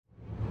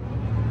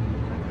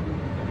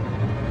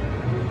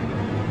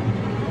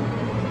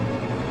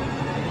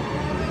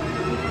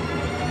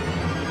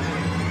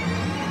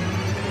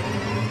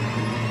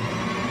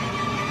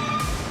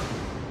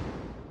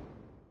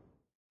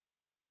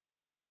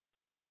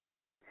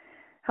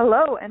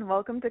Hello, and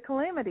welcome to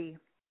Calamity,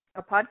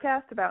 a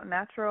podcast about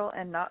natural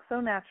and not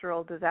so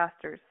natural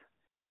disasters.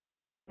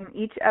 In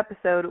each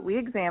episode, we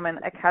examine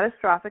a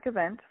catastrophic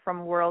event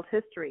from world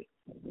history.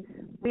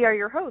 We are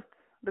your hosts,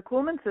 the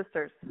Kuhlman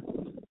Sisters.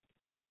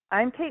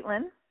 I'm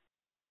Caitlin.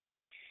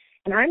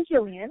 And I'm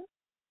Jillian.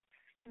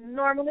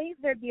 Normally,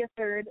 there'd be a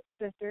third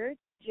sister,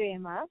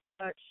 Jema,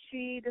 but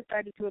she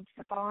decided to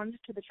abscond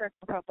to the Czech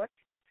Republic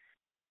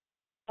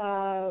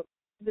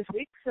this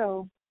week,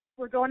 so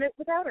we're going it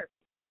without her.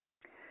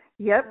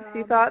 Yep,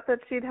 she thought that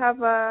she'd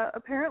have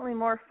apparently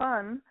more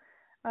fun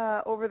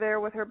over there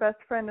with her best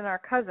friend and our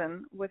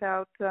cousin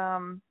without,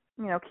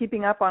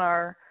 keeping up on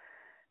our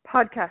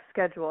podcast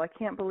schedule. I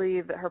can't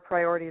believe that her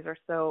priorities are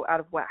so out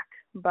of whack,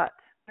 but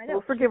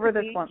we'll forgive her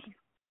this once.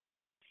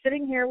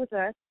 Sitting here with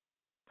us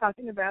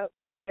talking about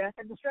death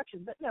and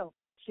destruction, but no,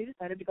 she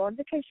decided to go on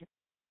vacation.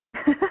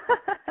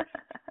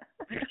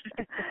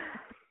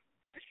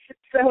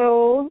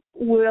 So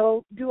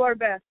we'll do our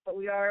best, but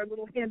we are a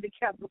little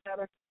handicapped without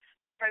our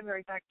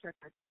primary fact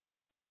checker.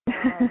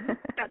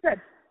 That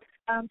said,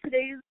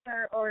 today's,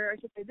 or I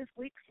should say this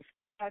week's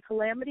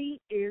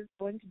calamity is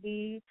going to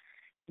be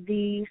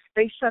the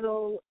Space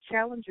Shuttle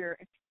Challenger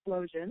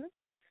explosion,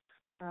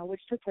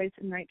 which took place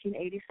in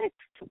 1986.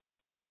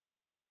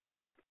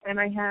 And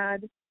I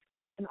had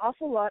an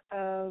awful lot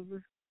of,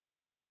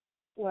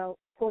 well,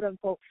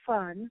 quote-unquote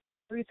fun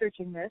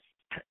researching this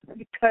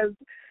because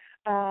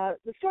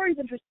the story is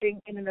interesting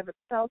in and of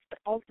itself, but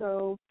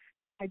also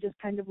I just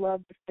kind of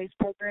love the space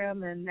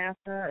program and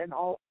NASA and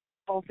all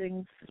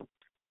things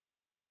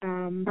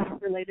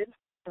related.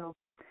 So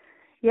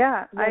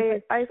yeah,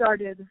 I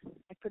started.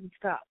 I couldn't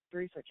stop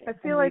researching. I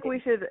feel like we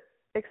should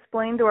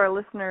explain to our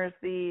listeners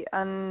the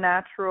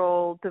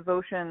unnatural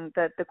devotion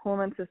that the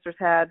Kuhlman sisters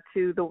had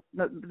to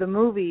the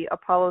movie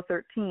Apollo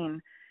 13,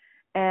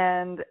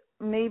 and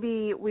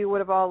maybe we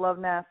would have all loved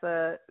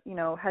NASA,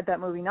 had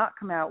that movie not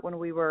come out when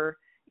we were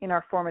in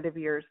our formative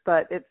years,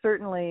 but it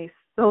certainly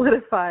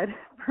solidified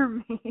for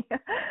me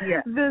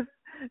this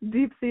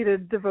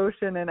deep-seated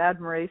devotion and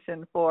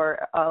admiration for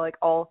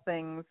all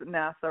things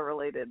NASA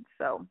related.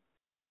 So,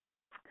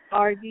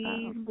 are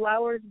the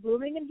flowers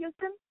blooming in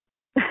Houston?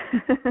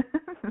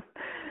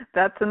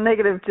 That's a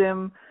negative,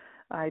 Jim.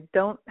 I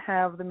don't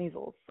have the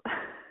measles.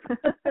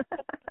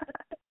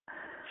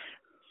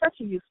 Such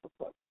a useful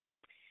quote.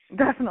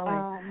 Definitely.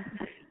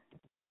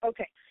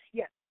 Okay.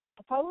 Yes.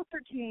 Apollo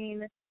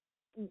 13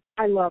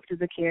 I loved as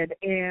a kid,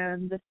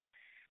 and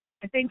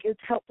I think it's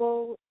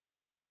helpful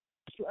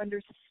to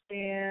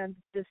understand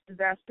this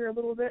disaster a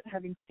little bit,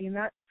 having seen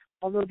that,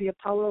 although the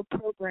Apollo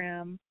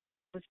program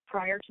was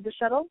prior to the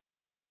shuttle.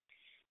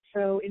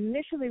 So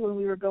initially when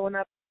we were going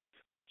up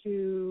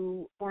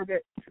to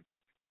orbit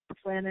the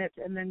planet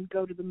and then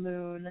go to the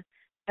moon,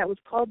 that was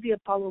called the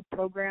Apollo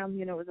program.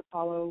 It was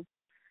Apollo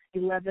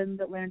 11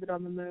 that landed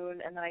on the moon,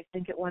 and then I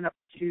think it went up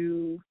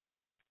to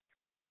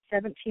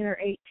 17 or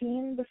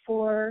 18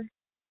 before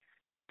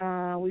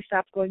we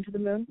stopped going to the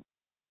moon.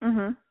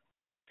 Mm-hmm.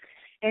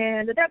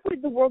 And at that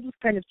point, the world was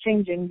kind of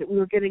changing, that we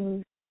were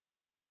getting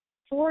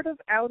sort of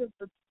out of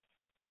the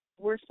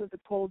worst of the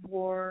Cold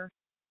War,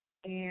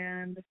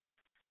 and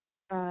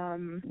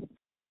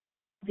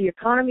the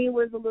economy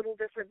was a little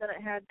different than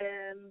it had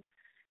been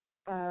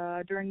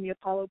during the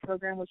Apollo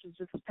program, which was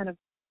just kind of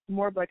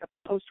more of like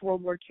a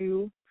post-World War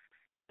II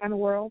kind of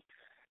world.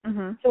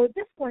 Mm-hmm. So at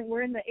this point,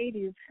 we're in the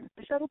 80s.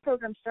 The shuttle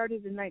program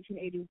started in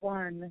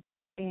 1981,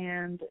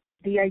 and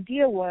the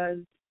idea was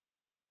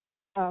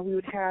we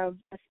would have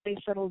a space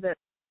shuttle that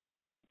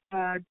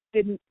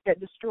didn't get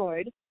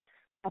destroyed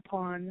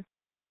upon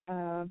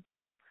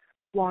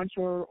launch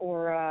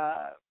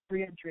or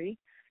re-entry,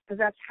 because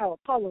that's how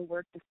Apollo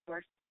worked, of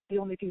course. The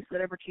only piece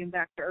that ever came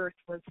back to Earth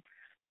was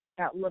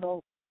that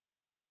little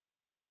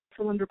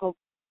cylindrical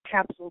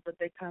capsule that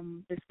they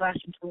splash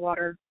into the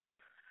water,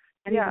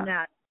 and even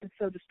that is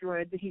so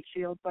destroyed, the heat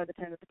shield, by the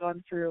time it's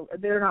gone through,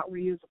 they're not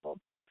reusable.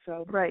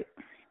 So right.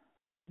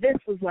 This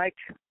was like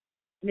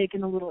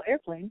making a little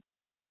airplane,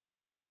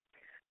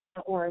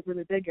 or a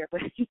really big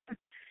airplane,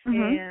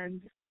 mm-hmm.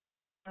 and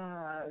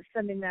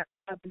sending that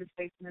up into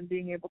space and then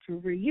being able to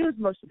reuse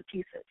most of the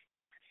pieces.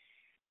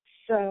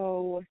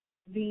 So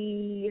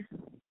the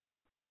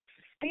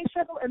space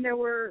shuttle, and there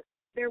were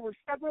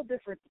several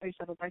different space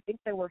shuttles. I think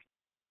there were,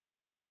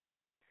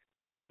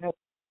 nope,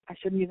 I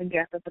shouldn't even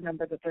guess at the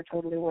number that there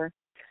totally were.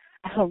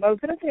 I was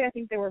going to say I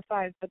think there were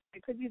 5, but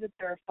it could be that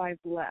there are 5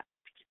 left.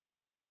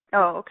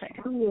 Oh, okay.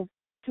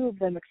 Two of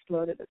them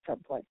exploded at some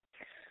point,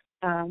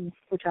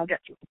 which I'll get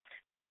to.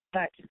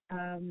 But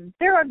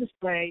they're on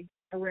display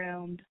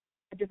around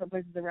different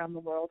places around the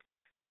world.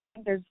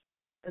 There's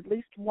at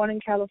least one in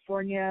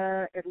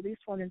California, at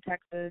least one in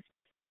Texas,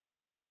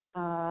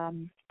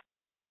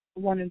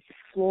 one in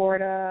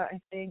Florida, I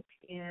think,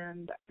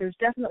 and there's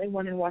definitely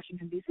one in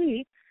Washington,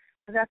 D.C.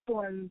 That's the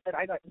one that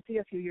I got to see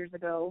a few years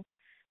ago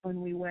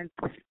when we went,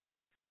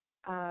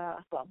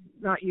 well,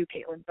 not you,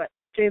 Caitlin, but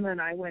Jayla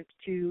and I went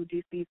to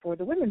D.C. for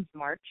the Women's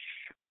March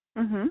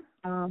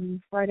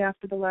right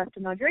after the last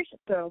inauguration.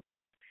 So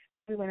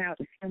we went out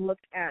and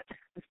looked at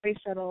the space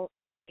shuttle,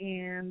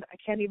 and I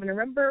can't even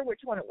remember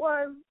which one it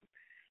was.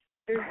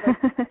 There's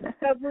like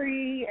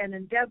Discovery and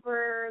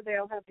Endeavour. They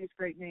all have these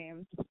great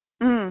names.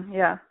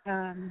 Yeah.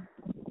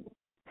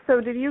 So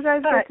did you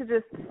guys get to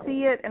just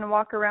see it and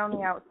walk around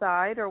the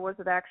outside, or was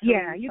it actually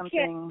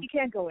something? You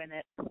can't go in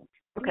it. Okay.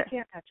 You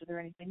can't touch it or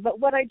anything. But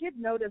what I did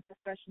notice,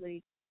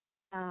 especially,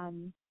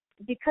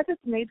 because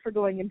it's made for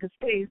going into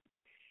space,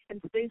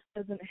 and space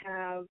doesn't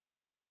have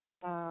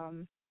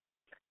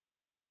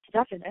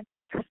stuff in it.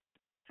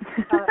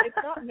 It's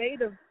not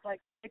made of like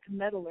thick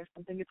metal or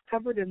something. It's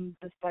covered in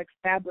this like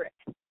fabric.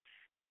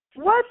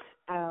 What?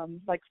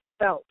 Like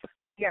felt.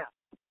 Yeah.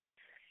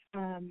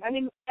 I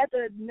mean, at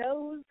the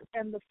nose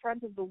and the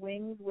front of the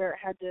wings where it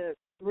had to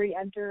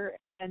re-enter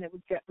and it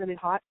would get really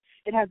hot,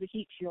 it has a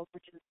heat shield,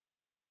 which is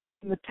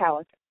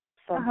metallic,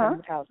 some kind of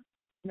metallic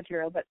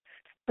material. But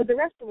the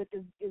rest of it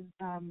is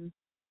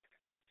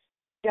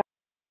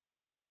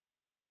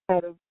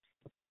out of,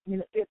 I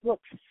mean, it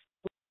looks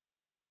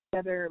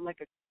together like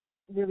a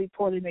really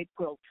poorly made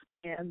quilt.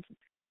 And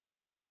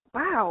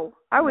wow,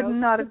 I would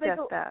not have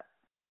guessed that.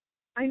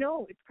 I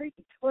know, it's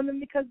crazy. Well, and then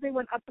because they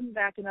went up and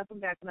back and up and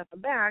back and up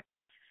and back,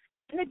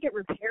 and they'd get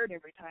repaired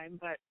every time,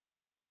 but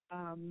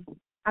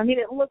I mean,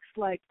 it looks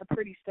like a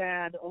pretty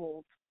sad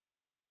old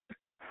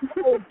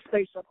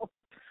space shuttle.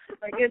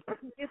 Like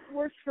it's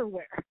worse for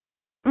wear.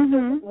 It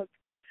doesn't look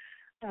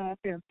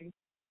fancy.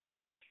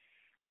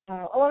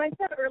 Oh, and I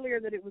said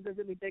earlier that it was a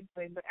really big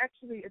plane, but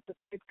actually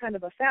it's kind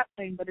of a fat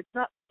plane, but it's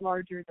not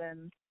larger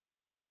than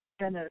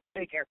a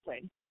big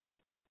airplane.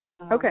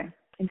 Okay.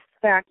 In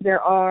fact,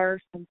 there are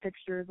some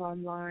pictures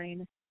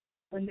online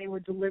when they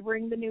were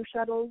delivering the new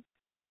shuttles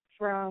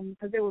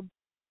because they were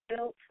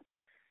built,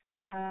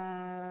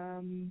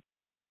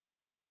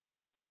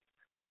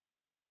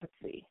 let's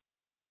see,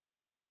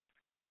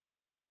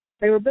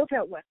 they were built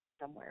out west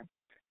somewhere.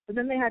 But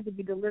then they had to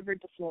be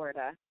delivered to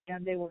Florida,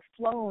 and they were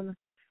flown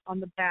on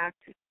the back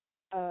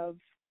of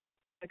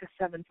like a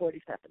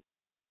 747.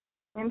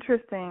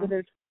 Interesting. So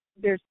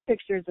there's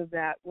pictures of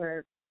that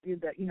where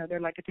they're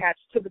like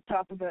attached to the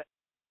top of it.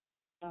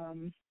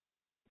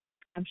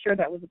 I'm sure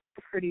that was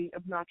a pretty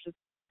obnoxious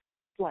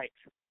flight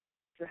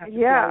to have to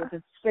fly with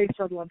a space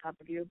shuttle on top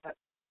of you. But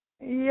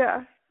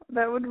yeah,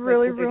 that would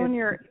really ruin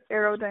your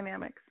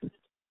aerodynamics.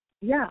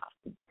 Yeah.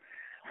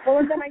 Well,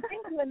 and then I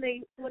think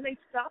when they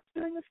stopped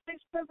doing the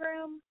space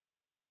program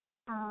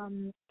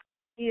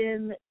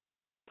in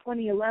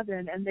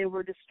 2011, and they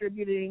were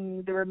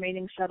distributing the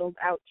remaining shuttles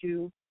out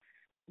to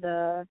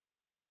the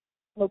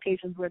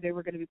locations where they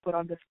were going to be put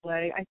on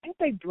display, I think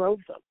they drove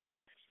them.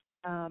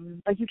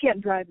 Like you can't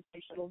drive a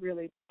space shuttle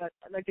really, but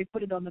like they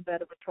put it on the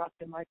bed of a truck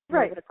and like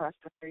drove it across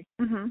country.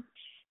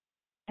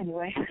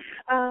 Anyway,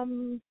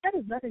 that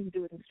has nothing to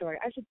do with the story.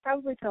 I should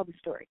probably tell the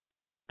story.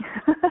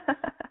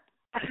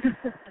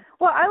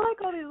 Well, I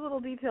like all these little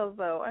details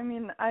though. I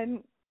mean, I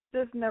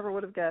just never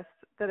would have guessed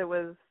that it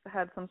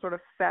had some sort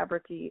of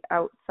fabric-y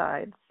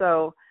outside.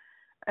 So,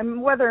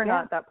 and whether or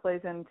not that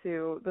plays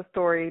into the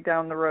story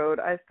down the road,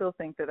 I still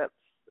think that that's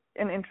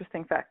an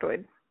interesting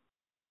factoid.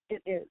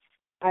 It is.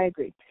 I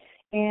agree.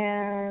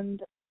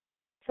 And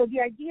so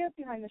the idea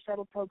behind the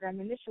shuttle program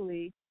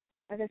initially,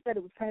 as I said,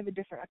 it was kind of a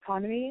different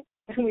economy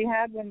than we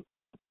had when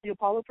the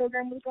Apollo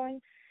program was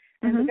going.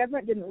 And the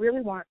government didn't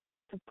really want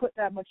to put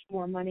that much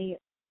more money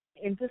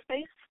into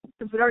space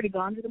since we'd already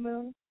gone to the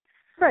moon.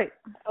 Right.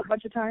 A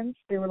bunch of times.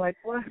 They were like,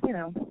 well,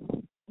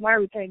 why are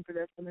we paying for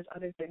this when there's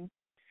other things?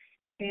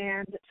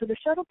 And so the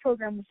shuttle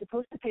program was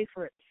supposed to pay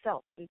for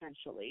itself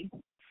eventually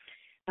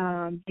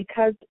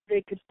because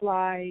they could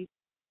fly.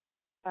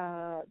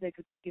 They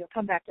could,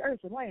 come back to Earth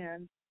and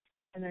land,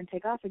 and then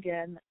take off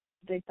again.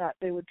 They thought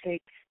they would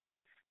take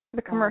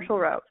the commercial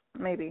route,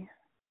 maybe.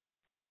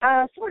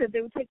 Sort of.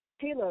 They would take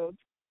payloads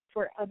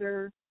for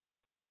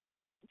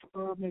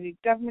maybe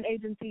government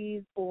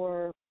agencies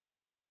or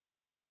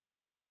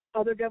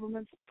other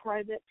governments,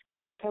 private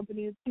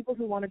companies, people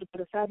who wanted to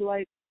put a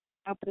satellite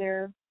up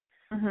there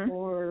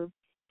or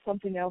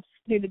something else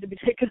needed to be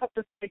taken up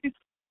to space.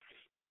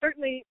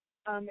 Certainly.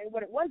 And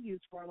what it was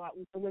used for a lot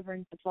was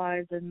delivering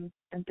supplies and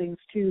things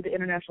to the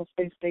International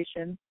Space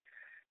Station,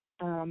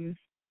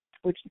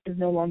 which is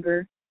no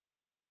longer,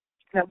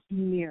 that was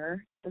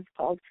Mir, it's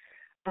called.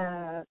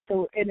 And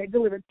it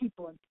delivered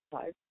people and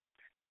supplies.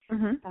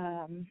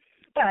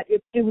 But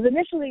it was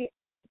initially,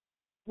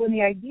 when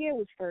the idea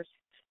was first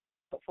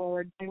put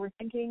forward, they were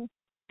thinking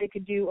they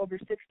could do over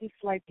 60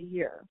 flights a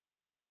year,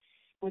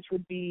 which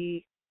would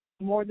be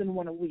more than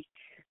one a week.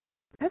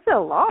 That's a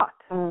lot.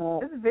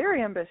 It's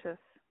very ambitious.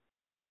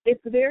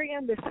 It's very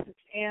ambitious,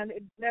 and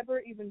it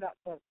never even got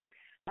close.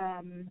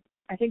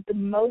 I think the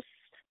most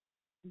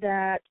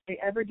that they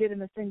ever did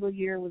in a single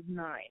year was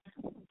 9.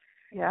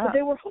 Yeah. So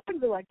they were hoping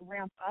to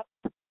ramp up,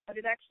 but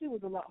it actually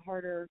was a lot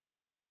harder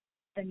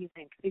than you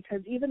think,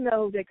 because even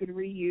though they could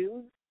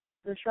reuse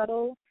the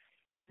shuttle,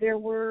 there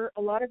were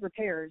a lot of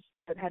repairs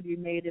that had to be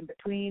made in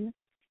between,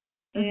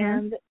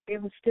 and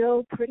it was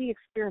still pretty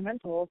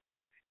experimental,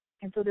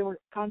 and so they were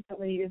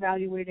constantly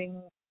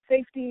evaluating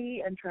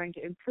safety and trying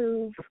to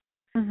improve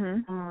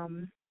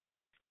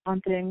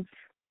on things,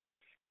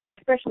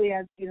 especially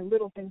as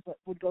little things that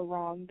would go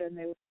wrong. Then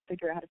they would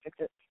figure out how to fix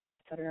it,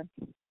 etc.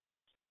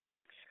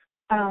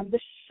 The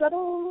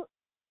shuttle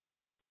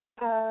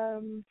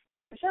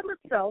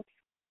itself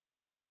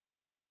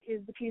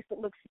is the piece that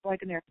looks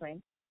like an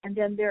airplane, and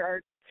then there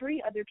are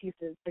 3 other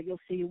pieces that you'll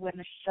see when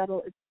the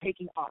shuttle is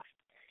taking off.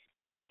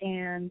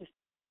 And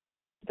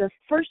the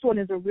first one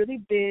is a really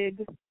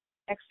big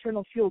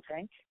external fuel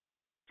tank.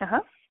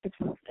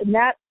 And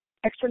that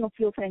external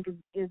fuel tank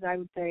is I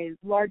would say,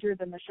 larger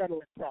than the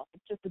shuttle itself.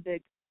 It's just a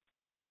big,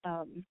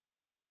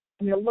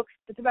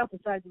 it's about the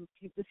size of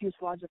the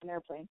fuselage of an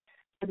airplane,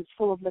 but it's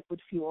full of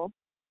liquid fuel.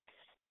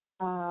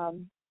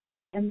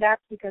 And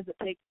that's because it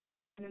takes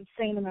an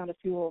insane amount of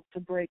fuel to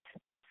break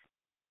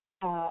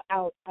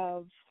out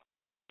of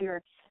the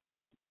Earth's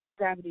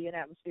gravity and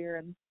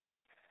atmosphere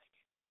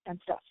and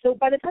stuff. So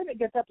by the time it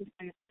gets up to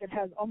space, it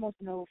has almost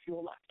no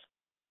fuel left.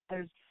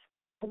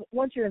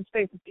 Once you're in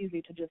space, it's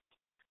easy to just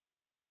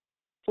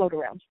float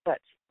around, but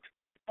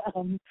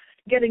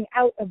getting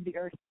out of the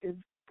Earth is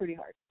pretty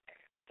hard.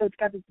 So it's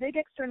got this big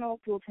external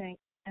fuel tank,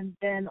 and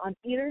then on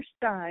either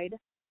side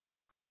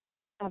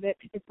of it,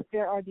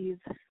 there are these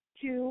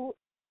 2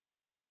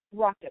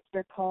 rockets.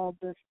 They're called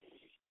the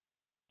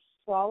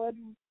solid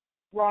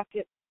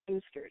rocket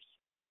boosters.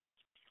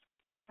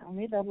 Let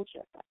me double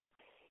check that.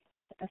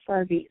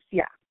 SRBs,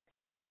 yeah.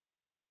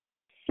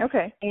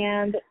 Okay.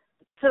 And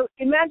so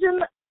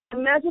imagine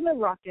a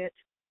rocket.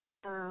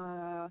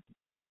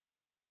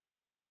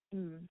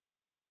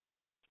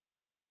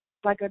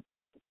 Like a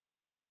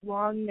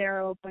long,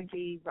 narrow,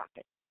 pointy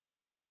rocket.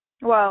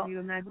 Well, are you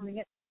imagining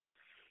it?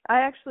 I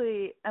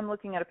actually am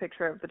looking at a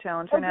picture of the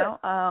Challenger now.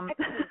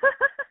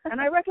 And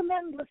I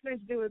recommend listeners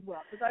do as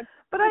well.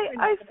 But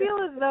I feel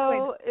as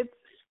though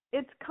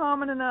it's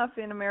common enough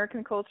in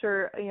American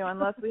culture,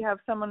 unless we have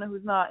someone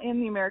who's not in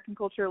the American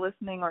culture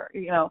listening, or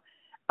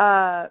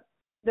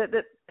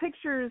that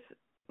pictures,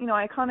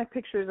 iconic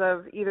pictures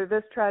of either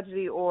this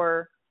tragedy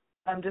or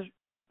just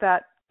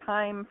that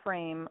time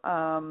frame.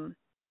 The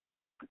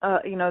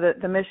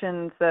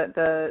missions,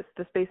 the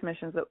space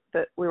missions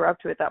that we were up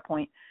to at that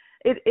point.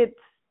 It's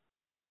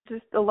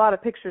just a lot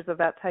of pictures of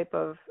that type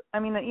of,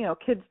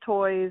 kids'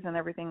 toys and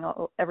everything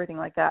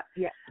like that.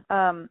 Yeah.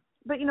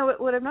 But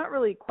what I've not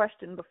really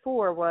questioned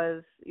before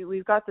was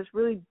we've got this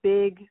really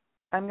big,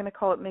 I'm going to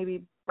call it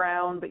maybe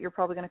brown, but you're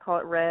probably going to call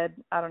it red.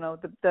 I don't know,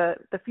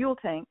 the fuel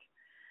tank.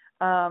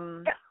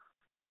 Yeah.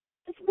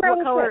 It's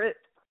brownish what color?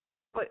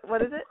 Red.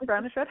 What is it?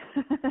 Brownish red?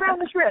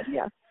 Brownish red,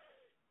 yeah.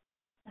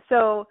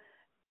 So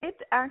it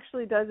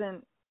actually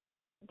doesn't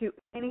do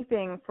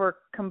anything for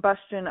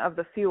combustion of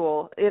the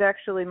fuel. It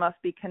actually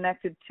must be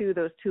connected to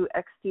those 2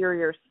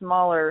 exterior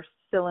smaller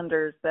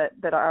cylinders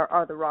that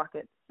are the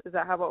rockets. Is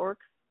that how it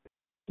works?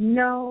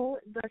 No,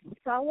 the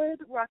solid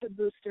rocket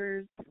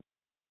boosters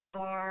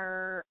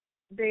are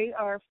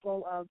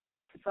full of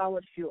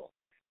solid fuel.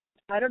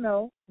 I don't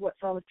know what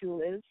solid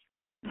fuel is.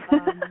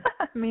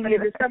 Me but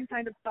neither. it is some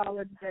kind of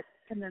solid that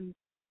can then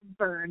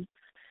burn.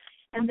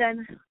 And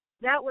then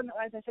that one,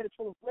 as I said, it's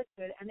full of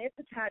liquid, and it's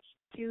attached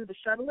to the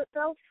shuttle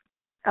itself.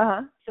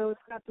 So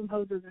it's got some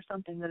hoses or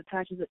something that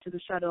attaches it to the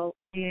shuttle.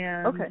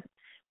 And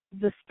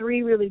the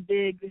 3 really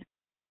big.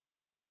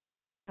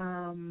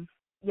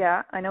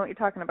 Yeah, I know what you're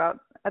talking about.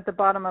 At the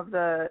bottom of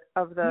the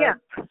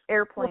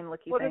airplane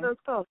looky thing. What are those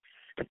called?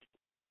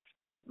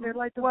 They're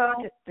like the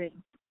rocket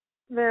thing.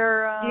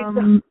 They're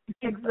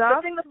exhaust.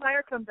 The thing the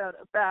fire comes out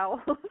of.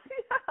 Valves.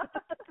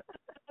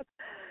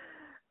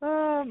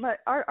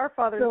 Our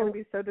father's going to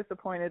be so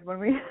disappointed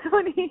when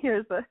he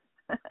hears this.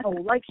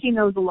 Like he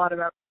knows a lot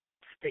about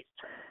space.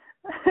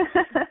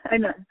 I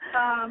know.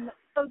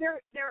 So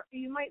there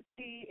you might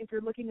see, if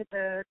you're looking at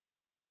the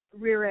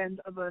rear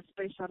end of a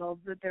space shuttle,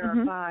 that there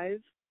are 5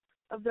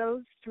 of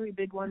those, 3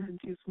 big ones and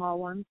 2 small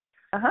ones.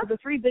 So the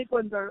 3 big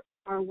ones are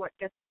what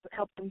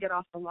helps them get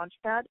off the launch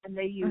pad, and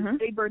they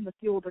burn the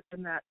fuel that's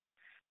in that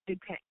big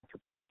tank.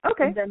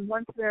 Okay. And then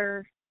once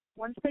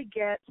they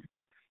get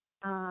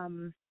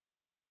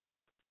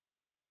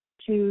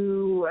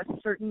to a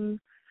certain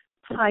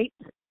height,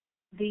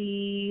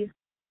 the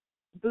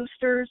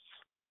boosters,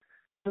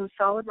 those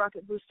solid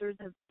rocket boosters,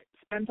 have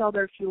spent all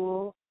their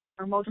fuel,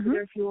 or most of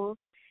their fuel,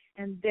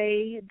 and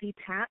they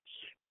detach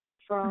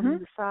from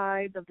the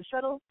sides of the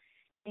shuttle,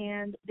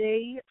 and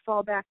they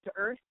fall back to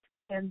Earth,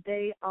 and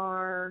they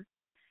are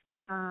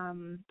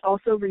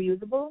also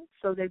reusable.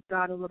 So they've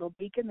got a little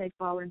beacon. They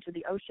fall into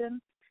the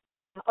ocean.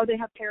 They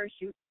have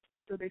parachutes,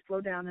 so they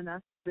slow down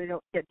enough so they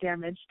don't get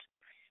damaged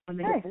when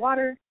they hit the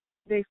water.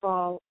 They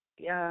fall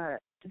to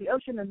the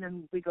ocean, and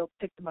then we go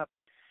pick them up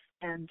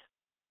and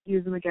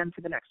use them again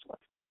for the next one.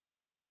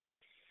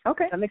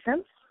 Okay. Does that make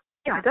sense?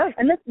 Yeah, it does.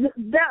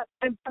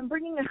 And I'm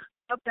bringing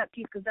up that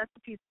piece because that's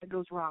the piece that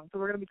goes wrong. So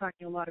we're going to be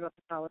talking a lot about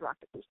the solid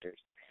rocket boosters.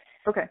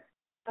 Okay.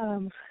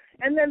 And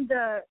then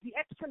the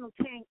external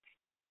tank,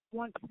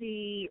 once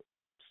the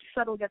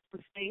shuttle gets to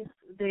space,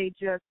 they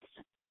just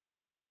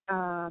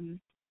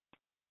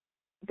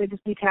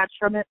detach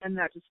from it, and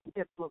that just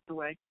floats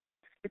away.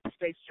 It's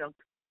space junk.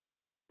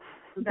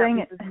 So that Dang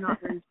piece it.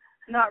 is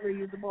not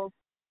reusable.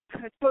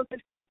 I suppose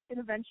it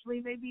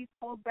eventually maybe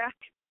falls back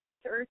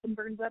to Earth and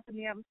burns up in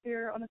the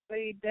atmosphere on its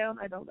way down.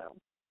 I don't know.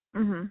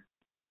 Mhm.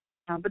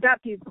 But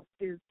that piece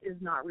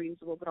is not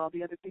reusable, but all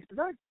the other pieces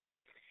are.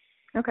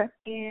 Okay.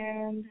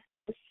 And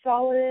the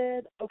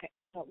solid. Okay,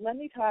 so let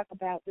me talk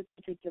about this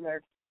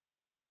particular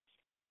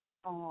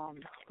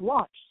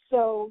launch.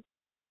 So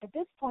at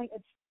this point,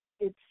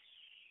 it's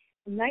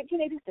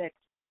 1986.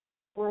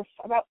 We're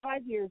about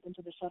 5 years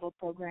into the shuttle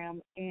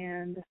program,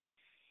 and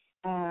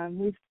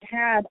we've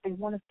had, I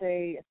want to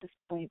say at this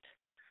point,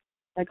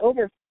 like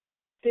over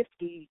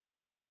 50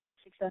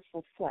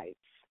 successful flights.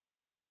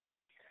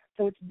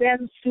 So it's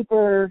been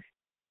super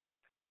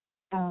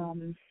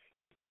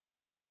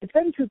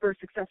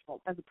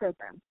successful as a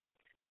program.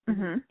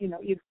 Mhm. You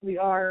know, we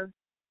are,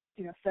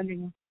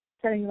 sending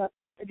them up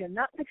again,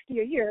 not 60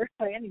 a year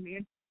by any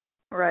means.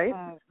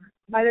 Right.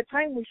 By the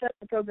time we shut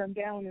the program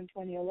down in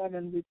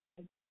 2011,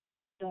 we've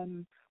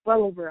done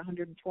well over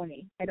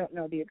 120. I don't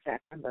know the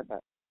exact number,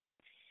 but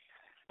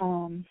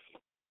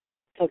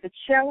so the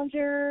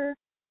Challenger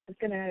is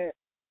going to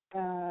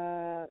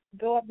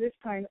go up this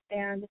time,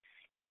 and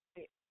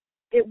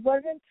it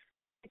wasn't,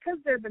 because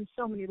there have been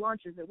so many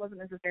launches, it wasn't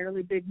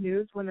necessarily big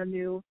news when a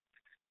new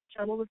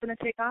shuttle was going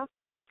to take off.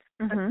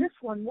 But this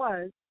one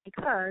was,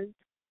 because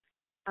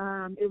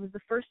it was the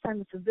first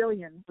time a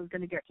civilian was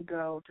going to get to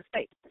go to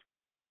space.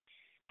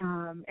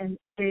 And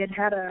they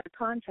had a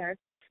contest,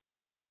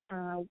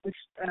 which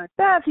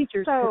That's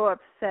teachers. so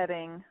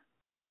upsetting.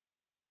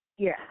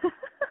 Yeah,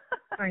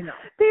 I know.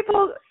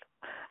 People,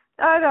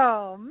 I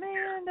know,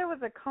 man, there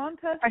was a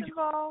contest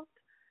involved.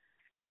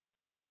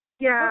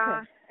 Yeah,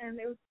 Okay. and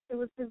it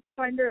was to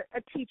find a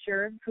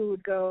teacher who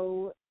would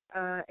go,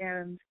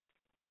 and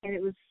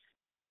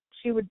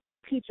she would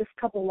teach us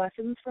a couple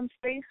lessons from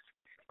space,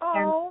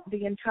 Oh. and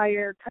the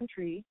entire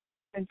country,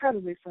 and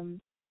probably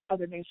some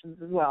other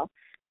nations as well,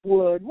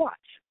 would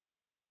watch.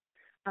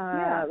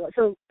 Yeah.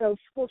 So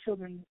school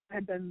children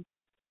had been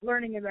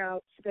learning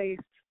about space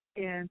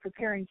and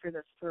preparing for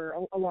this for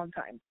a long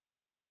time.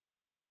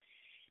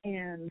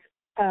 And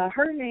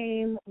her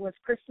name was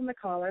Kristen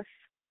McAuliffe,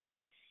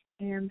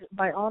 and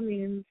by all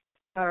means,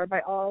 or by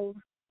all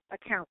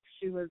accounts,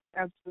 she was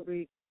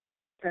absolutely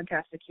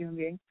fantastic human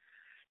being,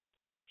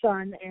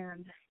 fun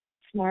and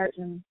smart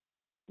and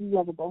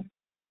lovable.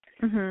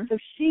 Mhm. So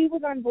she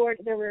was on board.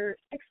 There were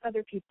 6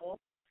 other people.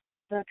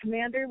 The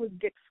commander was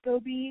Dick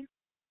Scobie.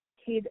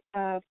 It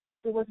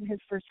wasn't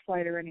his first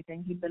flight or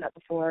anything. He'd been up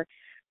before.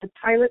 The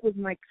pilot was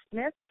Mike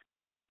Smith.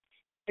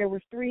 There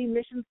were 3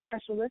 mission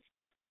specialists,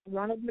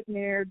 Ronald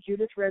McNair,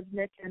 Judith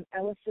Resnick, and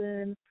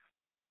Ellison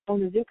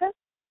Onizuka.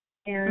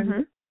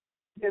 And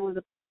there was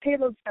a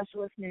payload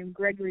specialist named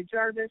Gregory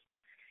Jarvis.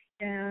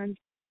 And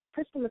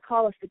Kristen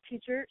McAuliffe, the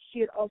teacher, she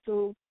had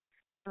also,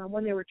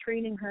 when they were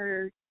training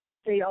her,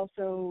 they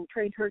also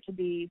trained her to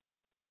be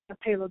a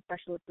payload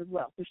specialist as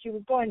well. So she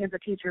was going as a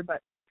teacher,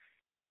 but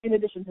in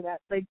addition to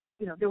that,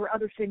 there were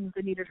other things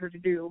they needed her to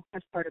do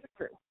as part of the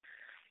crew.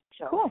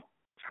 So cool.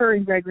 Her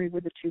and Gregory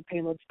were the 2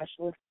 payload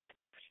specialists.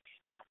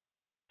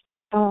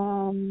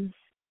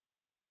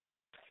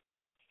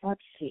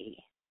 Let's see.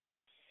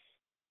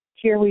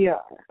 Here we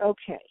are.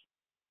 Okay.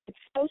 It's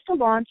supposed to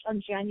launch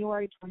on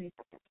January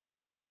 22nd.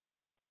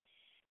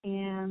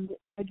 And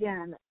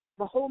again,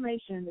 the whole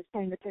nation is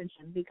paying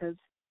attention because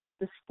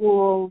the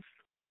schools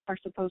are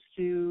supposed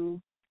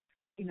to,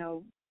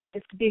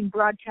 it's being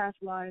broadcast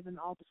live, and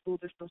all the schools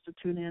are supposed to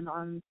tune in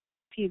on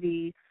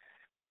TV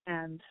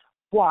and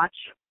watch.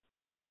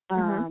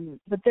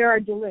 But there are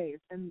delays,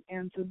 and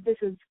so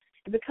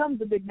it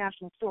becomes a big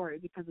national story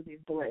because of these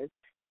delays,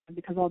 and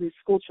because all these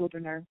school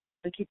children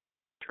they keep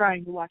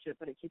trying to watch it,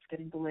 but it keeps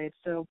getting delayed.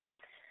 So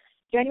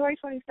January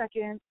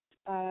 22nd,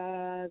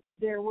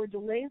 there were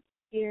delays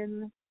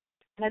and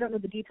I don't know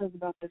the details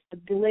about this,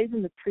 but delays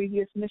in the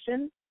previous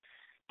mission.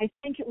 I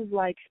think it was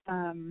like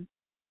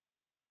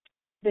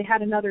they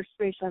had another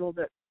space shuttle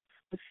that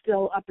was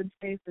still up in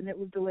space, and it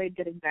was delayed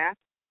getting back,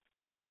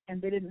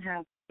 and they didn't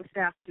have the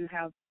staff to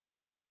have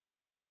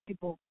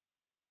people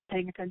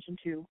paying attention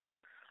to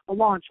a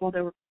launch while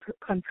they were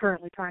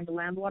concurrently trying to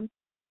land one.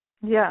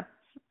 Yeah.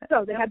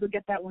 So they had to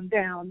get that one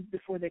down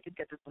before they could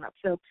get this one up.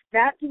 So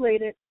that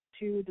delayed it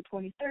to the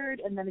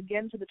 23rd, and then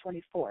again to the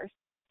 24th.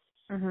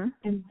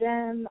 And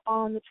then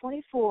on the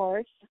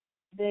 24th,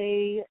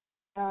 they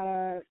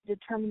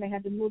determined they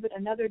had to move it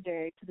another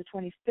day to the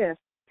 25th,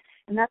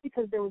 and that's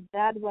because there was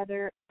bad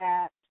weather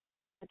at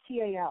the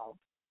TAL.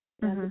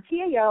 And the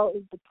TAL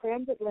is the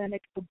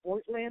Transatlantic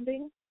Abort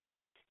Landing,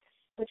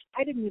 which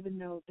I didn't even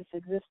know this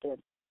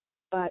existed,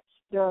 but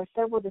there are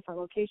several different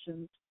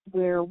locations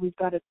where we've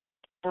got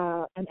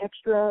an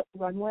extra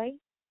runway,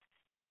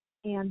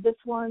 and this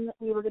one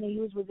we were going to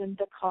use was in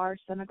Dakar,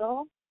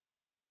 Senegal.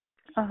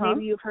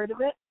 Maybe you've heard of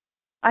it?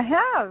 I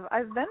have.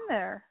 I've been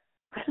there.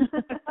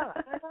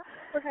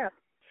 Perhaps.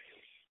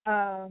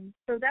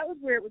 So that was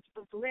where it was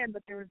supposed to land,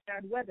 but there was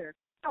bad weather.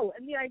 Oh,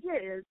 and the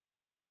idea is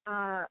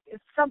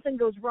if something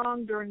goes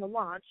wrong during the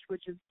launch,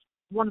 which is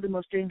one of the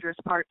most dangerous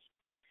parts,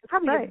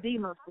 probably Right. the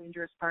most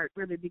dangerous part,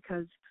 really,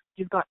 because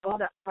you've got all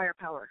that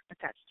firepower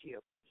attached to you.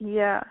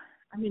 Yeah.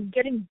 I mean,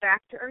 getting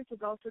back to Earth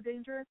is also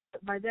dangerous,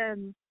 but by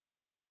then,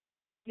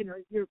 you know,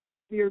 your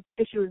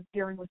issue is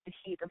dealing with the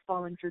heat of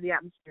falling through the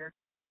atmosphere.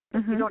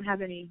 Mhm. You don't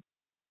have any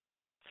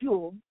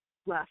fuel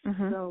left,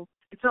 Mhm. so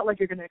it's not like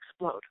you're going to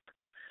explode.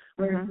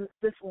 Whereas Mhm.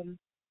 this one,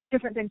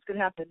 different things could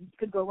happen,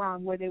 could go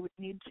wrong, where they would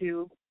need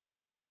to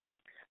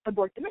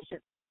abort the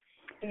mission.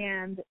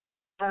 And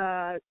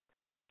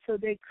so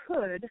they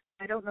could,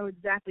 I don't know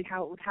exactly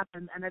how it would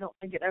happen, and I don't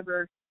think it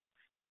ever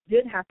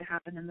did have to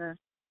happen in the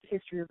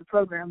history of the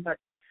program, but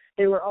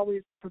they were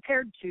always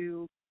prepared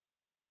to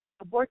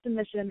abort the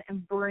mission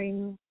and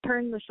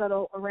turn the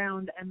shuttle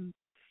around and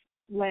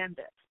land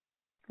it.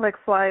 Like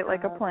fly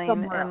like a plane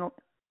somewhere and else.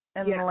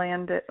 and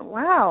land it.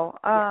 Wow.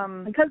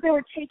 Because they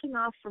were taking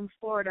off from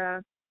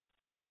Florida,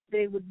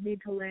 they would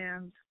need to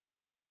land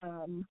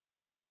on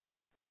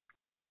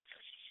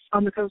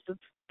the coast of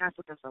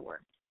Africa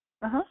somewhere.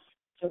 Uh-huh.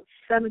 So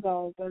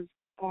Senegal was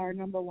our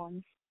number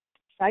one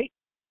site.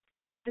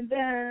 And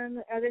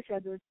then, as I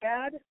said, there was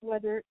bad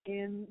weather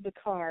in the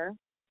car.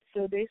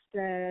 So they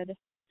said,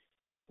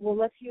 well,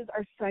 let's use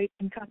our site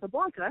in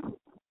Casablanca,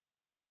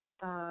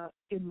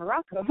 in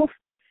Morocco.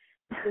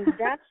 So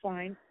that's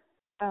fine.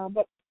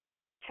 But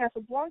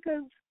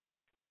Casablanca's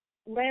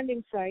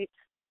landing site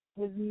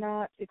was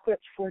not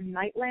equipped for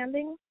night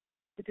landing.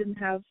 It didn't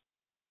have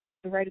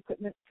the right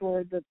equipment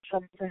for the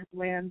shuttle to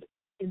land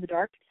in the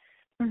dark.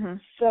 Mhm.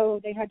 So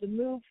they had to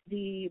move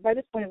by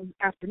this point it was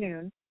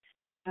afternoon,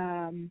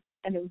 and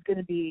it was going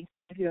to be,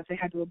 if they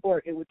had to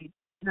abort, it would be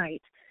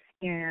night.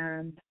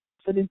 And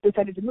so they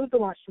decided to move the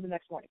launch to the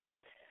next morning.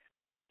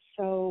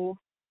 So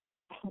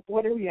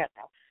what are we at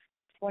now?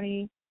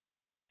 26th,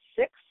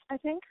 I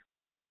think?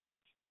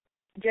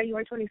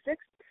 January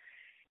 26th.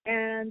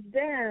 And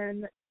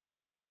then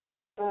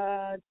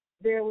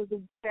there was a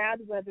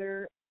bad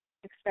weather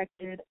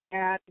expected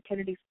at the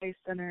Kennedy Space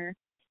Center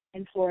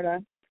in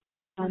Florida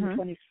on the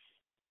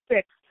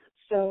 26th.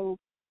 So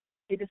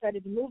they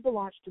decided to move the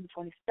launch to the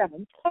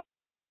 27th.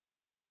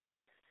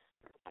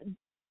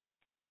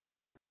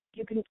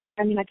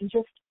 I can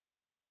just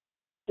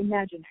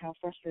imagine how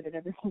frustrated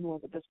everyone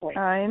was at this point.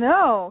 I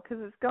know,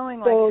 because it's going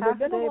like So half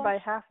day by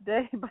half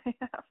day by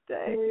half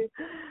day.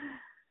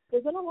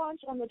 They're going to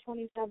launch on the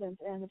 27th,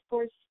 and of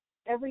course,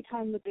 every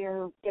time that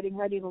they're getting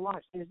ready to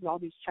launch, there's all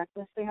these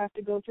checklists they have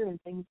to go through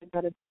and things they've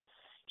got to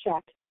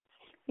check.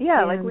 Yeah,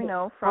 and, like we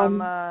know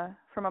from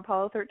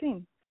Apollo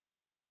 13.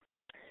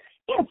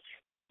 Yes,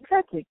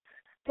 exactly.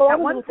 So at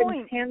one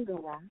point, things can go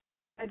wrong.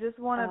 I just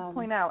want to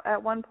point out,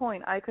 at one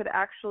point, I could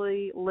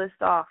actually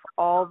list off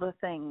all the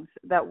things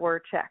that were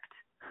checked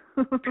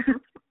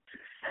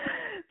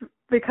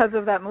because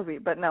of that movie.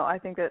 But no, I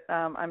think that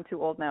I'm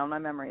too old now, and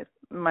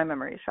my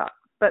memory is shot.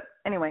 But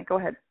anyway, go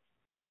ahead.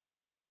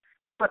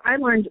 What I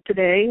learned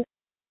today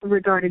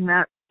regarding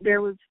that,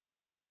 there was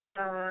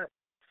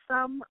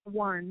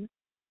someone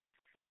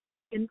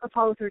in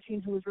Apollo 13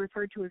 who was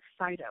referred to as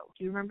Fido.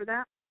 Do you remember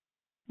that?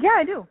 Yeah,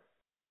 I do.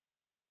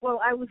 Well,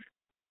 I was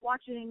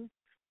watching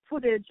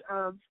footage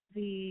of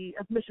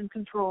Mission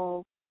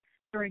Control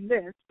during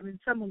this. I mean,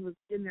 someone was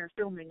in there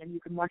filming, and you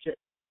can watch it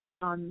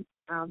on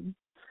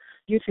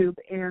YouTube,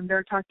 and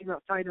they're talking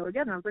about Fido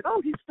again. I was like,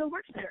 oh, he still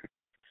works there.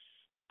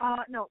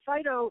 No,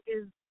 Fido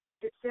it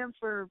stands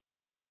for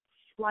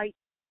Flight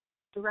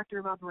Director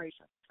of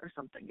Operations or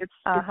something. It's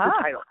the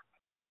title.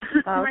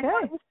 And I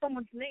thought it was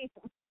someone's name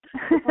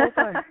the whole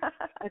time.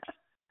 Like,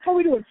 how are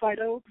we doing,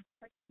 Fido?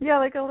 Yeah,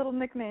 like a little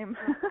nickname.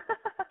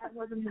 That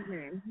wasn't his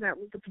name. That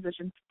was the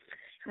position.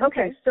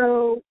 Okay,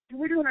 so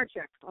we're doing our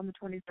checks on the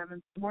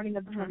 27th, morning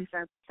of the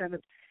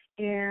 27th,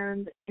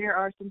 and there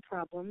are some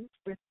problems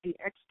with the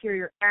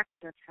exterior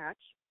access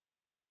hatch.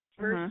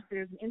 First,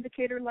 there's an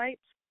indicator light.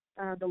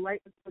 The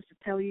light is supposed to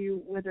tell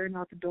you whether or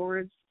not the door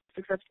is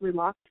successfully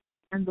locked,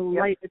 and the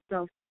light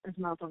itself has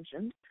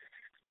malfunctioned.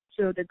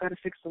 So they've got to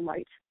fix the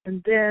light.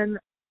 And then,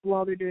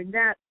 while they're doing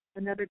that,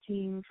 another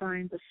team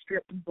finds a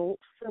stripped bolt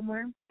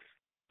somewhere.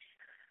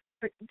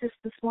 But just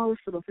the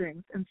smallest little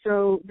things. And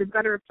so they've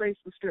got to replace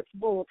the stripped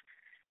bolt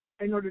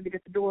in order to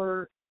get the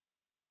door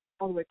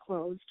all the way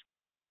closed.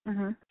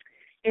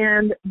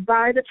 And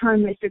by the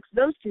time they fix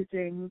those two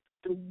things,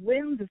 the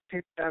wind has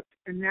picked up,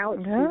 and now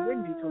it's too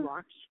windy to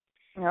launch.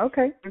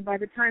 Okay. And by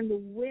the time the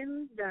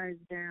wind dies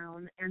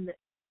down and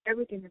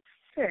everything is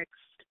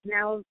fixed,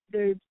 now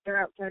they're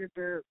outside of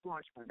their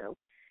launch window,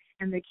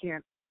 and they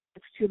can't.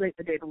 It's too late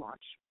the day to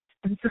launch.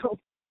 And so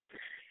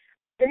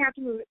they have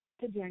to move it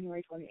to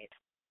January 28th.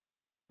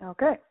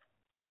 Okay.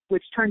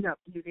 Which turns out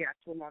to be the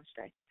actual launch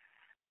day.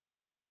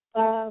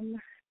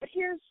 But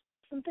here's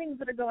some things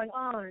that are going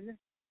on.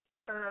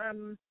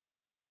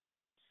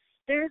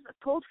 There's a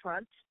cold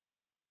front,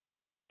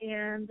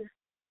 and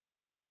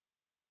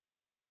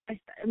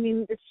I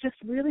mean, it's just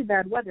really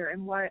bad weather,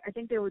 and why I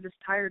think they were just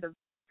tired of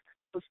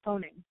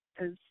postponing.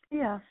 Because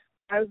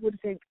I would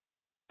think,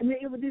 I mean,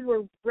 these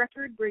were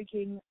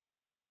record-breaking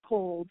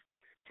cold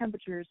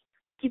temperatures.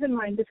 Keep in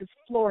mind, this is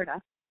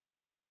Florida.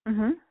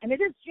 And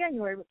it is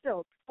January, but still,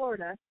 it's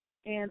Florida.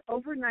 and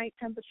overnight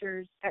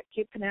temperatures at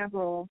Cape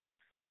Canaveral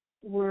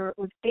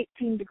was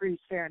 18 degrees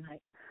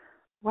Fahrenheit.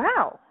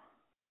 Wow.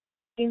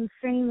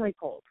 Insanely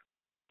cold.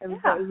 It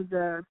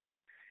was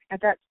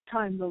at that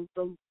time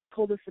the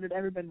coldest that had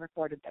ever been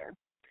recorded there.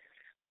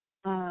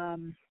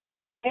 And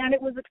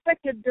it was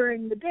expected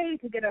during the day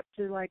to get up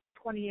to like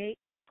 28,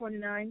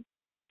 29,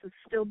 so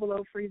still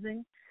below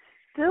freezing.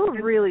 Still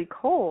really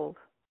cold.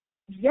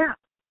 Yeah,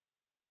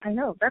 I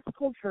know. That's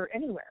cold for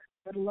anywhere,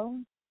 let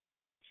alone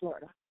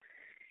Florida.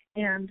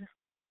 And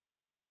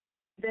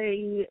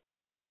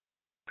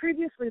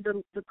previously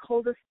the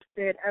coldest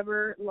they had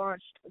ever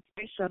launched a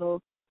space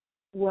shuttle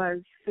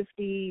was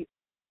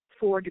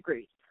 54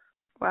 degrees.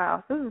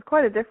 Wow, so this is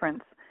quite a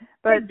difference.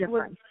 But Big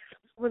difference.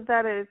 Was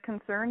that a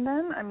concern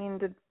then? I mean,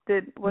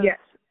 Yes.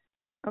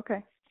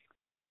 Okay.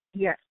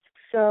 Yes.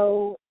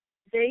 So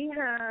they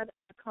had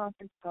a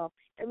conference call.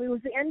 It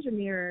was the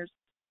engineers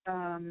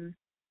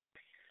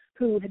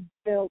who had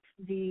built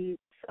the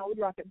solid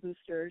rocket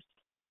boosters.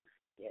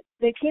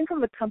 They came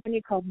from a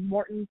company called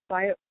Morton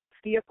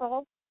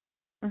Thiokol,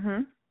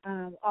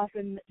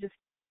 often just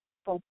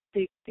called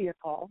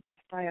Thiokol.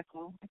 I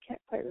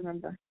can't quite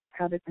remember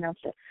how they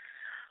pronounced it.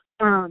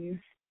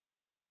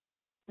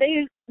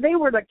 They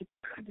were like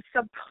the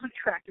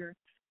subcontractor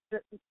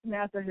that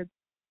NASA had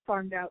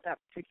farmed out that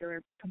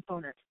particular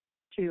component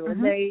to,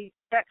 and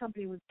that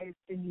company was based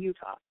in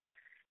Utah.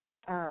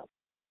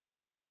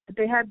 But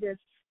they had this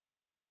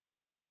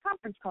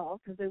conference call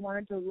because they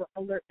wanted to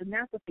alert the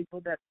NASA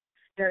people that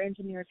their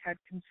engineers had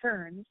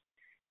concerns.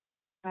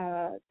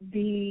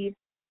 The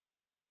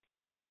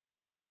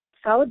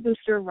solid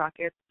booster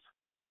rockets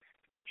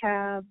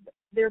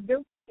they're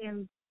built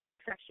in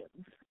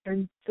sections,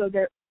 and so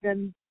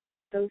then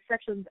those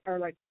sections are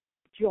like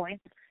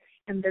joints,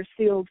 and they're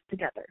sealed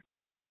together.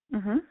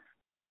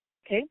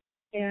 Okay,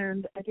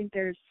 and I think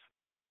there's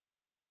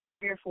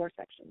 3 or 4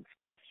 sections,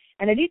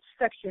 and at each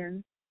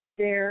section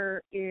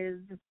there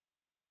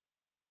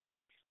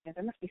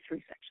must be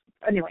 3 sections.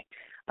 Anyway,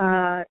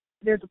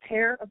 there's a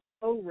pair of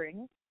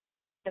O-rings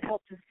that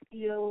help to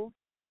seal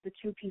the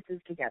 2 pieces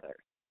together.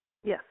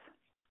 Yes.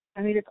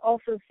 I mean, it's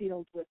also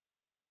sealed with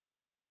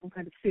some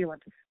kind of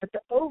sealant, but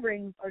the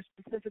O-rings are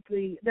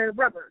they're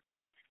rubber.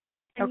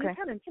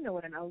 And you know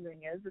what an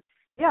O-ring is.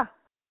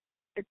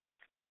 It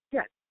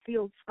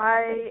seals.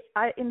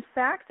 In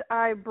fact,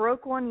 I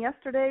broke one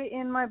yesterday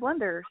in my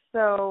blender,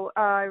 so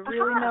I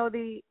really know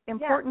the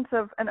importance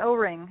of an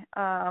O-ring.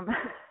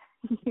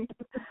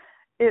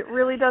 It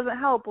really doesn't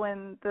help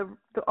when the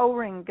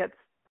O-ring gets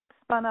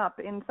spun up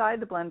inside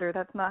the blender.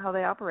 That's not how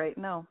they operate.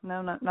 No,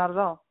 not at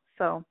all.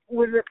 So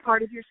was it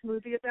part of your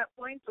smoothie at that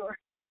point, or?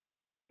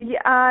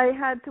 Yeah, I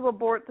had to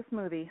abort the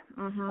smoothie.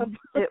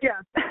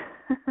 Yeah.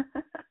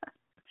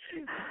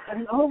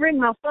 An O-ring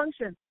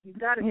malfunction. You've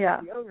got to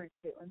get the O-ring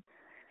feeling.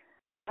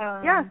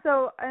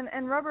 So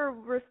and rubber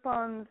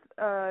responds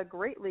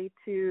greatly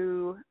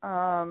to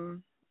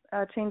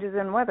changes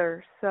in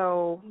weather.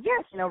 So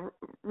yes,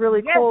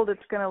 really cold,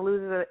 it's going to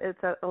lose its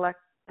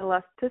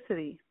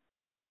elasticity.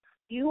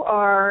 You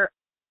are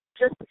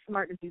just as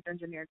smart as these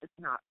engineers. It's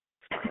not.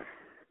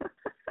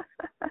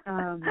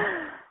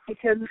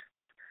 Because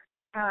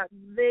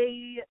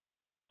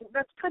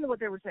that's kind of what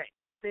they were saying.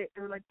 They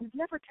were like, we've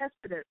never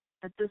tested it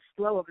at this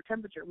low of a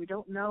temperature. We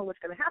don't know what's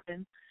going to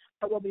happen,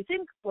 but what we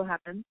think will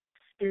happen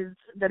is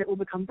that it will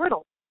become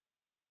brittle.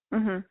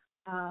 And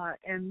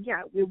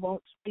we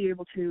won't be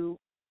able to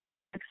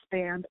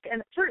expand.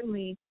 And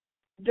certainly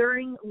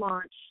during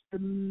launch,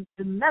 the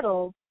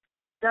metal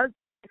does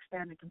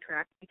expand and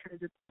contract because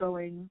it's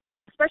going,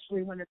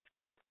 especially when it's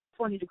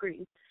 20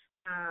 degrees,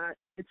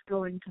 it's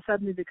going to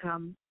suddenly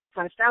become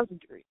 5,000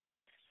 degrees.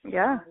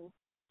 Yeah. So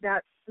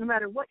that's no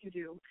matter what you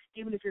do,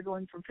 even if you're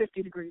going from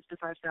 50 degrees to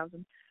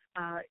 5,000,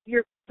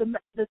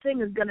 the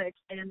thing is going to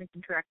expand and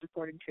contract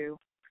according to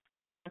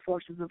the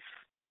forces of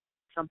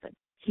something,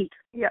 heat.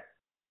 Yep.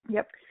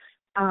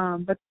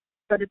 But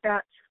at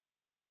that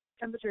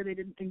temperature, they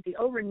didn't think the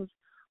O-rings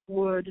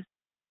would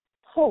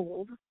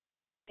hold,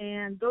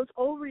 and those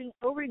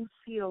O-ring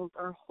seals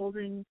are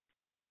holding,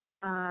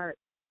 are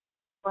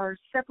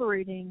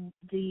separating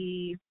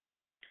the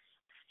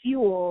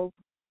fuel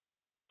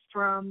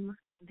from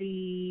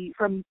the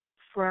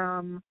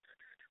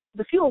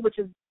fuel, which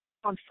is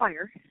on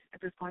fire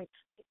at this point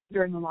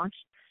during the launch,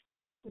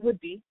 would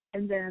be,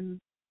 and then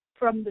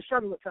from the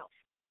shuttle itself,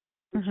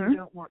 which you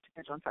don't want to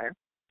catch on fire.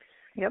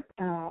 Yep.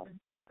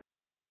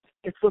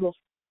 Its little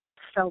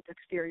felt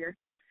exterior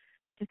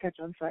to catch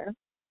on fire.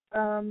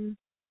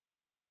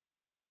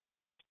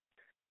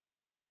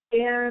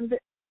 And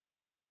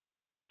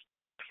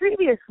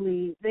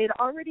previously, they'd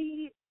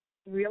already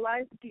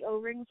realized that the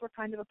O-rings were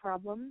kind of a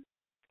problem,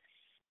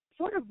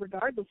 sort of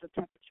regardless of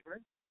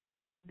temperature.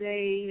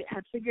 They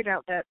had figured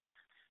out that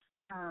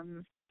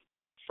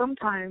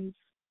sometimes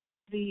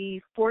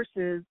the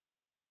forces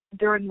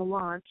during the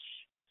launch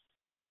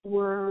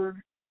were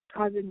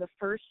causing the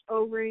first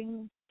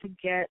O-ring to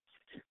get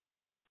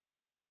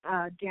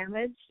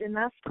damaged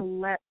enough to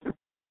let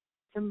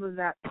some of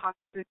that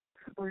toxic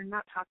or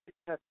not toxic,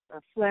 but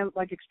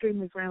like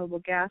extremely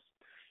flammable gas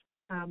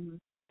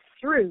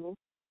through.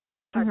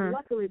 But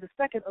luckily, the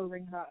second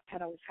O-ring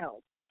had always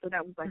held, so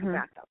that was like a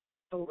backup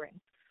O-ring.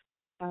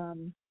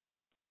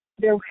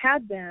 There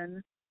had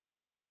been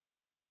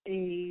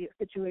a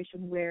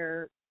situation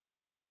where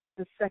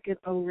the second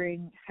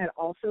O-ring had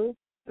also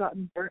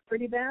gotten burnt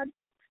pretty bad,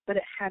 but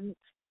it had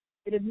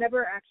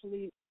never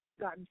actually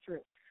gotten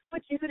through.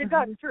 Which, if it had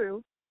gotten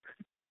through,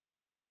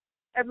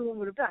 everyone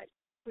would have died.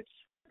 Which,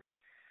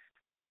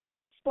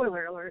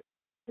 spoiler alert,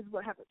 is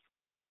what happens.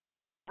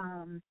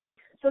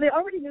 So they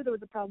already knew there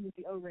was a problem with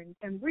the O-ring,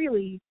 and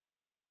really,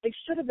 they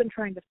should have been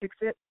trying to fix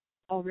it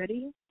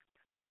already.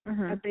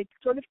 And they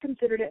sort of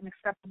considered it an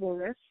acceptable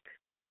risk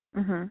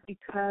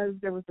because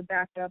there was the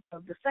backup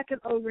of the second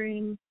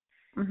O-ring,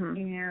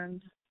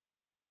 and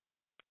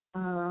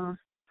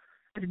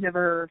it had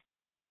never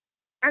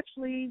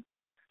actually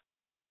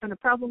been a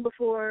problem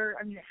before.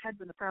 I mean, it had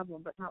been a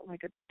problem, but not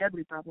like a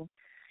deadly problem.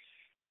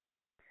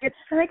 And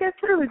I guess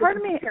part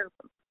of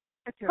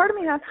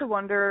me has to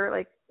wonder,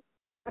 like,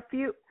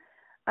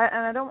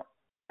 and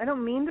I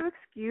don't mean to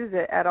excuse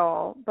it at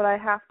all, but I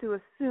have to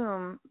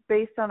assume,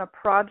 based on a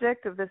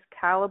project of this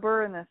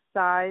caliber and this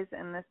size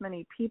and this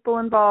many people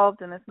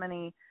involved and this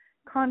many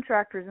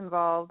contractors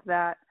involved,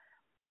 that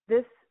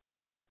this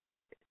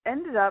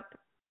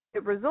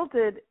it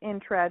resulted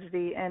in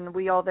tragedy, and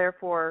we all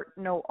therefore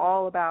know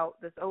all about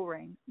this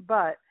O-ring.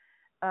 But,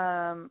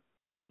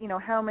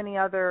 how many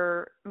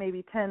other,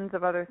 maybe tens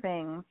of other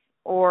things,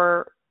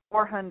 or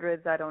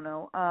hundreds, I don't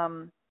know,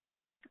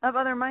 of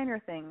other minor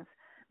things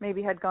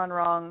maybe had gone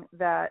wrong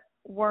that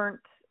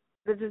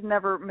just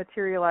never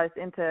materialized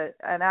into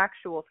an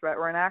actual threat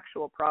or an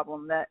actual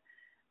problem, that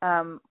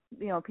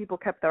people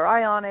kept their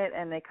eye on it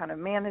and they kind of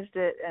managed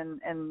it,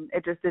 and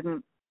it just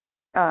didn't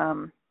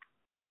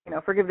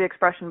forgive the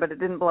expression, but it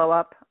didn't blow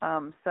up.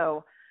 And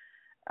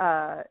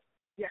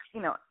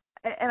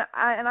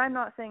I'm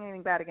not saying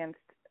anything bad against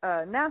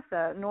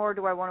NASA, nor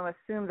do I want to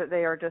assume that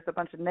they are just a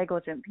bunch of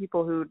negligent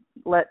people who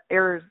let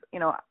errors,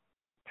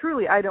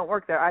 truly, I don't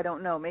work there. I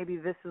don't know. Maybe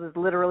this was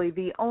literally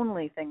the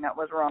only thing that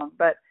was wrong.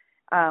 But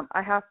I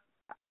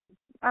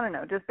don't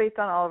know, just based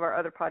on all of our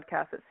other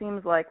podcasts, it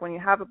seems like when you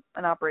have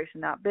an operation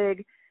that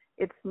big,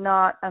 it's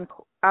not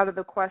out of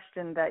the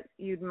question that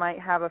you might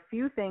have a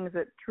few things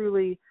that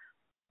truly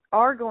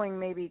are going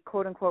maybe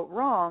quote unquote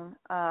wrong,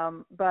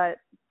 but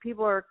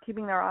people are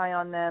keeping their eye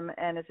on them,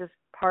 and it's just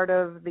part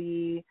of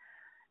the,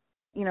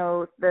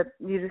 that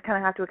you just kind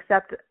of have to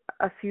accept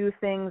a few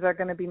things are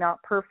going to be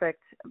not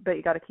perfect, but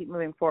you got to keep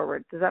moving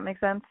forward. Does that make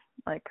sense?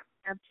 Like,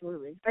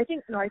 absolutely. I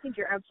think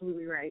you're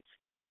absolutely right.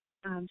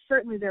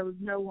 Certainly there was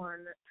no one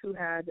who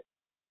had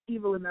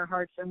evil in their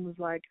hearts and was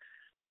like,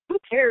 who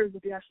cares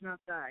if the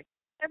astronauts die?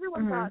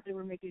 Everyone thought they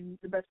were making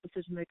the best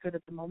decision they could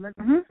at the moment.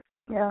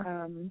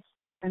 Yeah.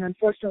 And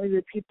unfortunately,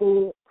 the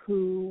people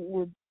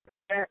who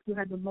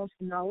had the most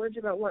knowledge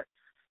about what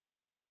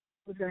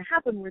was going to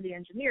happen were the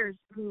engineers,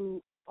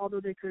 who,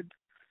 although they could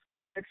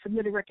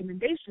submit a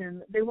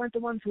recommendation, they weren't the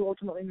ones who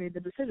ultimately made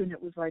the decision.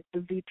 It was like the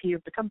VP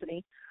of the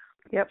company,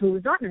 who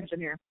was not an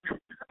engineer.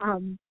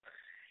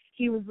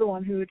 He was the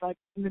one who had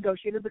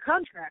negotiated the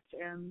contract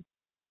and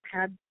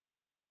had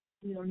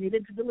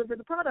needed to deliver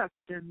the product,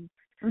 and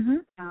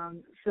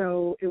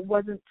so it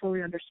wasn't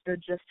fully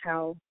understood just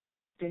how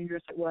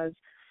dangerous it was.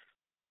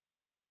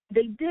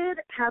 They did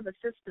have a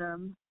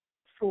system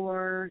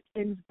for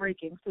things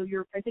breaking. So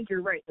I think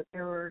you're right that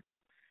there were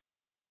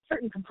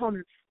certain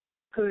components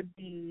could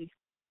be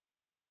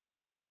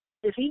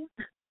iffy,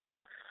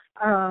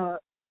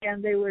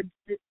 and they would,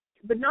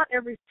 but not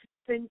every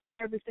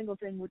single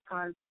thing would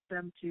cause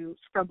them to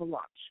scrub a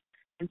launch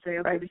and say,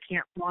 okay, we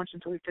can't launch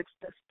until we fix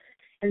this.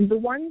 And the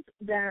ones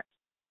that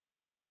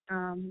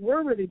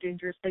were really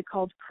dangerous, they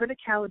called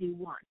criticality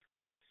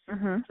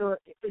 1. So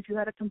if you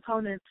had a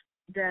component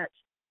that,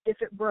 if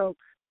it broke,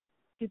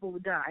 people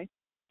would die,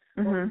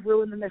 or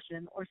ruin the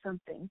mission or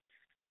something,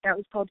 that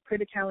was called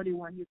criticality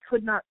 1.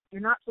 You're not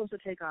supposed to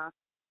take off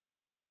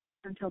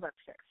until that's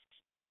fixed.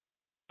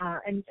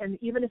 And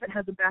even if it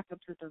has a backup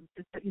system,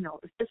 if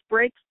this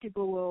breaks,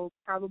 people will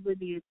probably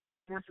be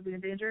massively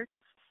in danger.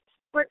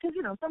 Because,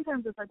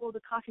 sometimes it's like, well, the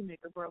coffee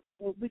maker broke.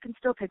 Well, we can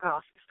still take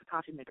off if the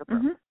coffee maker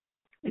broke.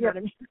 You know what I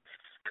mean?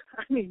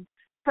 I mean,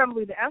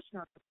 probably the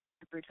astronauts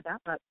would agree to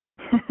that, but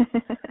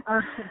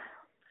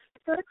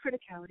it's not a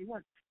criticality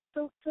 1.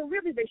 So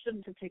really they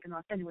shouldn't have taken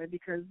off anyway,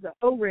 because the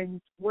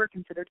O-rings were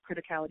considered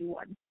criticality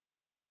 1.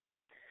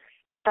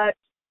 But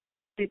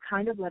they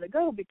kind of let it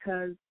go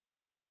because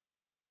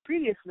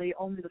previously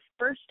only the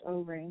first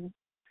O-ring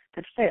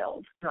had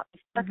failed, not the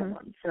second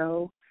one.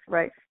 So,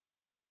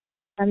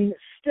 I mean, it's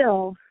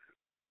still,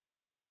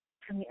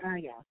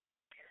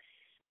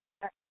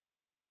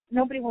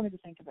 nobody wanted to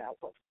think about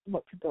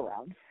what could go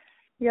wrong.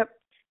 Yep.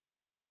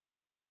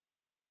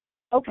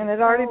 Okay, and it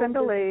had already been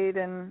delayed,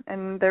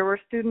 and there were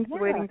students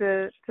waiting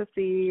to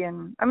see,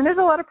 and I mean, there's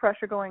a lot of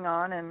pressure going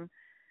on, and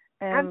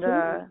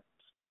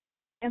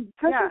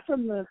pressure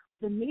from the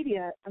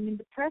media. I mean,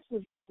 the press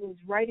was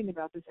writing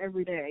about this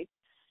every day,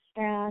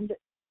 and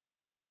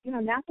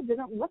NASA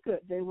didn't look good.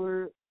 They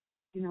were,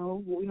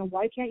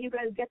 why can't you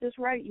guys get this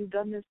right? You've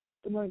done this,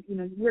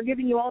 we're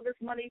giving you all this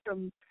money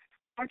from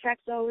our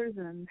tax dollars,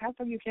 and how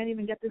come you can't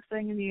even get this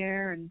thing in the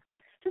air? And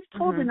just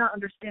totally not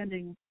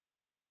understanding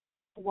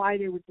why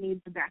they would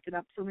need to back it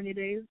up so many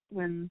days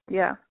when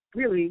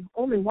really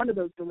only one of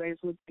those delays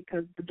was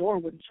because the door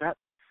wouldn't shut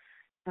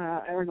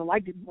or the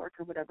light didn't work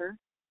or whatever.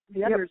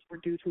 The others were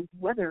due to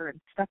weather and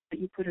stuff that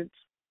you couldn't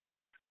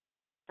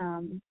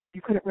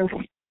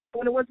really,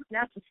 when it wasn't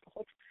NASA's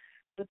fault,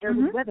 but there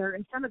was weather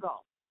in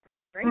Senegal,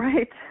 right?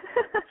 Right.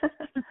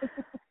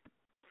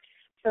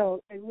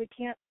 So we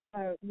can't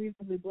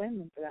reasonably blame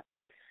them for that.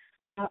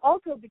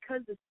 Also,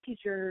 because this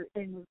teacher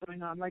thing was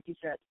going on, like you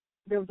said,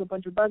 there was a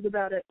bunch of buzz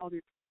about it. All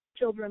these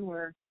children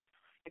were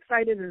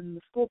excited, and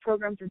the school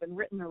programs have been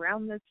written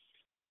around this.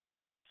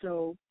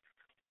 So,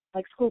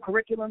 like, school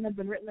curriculum had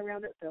been written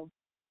around it. So,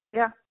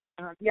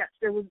 yes,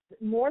 there was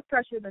more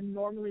pressure than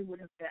normally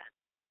would have been.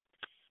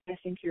 I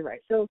think you're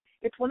right. So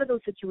it's one of those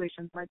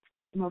situations, like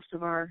most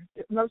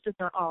if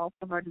not all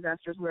of our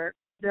disasters, where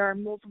there are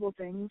multiple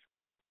things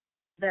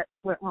that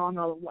went wrong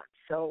all at once.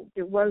 So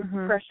it was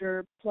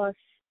pressure plus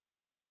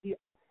the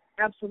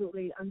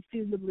absolutely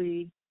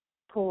unseasonably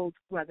cold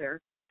weather,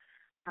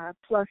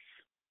 plus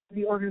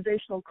the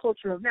organizational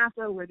culture of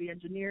NASA, where the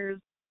engineers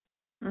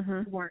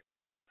weren't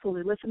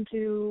fully listened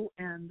to,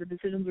 and the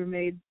decisions were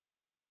made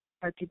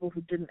by people who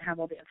didn't have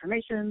all the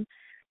information,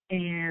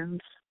 and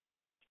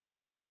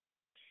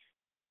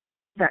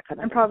that kind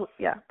of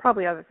thing.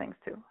 Probably other things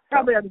too.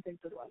 Probably other things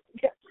as well.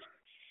 Yes.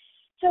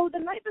 So the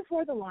night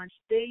before the launch,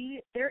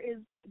 there is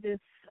this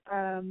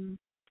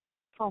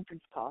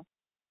conference call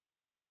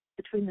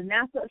between the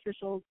NASA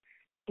officials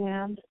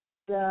and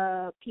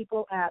the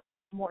people at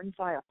Morton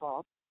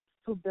Firefall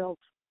who built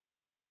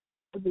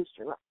the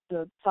booster,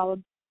 the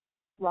solid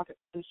rocket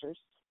boosters.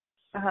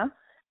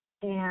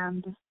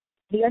 And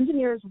the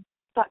engineers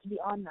thought to be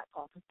on that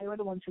call because they were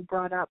the ones who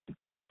brought up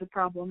the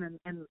problem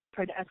and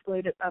tried to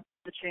escalate it up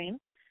the chain.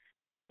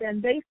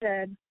 Then they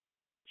said,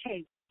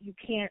 hey, you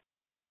can't,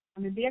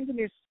 the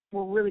engineers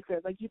were really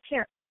clear, like, you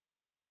can't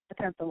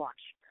attempt the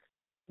launch.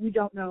 We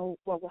don't know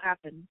what will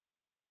happen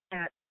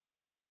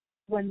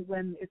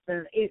when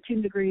it's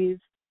 18 degrees,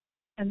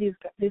 and these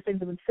things have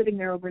been sitting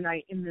there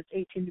overnight in this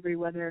 18-degree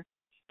weather.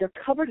 They're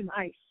covered in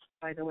ice,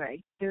 by the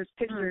way. There's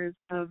pictures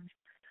of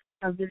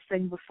this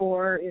thing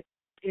before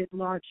it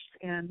launched,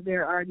 and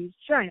there are these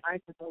giant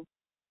icicles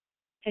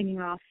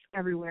hanging off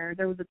everywhere.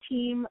 There was a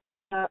team,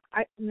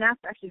 NASA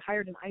actually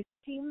hired an ice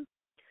team,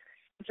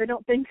 which I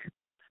don't think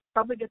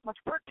probably gets much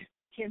work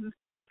in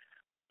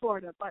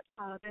Florida, but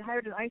they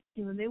hired an ice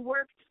team, and they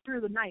worked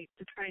through the night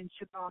to try and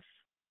chip off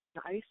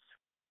the ice.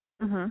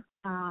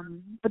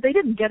 But they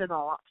didn't get it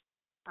all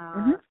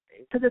off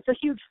because it's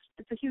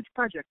a huge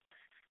project.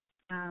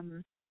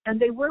 And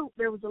there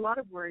was a lot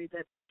of worry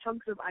that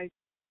chunks of ice,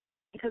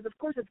 because of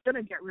course it's going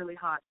to get really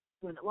hot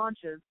when it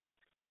launches,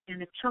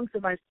 and if chunks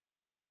of ice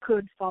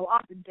could fall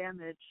off and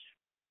damage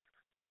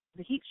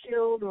the heat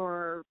shield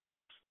or,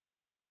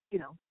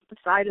 the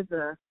side of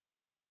the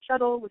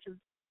shuttle, which is,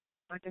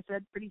 like I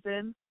said, pretty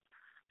thin.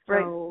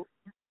 Right. So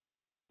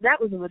that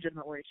was a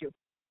legitimate worry too.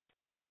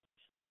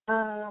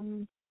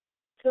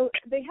 So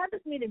they had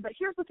this meeting, but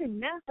here's the thing: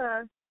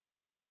 NASA,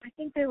 I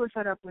think they were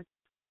fed up with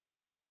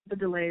the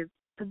delays.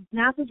 Because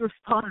NASA's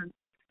response,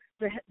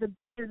 these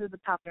are the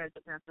top guys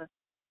at NASA.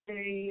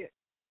 They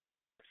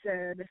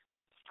said,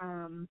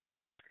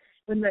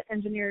 when the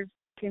engineers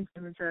came to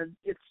them and said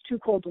it's too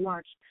cold to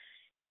launch,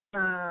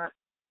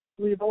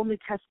 we've only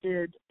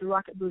tested the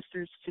rocket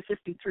boosters to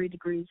 53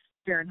 degrees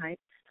Fahrenheit.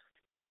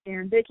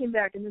 And they came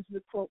back, and this is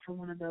a quote from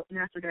one of the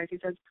NASA guys. He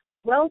says,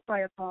 "Well,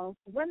 Firefall,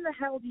 when the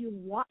hell do you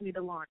want me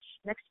to launch?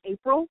 Next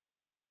April?"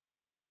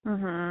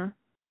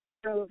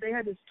 So they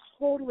had this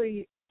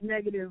totally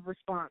negative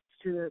response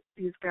to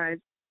these guys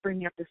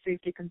bringing up the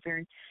safety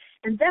concern.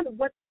 And then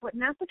what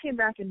NASA came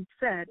back and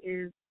said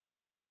is,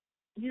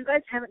 you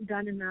guys haven't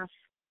done enough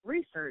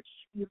research.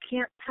 You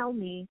can't tell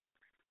me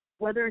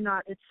whether or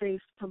not it's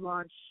safe to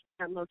launch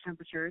at low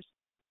temperatures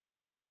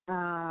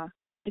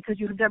because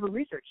you have never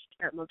researched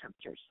at low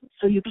temperatures.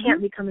 So you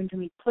can't be coming to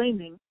me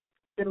claiming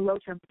that a low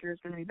temperature is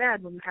going to be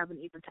bad when you haven't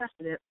even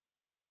tested it,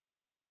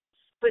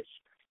 which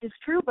is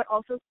true, but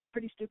also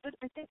pretty stupid,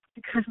 I think,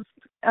 because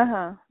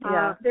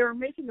they were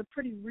making a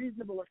pretty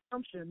reasonable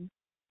assumption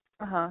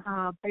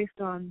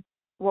based on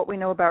what we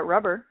know about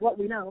rubber. What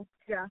we know,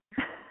 yeah.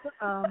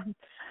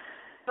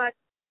 But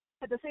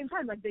at the same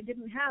time, like, they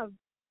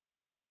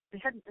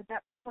hadn't at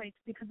that point,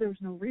 because there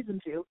was no reason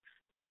to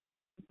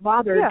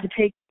bother to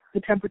take the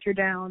temperature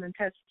down and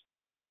test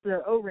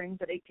the O-rings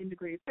at 18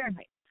 degrees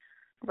Fahrenheit.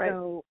 Right.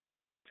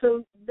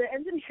 So the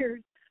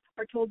engineers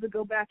are told to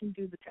go back and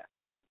do the test.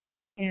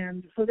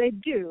 And so they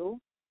do.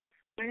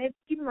 And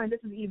keep in mind, this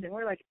is evening.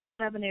 We're like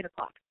 7, 8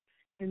 o'clock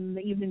in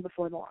the evening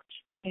before the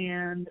launch.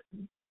 And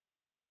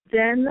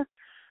then,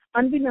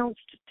 unbeknownst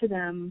to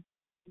them,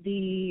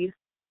 the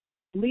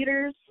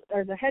leaders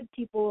or the head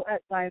people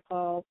at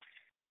Firefall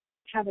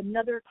have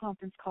another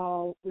conference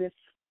call with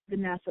the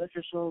NASA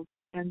officials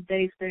and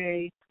they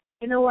say,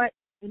 you know what,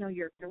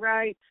 you're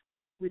right.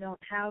 We don't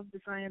have the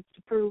science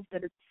to prove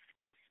that it's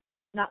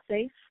not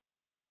safe,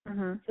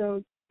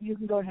 so you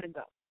can go ahead and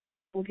go.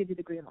 We'll give you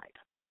the green light.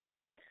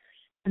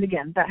 And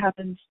again, that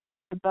happens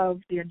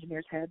above the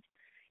engineers' heads.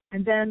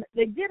 And then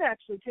they did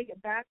actually take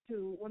it back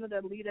to one of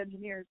the lead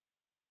engineers,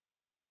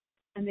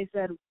 and they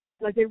said,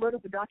 like, they wrote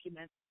up a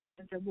document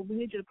and said, well, we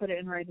need you to put it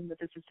in writing that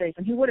this is safe.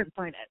 And he wouldn't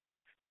sign it.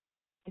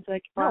 He's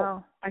like,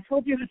 no, I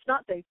told you it's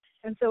not safe.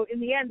 And so in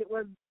the end, it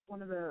was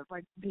one of the,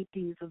 like,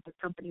 VPs of the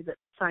company that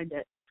signed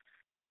it.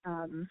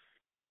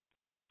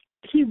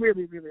 He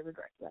really, really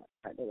regrets that,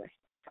 by the way.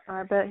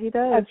 I bet he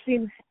does. I've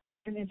seen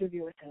an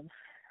interview with him.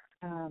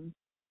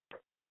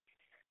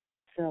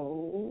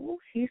 So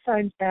he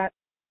signs that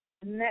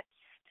next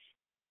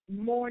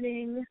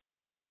morning.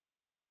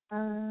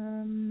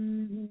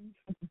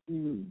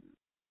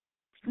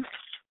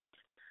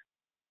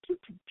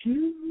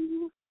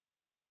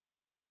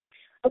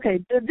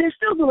 Okay, they're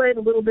still delayed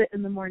a little bit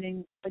in the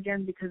morning,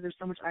 again, because there's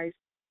so much ice.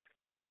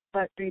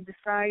 But they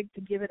decide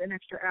to give it an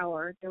extra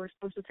hour. They were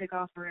supposed to take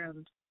off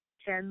around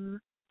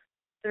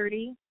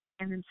 10:30,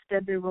 and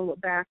instead they roll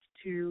it back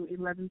to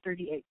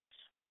 11:38.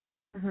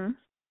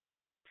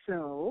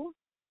 So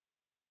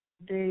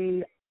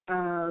they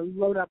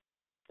load up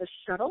the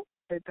shuttle.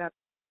 They've got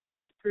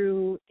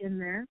crew in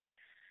there,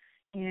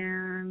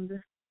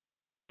 and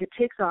it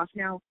takes off.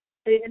 Now,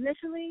 the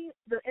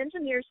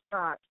engineers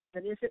thought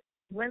that if it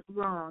went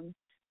wrong,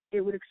 it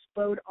would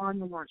explode on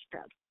the launch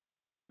pad.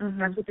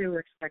 That's what they were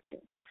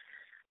expecting.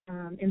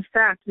 In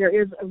fact, there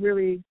is a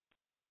really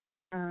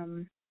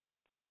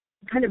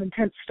kind of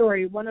intense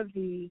story. One of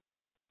the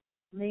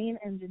main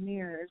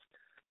engineers,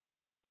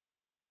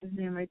 his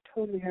name I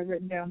totally have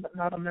written down but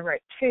not on the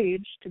right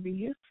page to be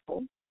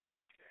useful.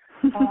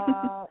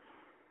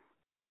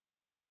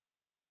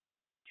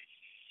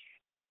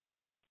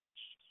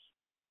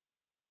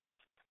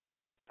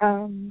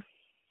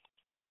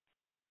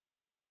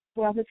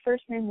 Well, his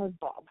first name was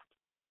Bob.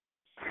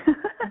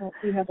 I don't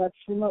see how that's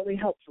remotely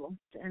helpful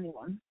to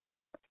anyone.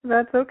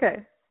 That's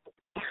okay.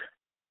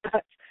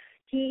 But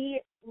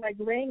he, like,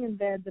 laying in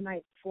bed the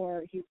night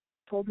before, he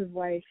told his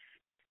wife,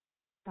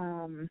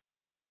 the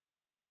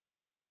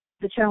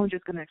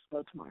Challenger's going to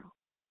explode tomorrow,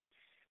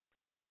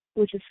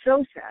 which is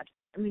so sad.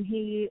 I mean,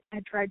 he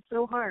had tried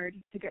so hard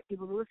to get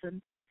people to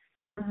listen,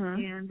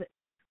 and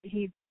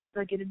it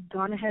had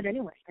gone ahead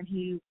anyway, and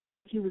he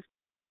was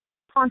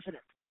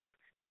confident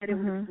that it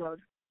would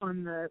explode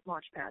on the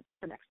launch pad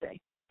the next day.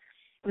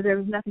 But there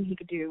was nothing he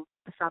could do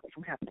to stop it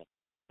from happening.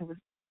 It was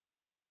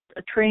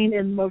a train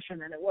in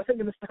motion, and it wasn't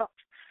going to stop.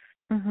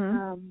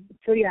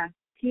 So yeah,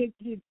 he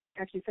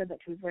actually said that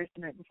to his wife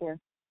the night before.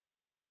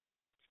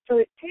 So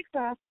it takes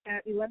off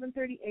at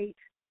 11:38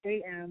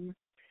 a.m.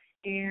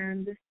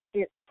 and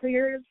it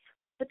clears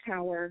the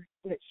tower,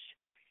 which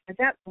at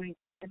that point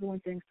everyone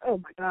thinks, "Oh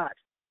my God,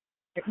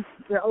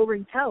 the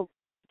O-ring tells.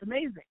 It's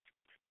amazing."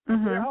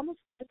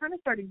 They're kind of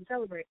starting to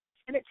celebrate,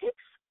 and it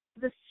takes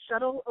this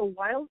shuttle a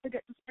while to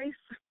get to space.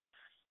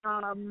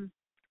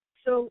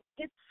 So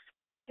it's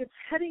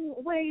heading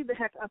way the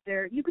heck up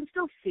there. You can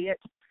still see it.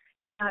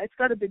 It's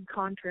got a big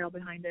contrail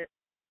behind it,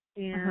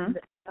 and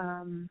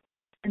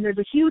there's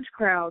a huge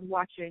crowd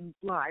watching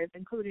live,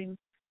 including,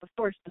 of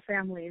course, the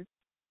families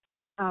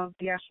of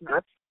the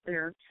astronauts,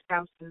 their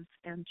spouses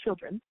and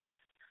children,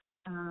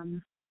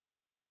 and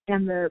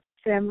the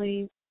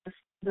family,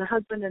 the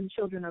husband and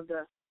children of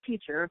the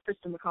teacher,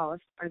 Kristen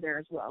McCallus, are there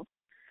as well.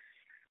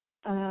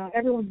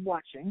 Everyone's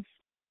watching,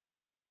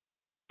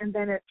 and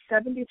then at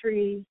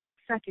 73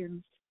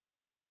 seconds,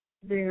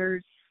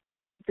 there's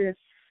this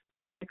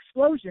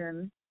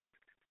explosion.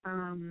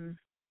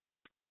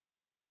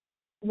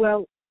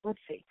 Well, let's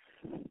see.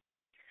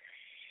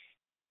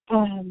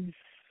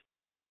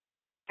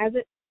 As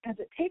it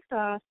takes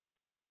off,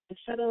 the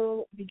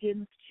shuttle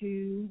begins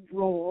to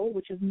roll,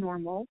 which is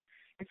normal.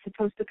 It's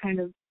supposed to kind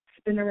of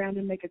spin around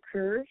and make a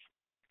curve.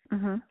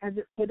 As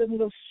it doesn't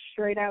go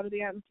straight out of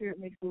the atmosphere, it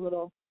makes a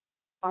little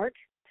arc.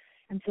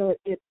 And so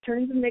it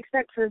turns and makes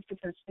that curve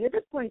successfully. At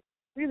this point,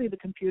 really the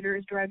computer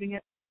is driving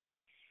it.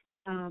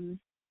 I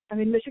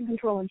mean, Mission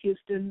Control in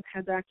Houston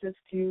has access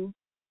to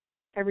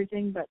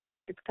everything, but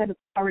it's kind of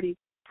already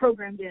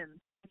programmed in.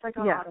 It's like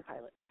on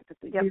autopilot.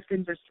 These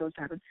things are supposed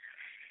to happen.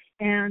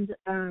 And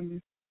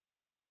as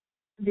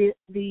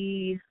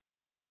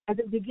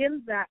it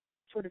begins that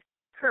sort of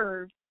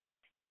curve,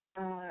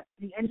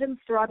 the engines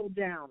throttled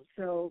down.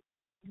 So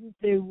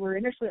they were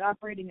initially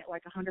operating at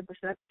like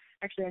 100%.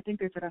 Actually, I think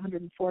they're at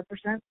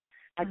 104%,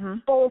 like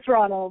full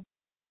throttle,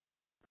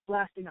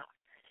 blasting off.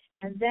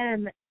 And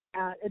then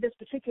at this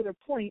particular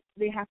point,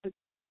 they have to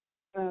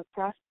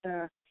cross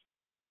the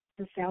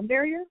sound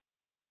barrier.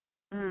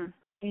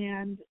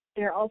 And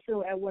they're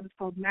also at what is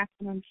called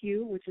maximum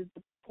Q, which is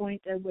the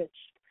point at which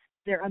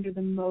they're under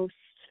the most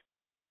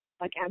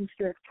like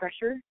atmospheric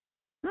pressure.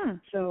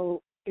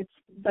 So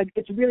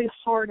it's really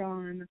hard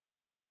on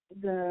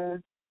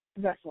the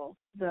vessel,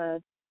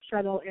 the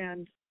shuttle,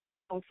 and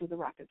also the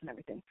rockets and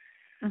everything.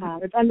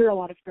 It's under a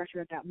lot of pressure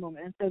at that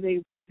moment, and so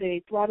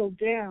they throttle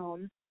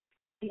down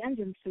the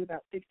engines to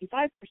about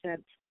 65%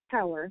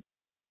 power,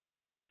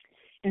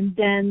 and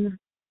then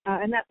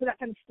that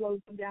kind of slows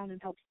them down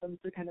and helps them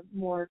to kind of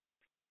more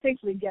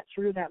safely get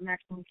through that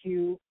maximum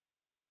Q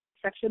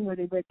section where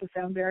they break the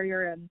sound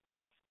barrier, and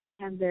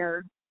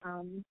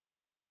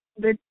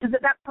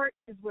that part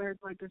is where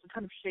like there's a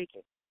ton of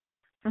shaking.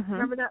 Mm-hmm.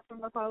 Remember that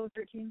from Apollo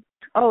 13?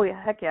 Oh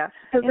yeah, heck yeah.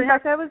 In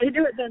fact, they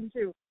do it then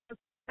too.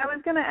 I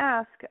was going to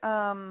ask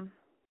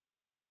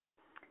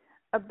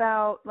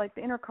about like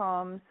the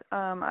intercoms.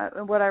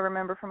 What I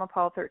remember from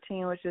Apollo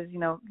 13, which is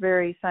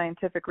very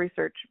scientific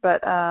research,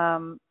 but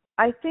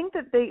I think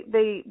that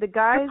the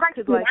guys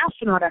could like an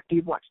astronaut after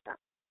you've watched that.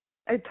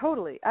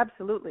 Totally,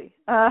 absolutely.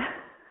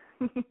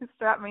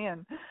 Strap me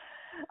in.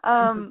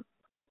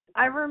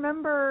 I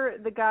remember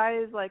the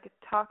guys like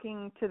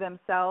talking to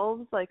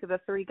themselves, like the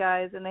three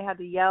guys, and they had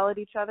to yell at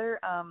each other.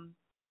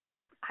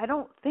 I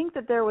don't think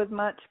that there was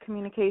much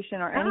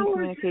communication or any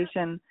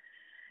communication.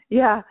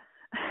 Yeah.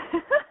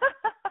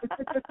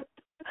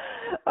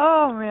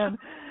 Oh man,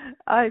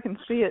 I can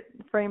see it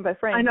frame by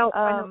frame. I know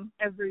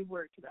every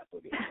word to that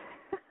movie.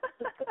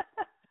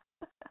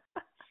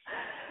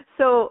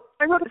 So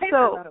I wrote a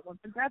paper about it once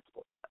in grad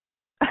school.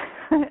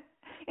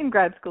 In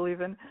grad school,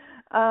 even.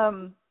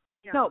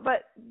 Yeah. No,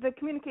 but the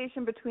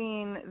communication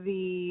between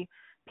the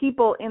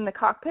people in the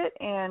cockpit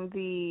and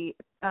the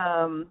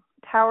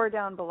tower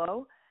down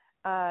below,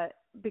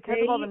 because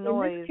of all the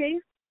noise. In this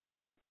case,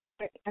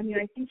 I mean,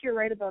 I think you're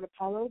right about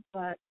Apollo,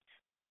 but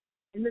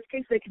in this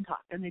case, they can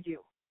talk, and they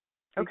do.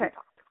 They okay. do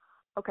talk.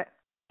 Okay.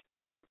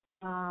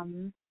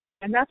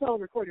 And that's all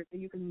recorded, so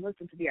you can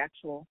listen to the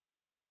actual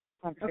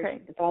conversation.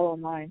 Okay. It's all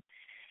online.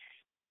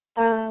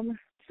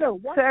 So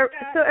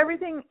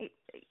everything.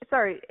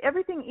 Sorry,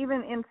 everything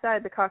even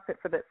inside the cockpit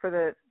for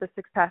the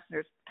six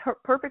passengers,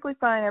 perfectly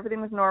fine.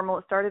 Everything was normal.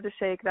 It started to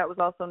shake. That was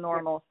also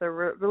normal. So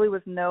there really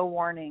was no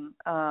warning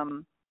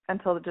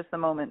until just the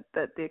moment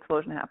that the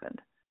explosion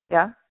happened.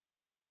 Yeah?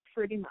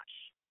 Pretty much.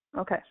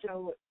 Okay.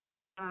 So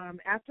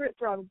after it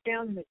throttles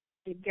down and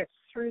it gets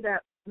through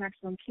that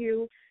maximum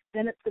Q,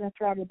 then it's going to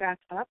throttle back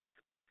up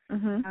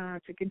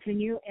to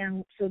continue.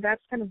 And so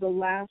that's kind of the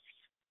last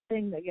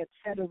thing that gets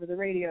said over the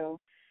radio.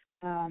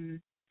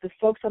 The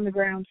folks on the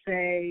ground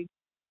say,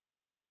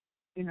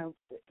 you're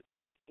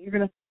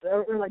going to,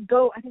 or like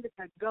go, I think it's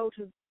like go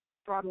to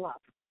throttle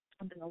up,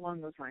 something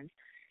along those lines.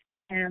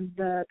 And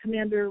the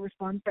commander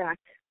responds back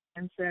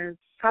and says,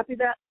 copy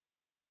that,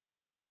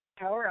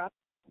 power up.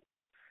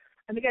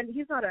 And again,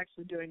 he's not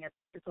actually doing it,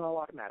 it's all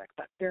automatic,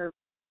 but they're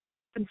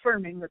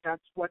confirming that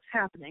that's what's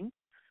happening.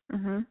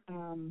 And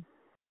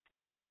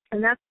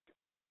that's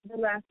the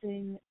last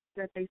thing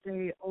that they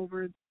say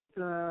over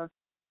the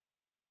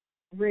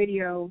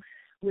radio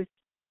with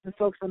the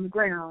folks on the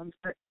ground.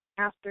 But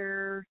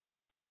after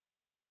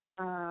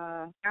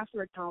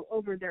it's all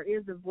over, there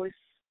is a voice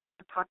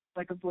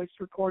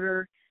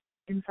recorder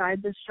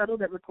inside this shuttle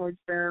that records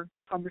their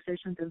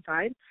conversations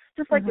inside,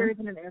 just like there is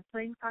in an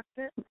airplane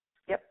cockpit.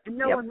 Yep. And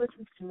no one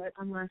listens to it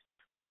unless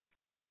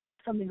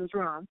something goes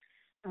wrong.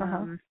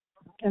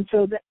 And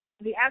so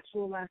the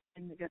actual last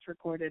thing that gets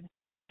recorded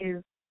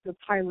is the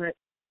pilot,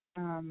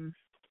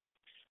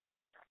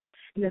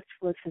 Smith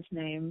was his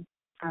name,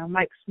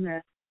 Mike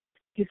Smith.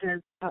 He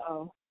says,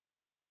 uh-oh.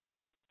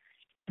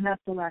 And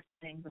that's the last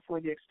thing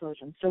before the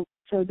explosion. So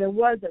there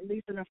was at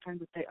least enough time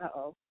to say,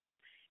 uh-oh.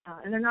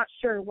 And they're not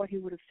sure what he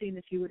would have seen,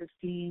 if he would have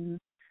seen,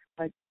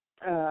 like,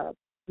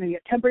 maybe a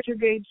temperature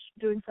gauge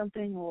doing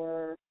something,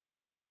 or,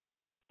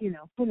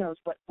 who knows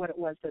what it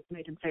was that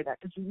made him say that.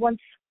 Because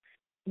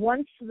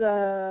once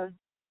the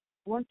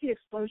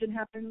explosion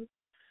happens,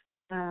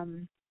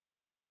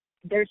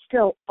 there's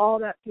still all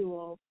that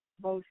fuel,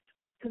 both,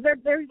 because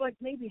they're like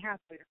maybe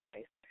halfway to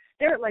space.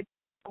 They're at like,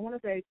 I want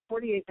to say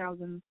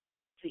 48,000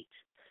 feet.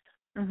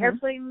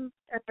 Airplanes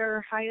at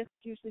their highest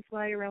usually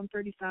fly around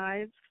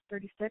 35,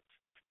 36.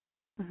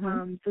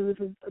 So this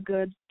is a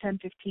good 10,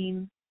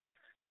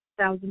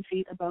 15,000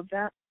 feet above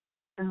that.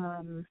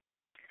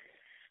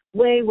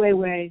 Way, way,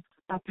 way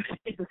up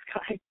in the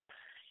sky.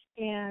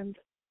 And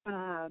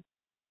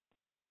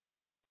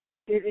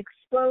it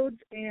explodes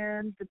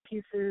and the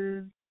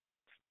pieces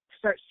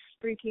start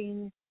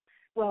streaking.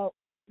 Well,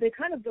 they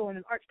kind of go in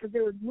an arch because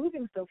they were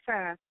moving so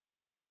fast,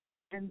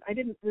 and I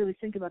didn't really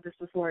think about this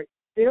before.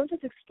 They don't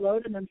just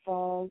explode and then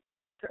fall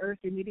to Earth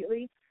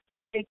immediately.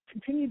 They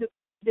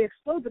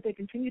explode, but they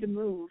continue to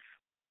move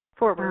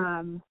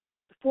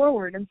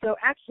forward. And so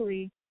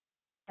actually,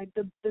 like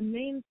the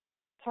main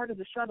part of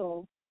the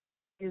shuttle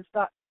is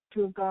thought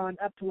to have gone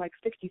up to like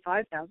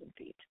 65,000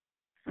 feet,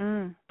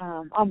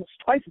 almost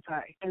twice as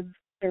high as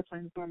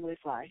airplanes normally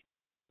fly.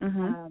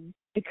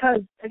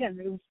 Because, again,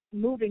 it was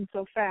moving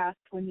so fast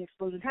when the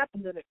explosion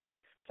happened that it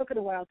took it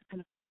a while to kind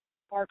of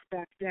arc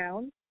back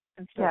down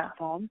and start to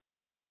fall.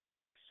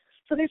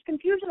 So there's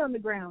confusion on the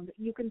ground.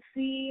 You can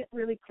see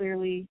really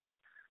clearly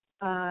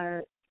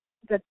that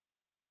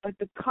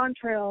the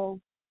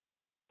contrail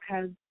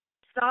has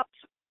stopped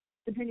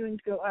continuing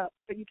to go up,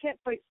 but you can't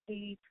quite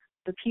see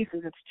the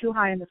pieces. It's too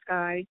high in the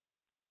sky.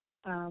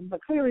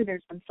 But clearly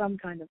there's been some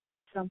kind of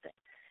something.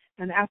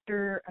 And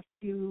after a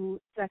few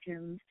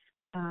seconds,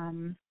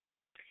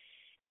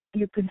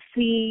 you can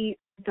see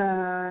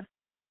those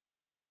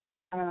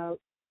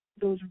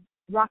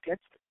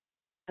rockets,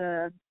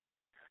 the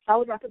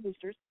solid rocket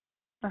boosters.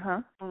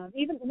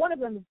 Even one of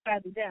them is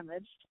badly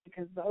damaged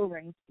because the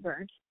O-ring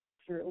burnt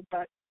through,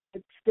 but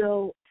it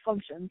still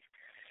functions.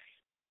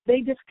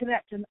 They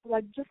disconnect, and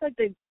just like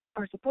they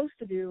are supposed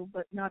to do,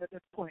 but not at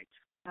this point.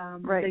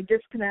 Right. They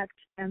disconnect,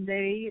 and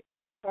they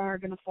are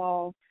going to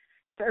fall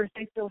to Earth.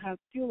 They still have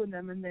fuel in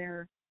them, and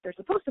they're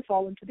supposed to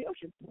fall into the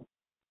ocean.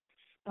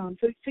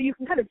 So you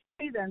can kind of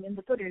see them in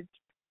the footage.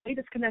 They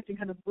disconnect and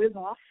kind of whiz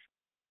off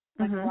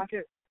like a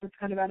rocket that's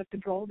kind of out of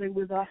control. They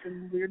whiz off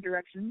in weird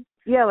directions.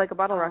 Yeah, like a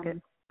bottle rocket.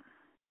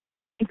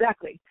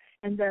 Exactly.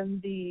 And then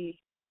the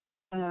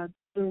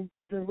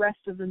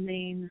rest of the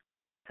main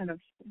kind of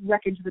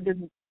wreckage that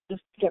didn't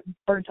just get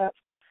burnt up.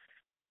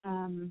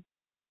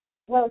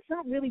 Well, it's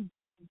not really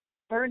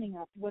burning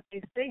up. What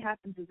they say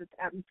happens is it's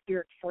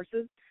atmospheric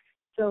forces.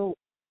 So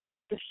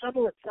the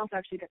shuttle itself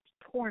actually gets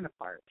torn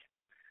apart.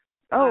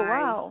 Oh,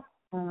 wow.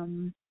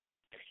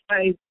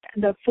 By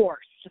the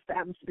force, just the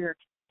atmospheric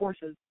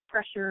forces,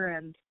 pressure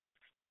and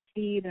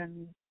speed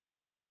and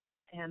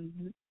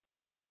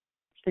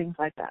things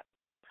like that.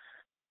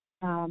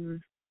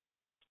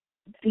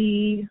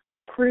 The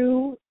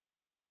crew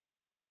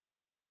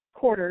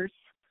quarters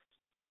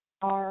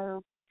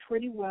are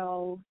pretty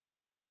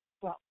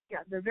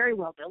they're very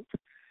well built.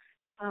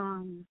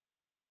 And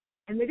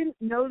they didn't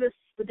know this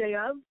the day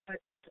of, but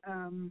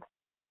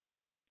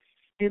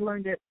they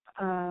learned it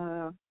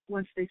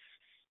once they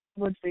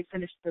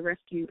finished the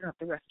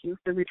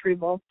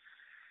retrieval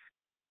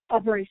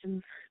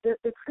operations.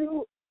 The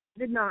crew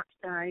did not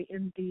die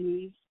in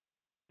the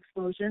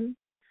explosion.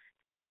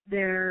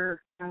 That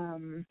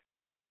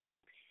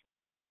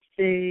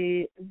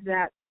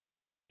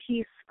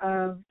piece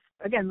of,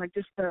 again, like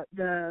just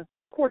the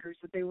quarters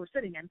that they were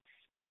sitting in,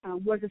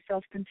 was a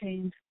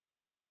self-contained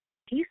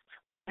piece,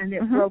 and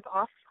it broke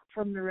off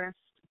from the rest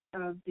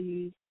of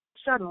the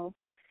shuttle,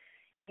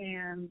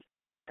 and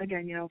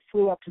again,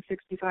 flew up to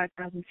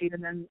 65,000 feet,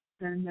 and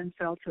then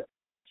fell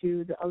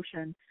to the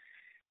ocean.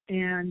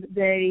 And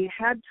they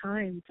had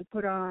time to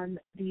put on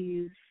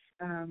these.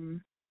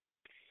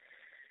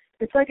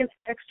 It's like an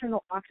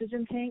external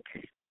oxygen tank,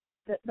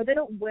 but they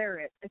don't wear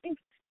it. I think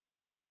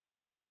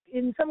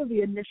in some of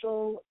the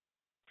initial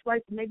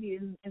flights, maybe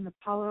in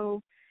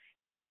Apollo,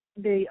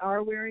 they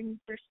are wearing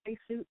their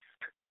spacesuits.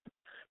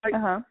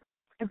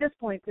 At this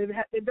point,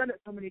 they've done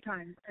it so many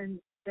times, and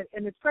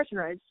it's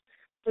pressurized,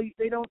 so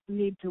they don't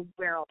need to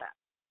wear all that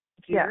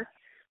gear. Yeah.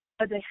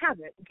 But they have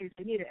it in case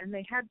they need it, and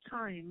they had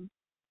time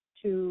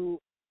to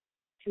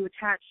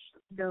attach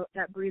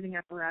that breathing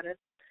apparatus.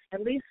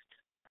 At least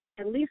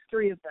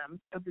 3 of them,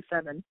 of the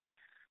 7,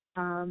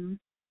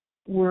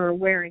 were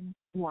wearing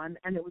one,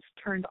 and it was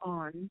turned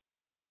on.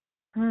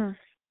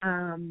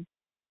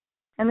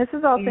 And this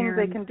is all things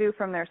they can do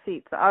from their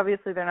seats.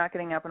 Obviously, they're not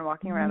getting up and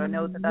walking around. I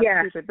know that's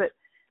stupid, but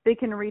they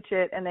can reach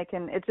it, and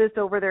it's just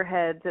over their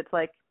heads. It's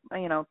like,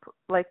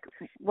 like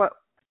what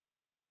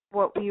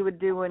you would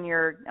do when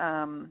you're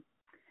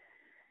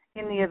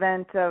in the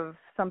event of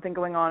something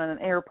going on in an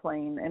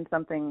airplane and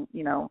something,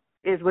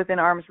 is within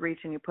arm's reach,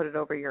 and you put it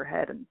over your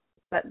head, and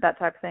that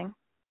type of thing?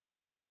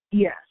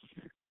 Yes.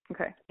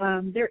 Okay.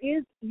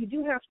 You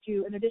do have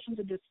to, in addition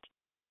to just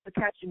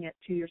attaching it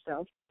to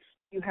yourself,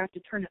 you have to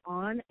turn it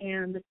on,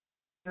 and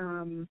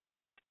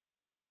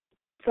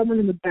someone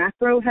in the back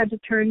row had to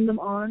turn them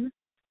on.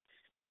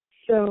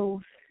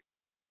 So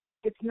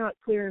it's not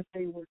clear if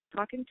they were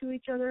talking to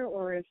each other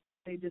or if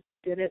they just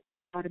did it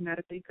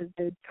automatically because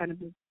they'd kind of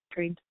been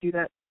trained to do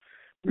that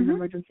in an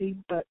emergency.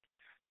 But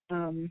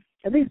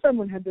at least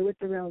someone had their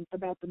wits around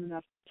about them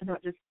enough to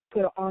not just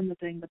put on the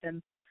thing, but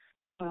then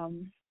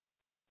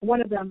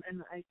one of them,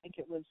 and I think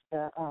it was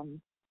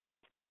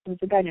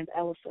a guy named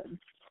Ellison,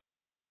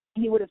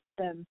 he would have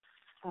then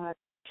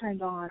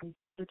turned on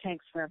the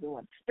tanks for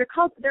everyone. They're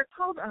called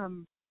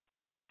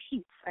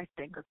PEEPs, I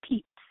think, or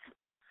PEEPs.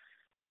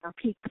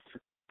 PEEPs.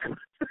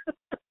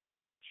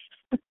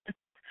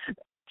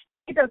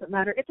 It doesn't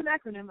matter. It's an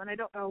acronym, and I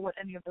don't know what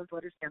any of those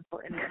letters stand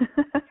for anyway.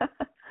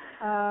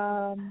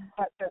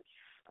 But that's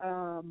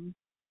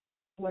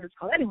what it's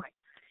called. Anyway,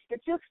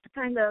 it just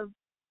kind of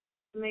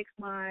makes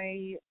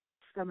my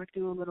stomach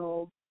do a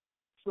little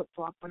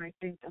flip-flop when I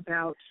think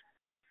about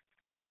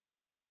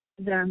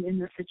them in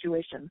this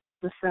situation.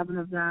 The 7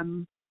 of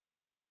them,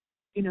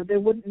 they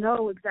wouldn't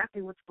know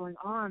exactly what's going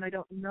on. I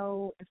don't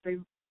know if they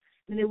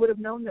would have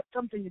known that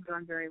something had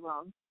gone very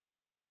wrong.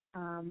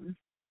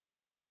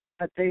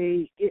 But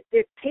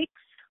it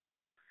takes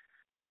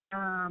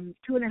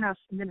 2.5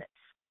 minutes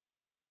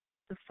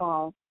to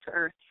fall to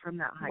Earth from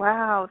that height.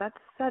 Wow, that's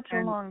such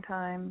a long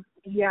time.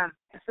 Yeah,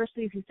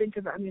 especially if you think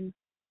about,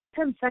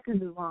 10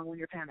 seconds is long when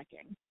you're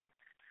panicking.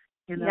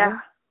 Yeah.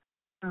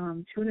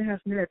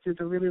 2.5 minutes is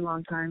a really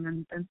long time,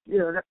 and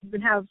you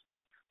can have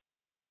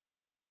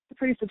a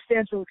pretty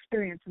substantial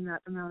experience in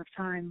that amount of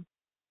time.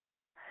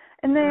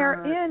 And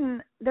they're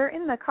in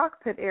the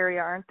cockpit area,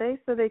 aren't they?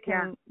 So they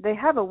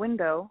have a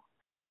window.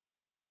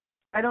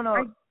 I don't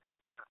know.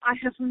 I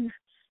have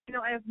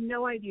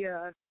no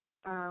idea.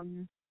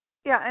 What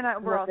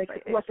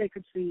they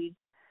could see.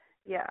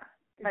 Yeah,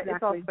 exactly.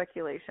 It's all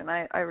speculation.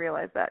 I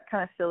realize that.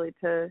 Kind of silly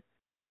to.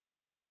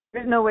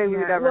 There's no way we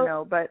would ever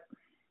know, but.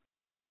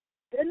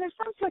 And there's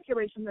some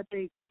speculation that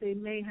they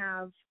may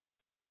have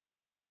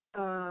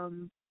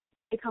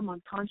become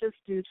unconscious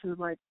due to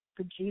like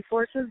the G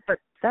forces, but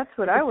that's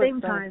what I was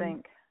going to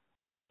think.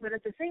 But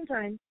at the same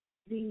time,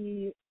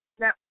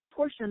 that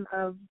portion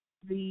of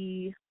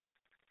the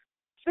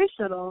space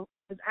shuttle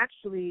is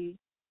actually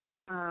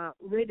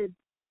rated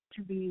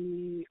to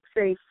be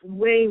safe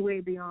way, way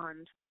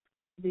beyond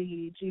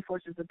the G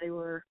forces that they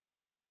were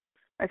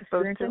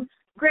experiencing.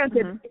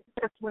 Granted,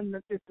 that's when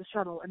it's the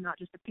shuttle and not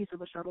just a piece of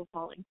the shuttle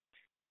falling.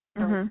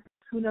 So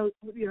who knows?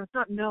 It's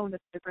not known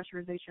if the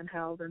pressurization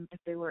held and if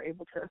they were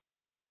able to.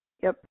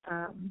 Yep.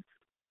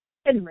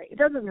 Anyway, it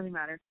doesn't really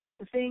matter.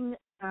 The thing,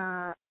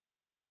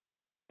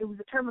 it was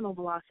a terminal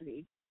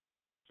velocity,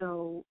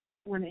 so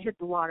when it hit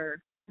the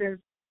water, there's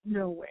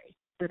no way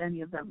that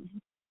any of them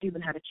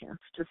even had a chance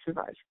to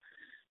survive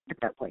at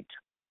that point.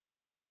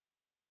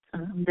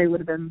 They would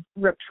have been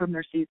ripped from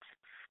their seats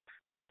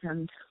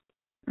and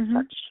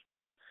such.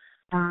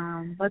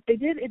 But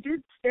it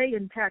did stay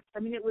intact. I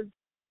mean,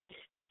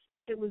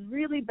 it was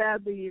really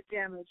badly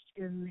damaged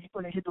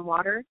when it hit the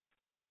water.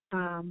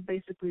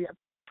 Basically a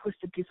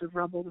twisted piece of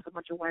rubble with a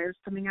bunch of wires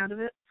coming out of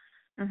it.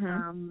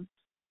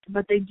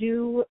 But they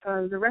do,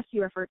 the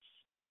rescue efforts,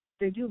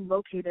 they do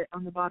locate it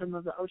on the bottom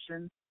of the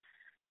ocean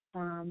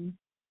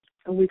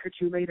a week or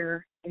two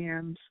later,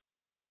 and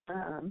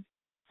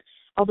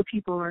all the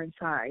people are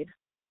inside.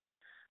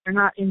 They're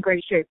not in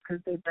great shape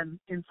because they've been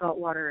in salt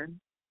water and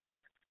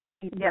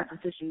eating lots of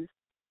fishies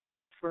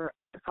for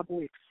a couple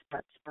weeks.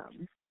 But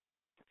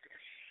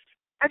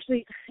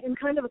actually, in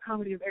kind of a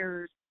comedy of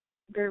errors,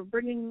 they're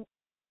bringing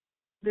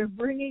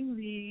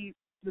the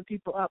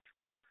people up.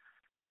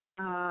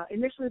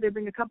 Initially, they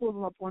bring a couple of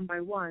them up one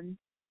by one,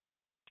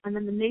 and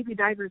then the Navy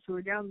divers who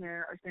are down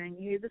there are saying,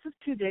 "Hey, this is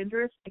too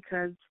dangerous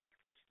because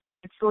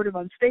it's sort of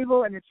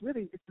unstable, and it's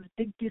this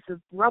big piece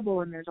of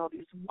rubble, and there's all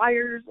these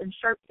wires and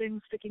sharp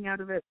things sticking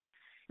out of it."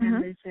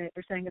 And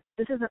they're saying,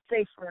 "This isn't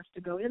safe for us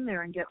to go in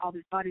there and get all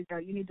these bodies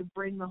out. You need to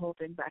bring the whole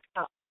thing back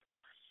up."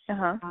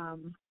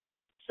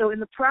 So in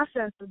the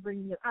process of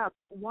bringing it up,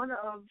 one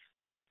of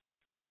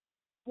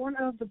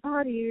the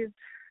bodies,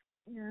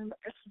 and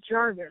it's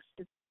Jarvis.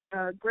 It's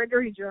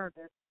Gregory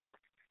Jarvis.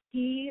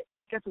 He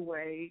gets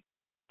away.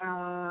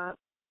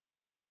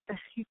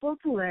 He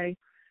floats away,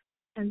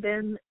 and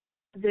then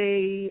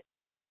they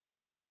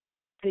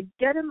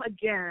get him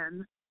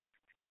again,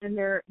 and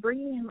they're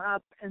bringing him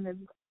up, and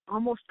they've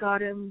almost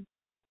got him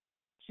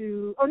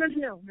to. Oh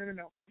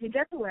no! He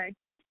gets away.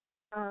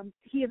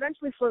 He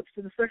eventually floats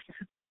to the surface.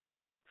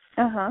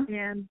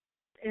 And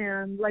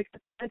like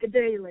a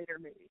day later,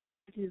 maybe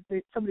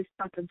somebody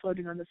stopped him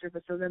floating on the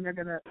surface. So then they're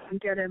gonna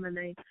get him, and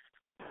they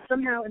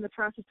somehow in the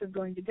process of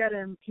going to get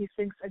him, he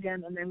sinks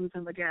again, and they lose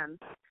him again.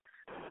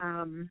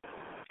 And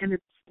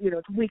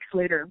it's weeks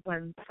later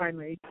when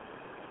finally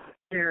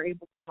they're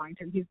able to find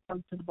him. He's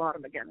sunk to the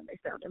bottom again, and they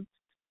found him.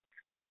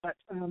 But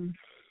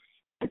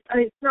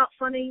it's not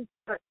funny,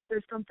 but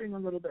there's something a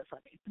little bit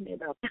funny to me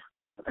about that.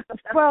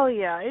 Well,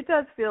 yeah, it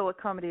does feel a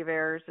comedy of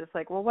errors. It's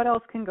like, well, what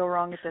else can go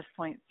wrong at this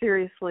point?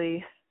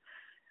 Seriously,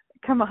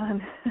 come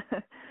on.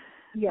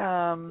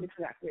 Yeah,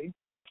 exactly.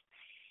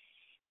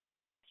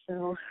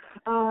 So,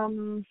 let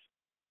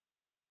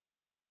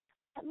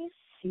me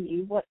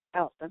see what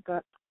else. I've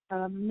got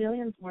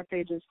millions more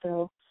pages,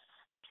 so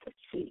let's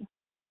see.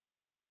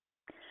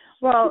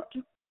 Well,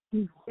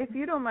 if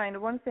you don't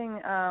mind, one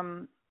thing,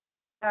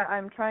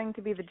 I'm trying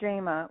to be the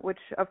JAMA, which,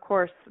 of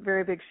course,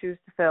 very big shoes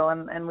to fill,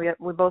 and we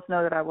both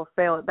know that I will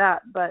fail at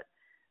that. But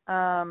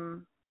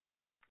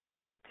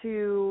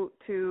to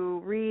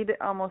read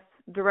almost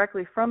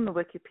directly from the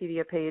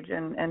Wikipedia page,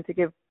 and to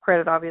give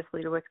credit,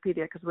 obviously, to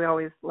Wikipedia, because we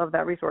always love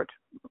that resource.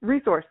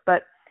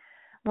 But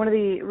one of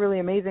the really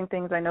amazing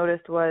things I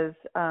noticed was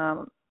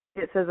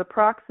it says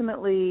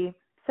approximately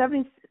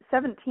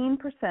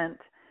 17%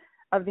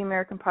 of the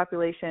American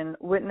population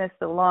witnessed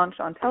the launch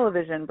on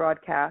television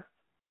broadcast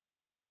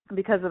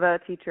because of a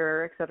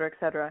teacher, et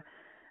cetera,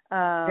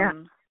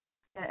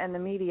 and the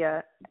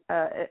media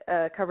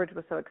coverage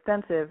was so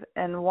extensive.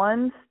 And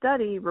one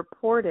study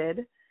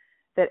reported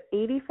that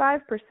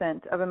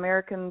 85% of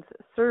Americans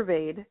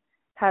surveyed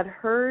had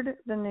heard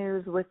the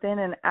news within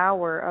an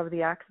hour of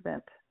the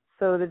accident.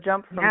 So the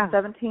jump from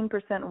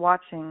 17%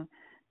 watching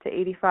to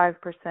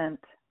 85%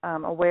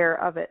 aware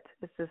of it.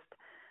 It's just,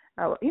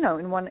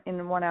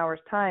 in 1 hour's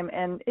time.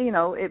 And,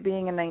 it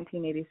being in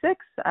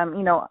 1986,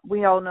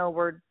 we all know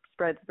word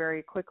spreads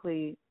very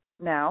quickly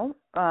now.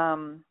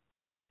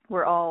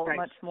 We're all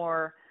much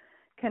more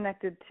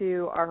connected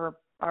to our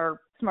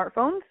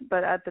smartphones,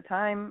 but at the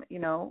time,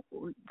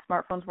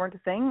 smartphones weren't a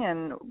thing,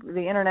 and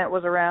the internet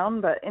was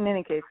around. But in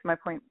any case, my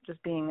point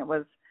just being, it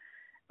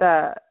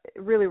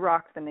really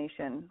rocked the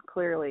nation,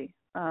 clearly.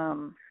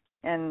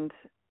 And,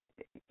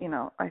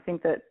 I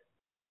think that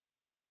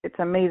it's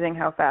amazing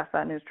how fast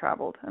that news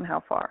traveled and how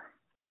far.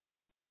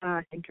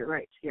 I think you're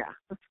right. Yeah,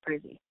 that's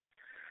crazy.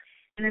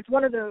 And it's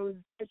one of those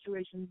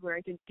situations where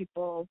I think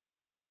people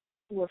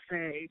will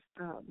say,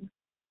 I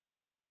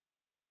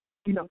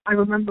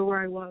remember where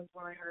I was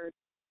when I heard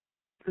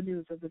the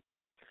news of the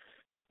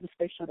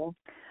space shuttle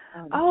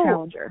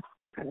Challenger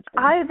kind of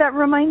thing. That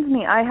reminds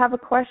me, I have a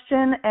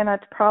question, and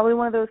it's probably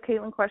one of those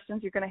Caitlin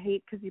questions you're going to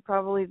hate because you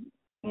probably,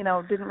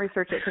 didn't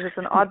research it because it's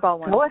an oddball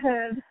one. Go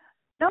ahead.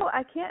 No,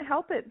 I can't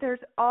help it. There's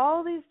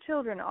all these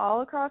children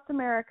all across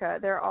America.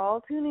 They're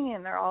all tuning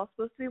in. They're all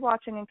supposed to be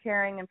watching and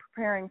caring and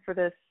preparing for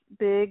this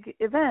big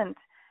event.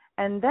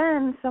 And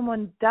then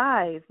someone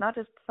dies. Not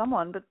just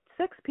someone, but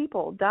 6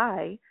 people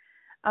die.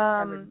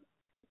 7,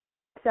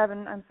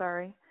 I'm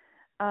sorry.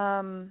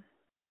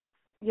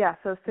 Yeah,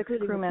 so 6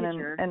 crewmen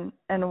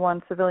and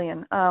 1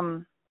 civilian.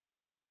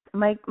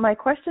 My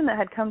question that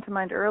had come to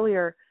mind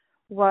earlier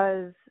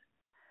was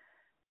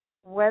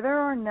whether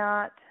or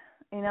not,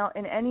 in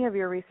any of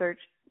your research,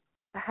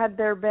 had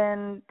there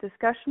been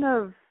discussion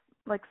of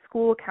like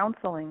school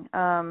counseling?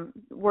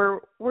 Were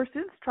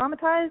students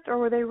traumatized, or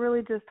were they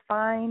really just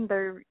fine?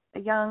 They're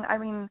young. I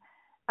mean,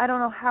 I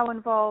don't know how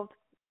involved,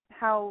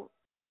 how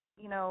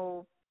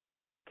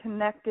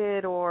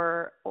connected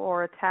or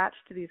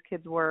attached to these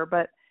kids were,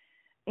 but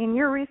in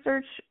your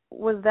research,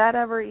 was that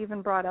ever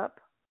even brought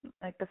up?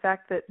 Like the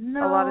fact that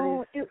a lot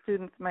of these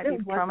students might be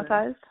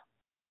traumatized?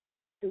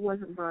 It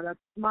wasn't brought up.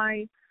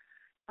 My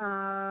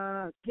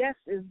guess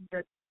is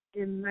that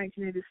in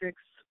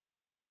 1986,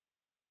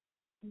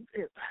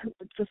 it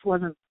just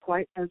wasn't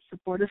quite as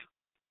supportive.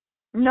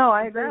 No,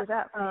 I agree with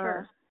that for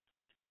sure.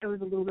 It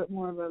was a little bit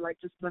more of a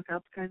just buck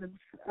up kind of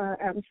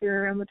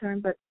atmosphere around the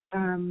time. But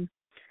I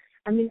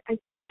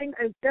think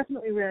I've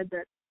definitely read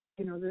that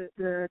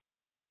the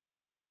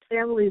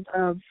families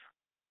of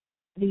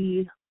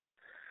the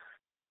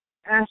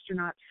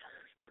astronauts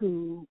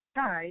who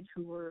died,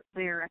 who were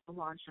there at the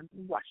launch and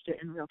watched it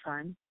in real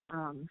time,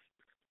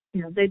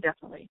 they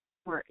definitely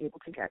were able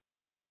to get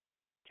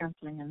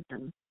counseling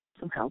and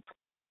some help.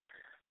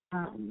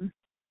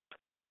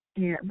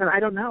 Yeah, but I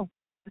don't know.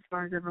 As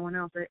far as everyone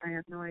else, I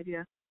have no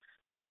idea.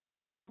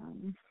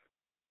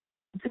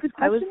 It's a good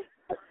question.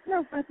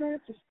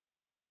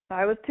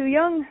 I was too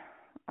young.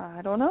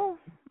 I don't know.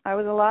 I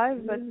was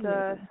alive, but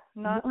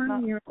not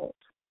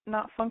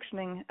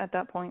functioning at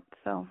that point.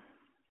 So.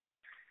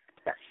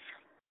 Yes.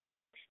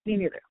 Me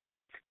neither.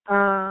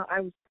 I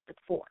was at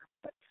 4,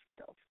 but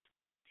still.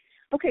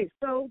 Okay,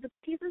 so the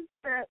pieces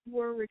that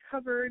were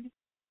recovered,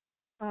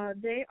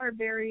 they are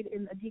buried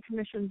in a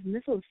decommissioned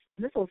missile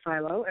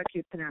silo at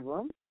Cape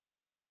Canaveral,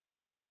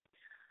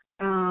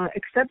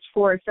 except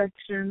for a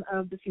section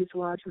of the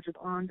fuselage which is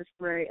on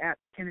display at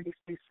Kennedy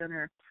Space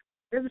Center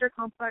Visitor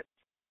Complex.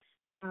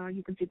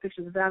 You can see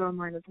pictures of that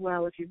online as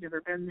well if you've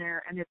never been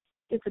there, and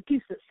it's a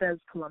piece that says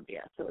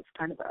Columbia, so it's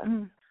kind of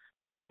a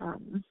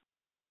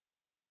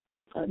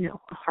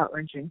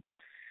heart-wrenching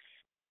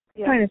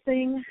kind of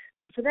thing.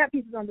 So that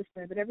piece is on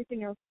display, but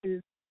everything else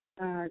is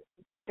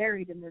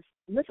buried in this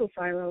missile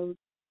silo,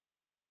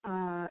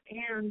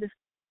 and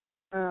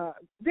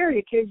very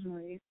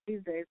occasionally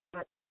these days,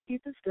 but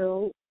pieces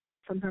still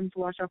sometimes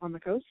wash up on the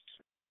coast.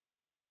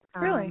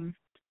 Really?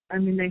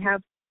 They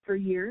have for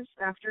years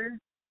after,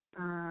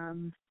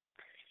 and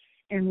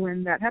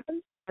when that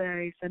happens,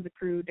 they send a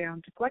crew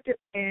down to collect it,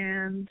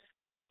 and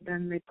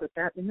then they put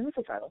that in the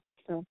missile silo.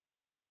 So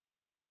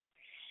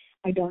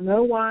I don't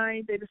know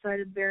why they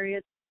decided to bury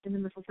it in the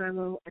missile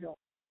silo. I don't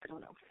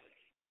know.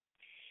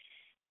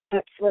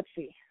 Let's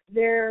see.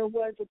 There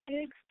was a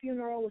big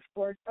funeral, of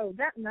course. Oh,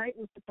 that night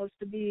was supposed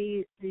to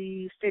be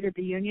the State of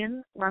the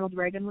Union. Ronald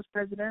Reagan was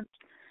president.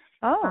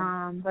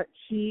 Oh. But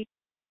he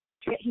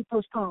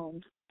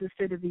postponed the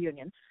State of the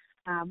Union.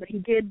 But he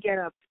did get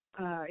up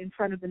in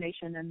front of the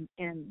nation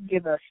and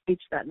give a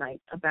speech that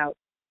night about,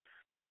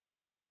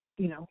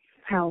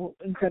 how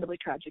incredibly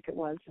tragic it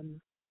was,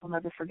 and I'll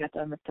never forget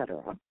them,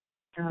 etc.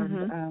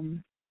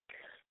 And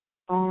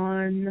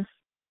on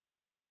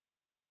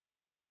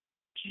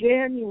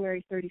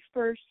January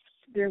 31st,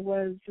 there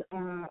was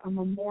a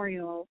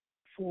memorial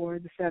for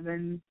the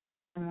 7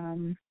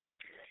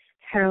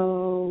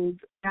 held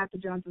at the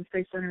Johnson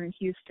Space Center in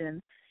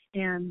Houston.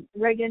 And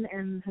Reagan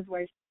and his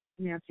wife,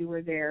 Nancy,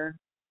 were there,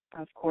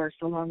 of course,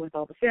 along with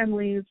all the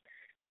families.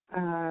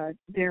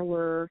 There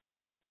were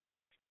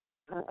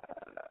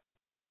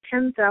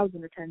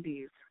 10,000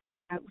 attendees.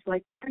 It was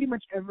like pretty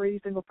much every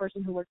single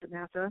person who worked at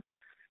NASA.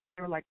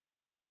 There were like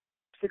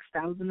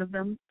 6,000 of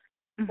them,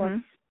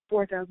 plus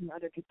 4,000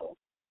 other people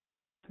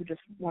who just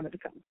wanted to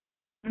come.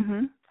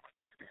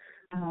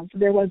 So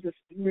there was this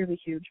really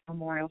huge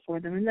memorial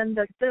for them. And then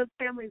the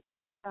families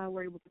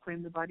were able to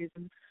claim the bodies,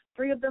 and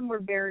 3 of them were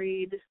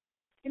buried.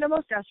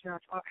 Most astronauts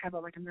have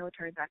a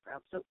military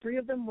background. So 3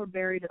 of them were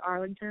buried at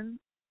Arlington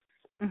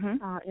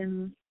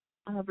in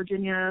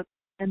Virginia,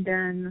 and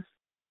then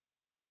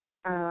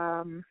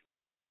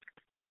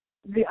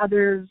the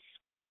others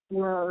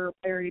were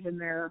buried in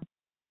their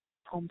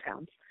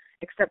hometowns.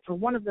 except for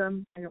one of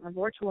them. I don't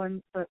remember which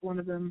one, but one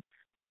of them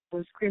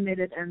was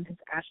cremated and his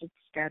ashes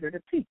scattered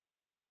at sea.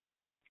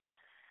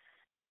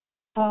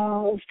 It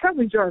was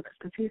probably Jarvis,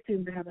 because he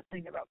seemed to have a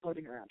thing about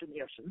floating around in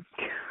the ocean.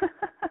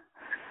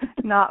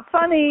 Not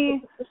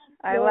funny.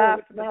 I No,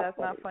 laughed, it's but not that's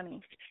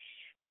funny.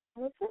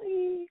 not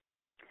funny.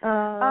 Not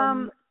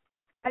funny.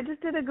 I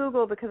just did a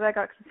Google because I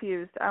got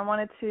confused. I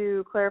wanted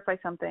to clarify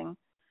something.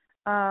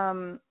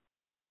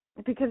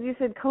 Because you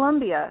said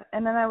Columbia,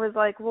 and then I was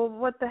like, well,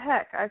 what the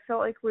heck? I felt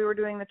like we were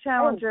doing the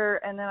Challenger,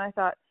 and then I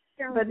thought,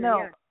 Challenger, but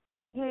no.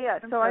 Yeah.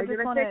 So sorry, I just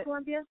did want I say to,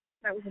 Columbia?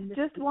 That was a mistake.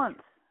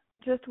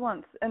 just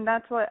once. And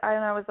that's what,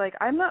 and I was like,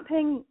 I'm not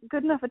paying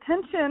good enough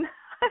attention.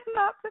 I'm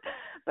not,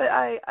 but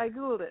I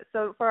Googled it.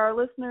 So for our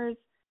listeners,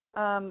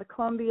 the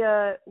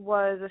Columbia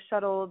was a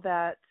shuttle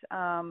that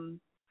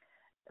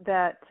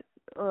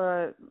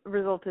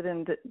resulted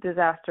in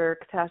disaster,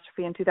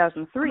 catastrophe in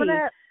 2003.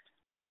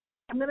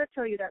 I'm gonna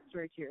tell you that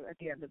story too at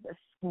the end of this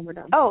when we're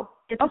done. Oh,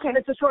 okay.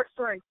 It's a short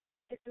story.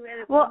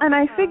 Well, and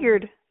I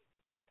figured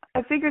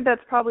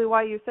that's probably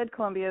why you said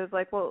Columbia. It was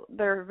like, well,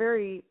 they're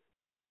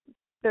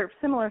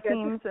similar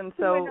themes, and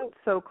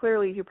so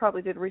clearly you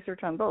probably did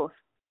research on both.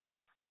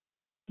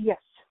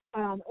 Yes.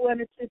 Well,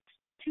 and it's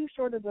too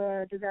short of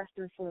a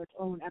disaster for its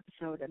own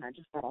episode, and I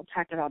just thought I'll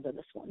tack it onto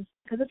this one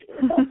because it's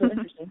also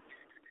interesting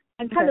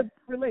and kind of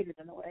related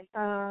in a way.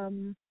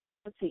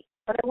 Let's see.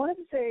 But I wanted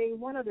to say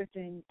one other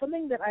thing,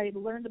 something that I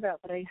learned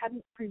about that I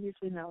hadn't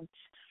previously known.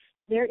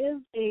 There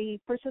is a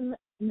person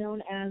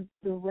known as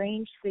the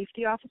range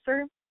safety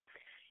officer,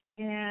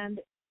 and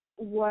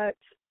what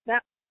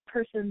that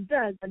person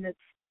does, and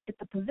it's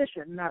a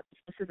position, not a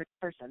specific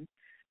person,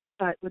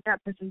 but what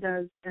that person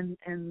does, and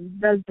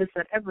does this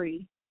at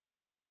every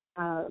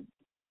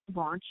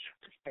launch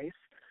to space,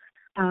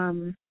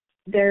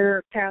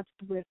 they're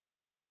tasked with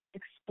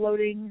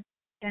exploding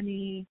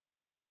any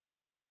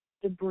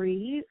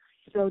debris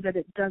so that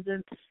it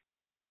doesn't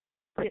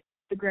hit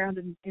the ground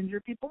and injure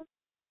people.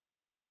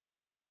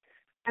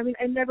 I mean,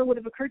 it never would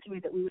have occurred to me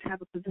that we would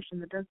have a position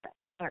that does that.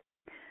 But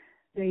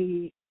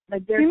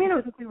they're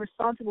specifically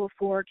responsible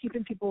for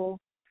keeping people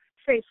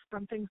safe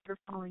from things that are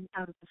falling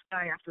out of the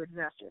sky after a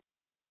disaster.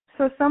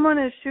 So someone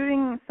is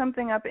shooting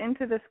something up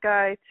into the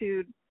sky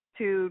to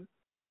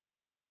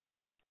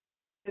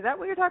is that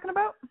what you're talking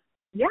about?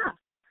 Yeah.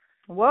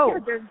 Whoa. Yeah,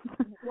 there's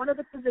one of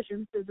the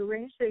positions is a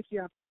range safety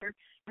officer,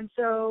 and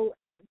so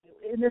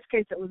in this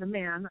case it was a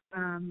man.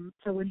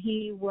 So when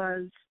he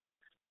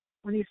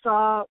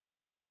saw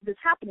this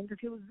happening, because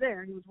he was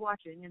there, he was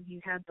watching, and he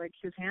had like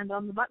his hand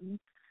on the button,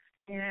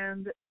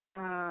 and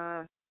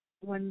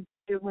when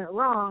it went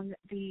wrong,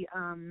 he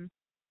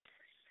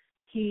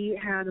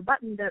had a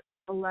button that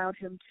allowed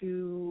him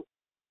to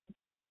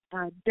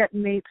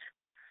detonate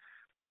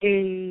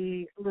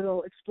a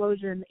little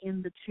explosion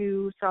in the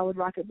two solid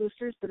rocket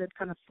boosters that had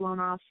kind of flown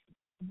off,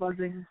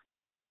 buzzing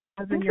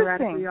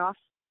erratically off.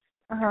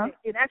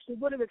 It actually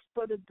would have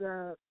exploded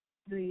the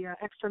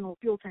external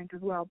fuel tank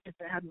as well if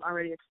it hadn't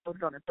already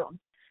exploded on its own.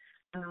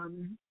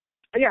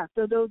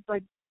 So those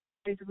like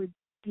basically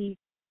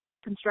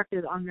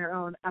deconstructed on their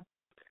own up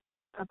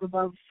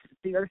above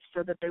the earth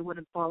so that they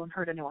wouldn't fall and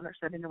hurt anyone or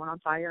set anyone on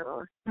fire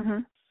or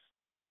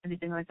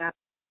anything like that.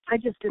 I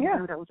just didn't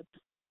know that was a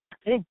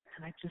thing,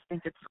 and I just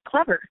think it's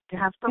clever to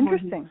have someone.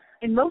 Interesting.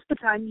 And most of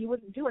the time, you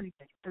wouldn't do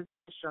anything. The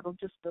shuttle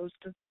just goes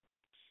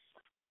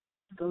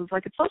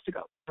like it's supposed to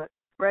go. But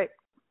right.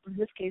 In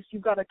this case,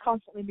 you've got to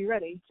constantly be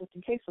ready just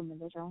in case something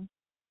goes wrong.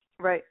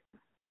 Right.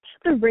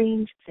 The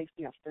range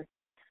safety officer.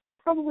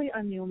 Probably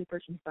I'm the only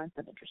person who finds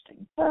that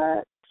interesting.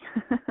 But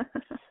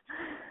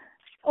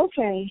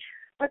okay,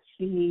 let's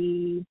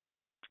see.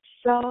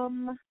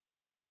 Some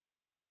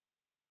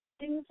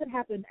things that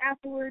happened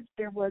afterwards.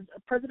 There was a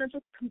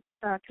presidential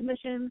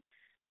commission.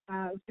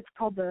 It's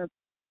called the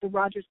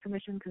Rogers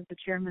Commission because the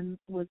chairman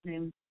was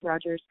named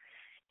Rogers,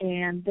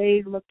 and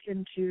they looked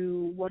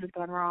into what had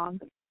gone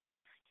wrong.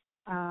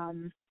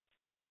 And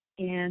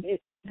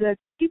the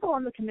people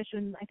on the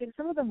commission, I think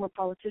some of them were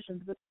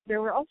politicians, but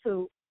there were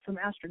also some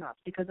astronauts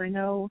because I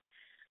know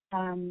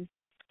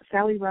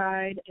Sally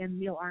Ride and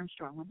Neil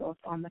Armstrong were both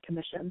on the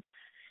commission.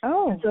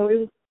 Oh. And so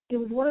it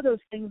was one of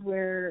those things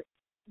where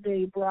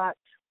they brought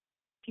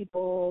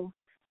people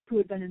who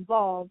had been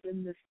involved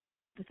in this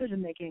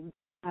decision making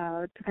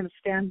to kind of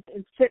stand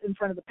and sit in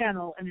front of the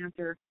panel and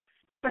answer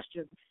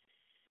questions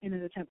in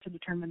an attempt to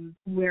determine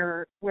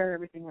where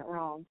everything went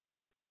wrong.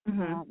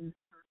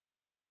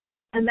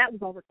 And that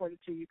was all recorded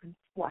too. You can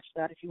watch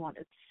that if you want.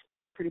 It's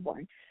pretty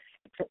boring,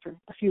 except for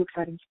a few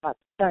exciting spots.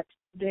 But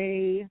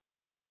they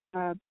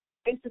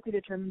basically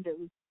determined it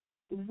was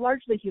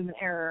largely human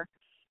error,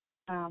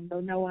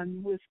 though no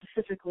one was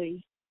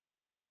specifically,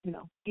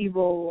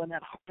 evil and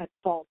at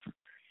fault.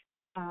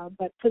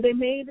 But so they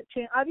made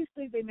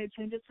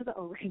changes to the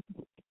O-ring.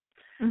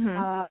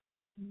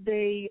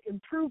 They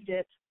improved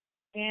it,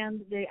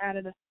 and they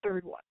added a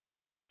third one.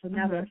 So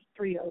now there's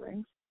 3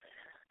 O-rings.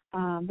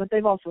 But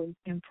they've also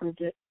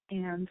improved it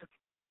and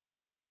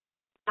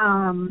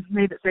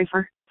made it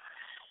safer.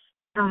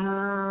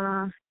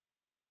 And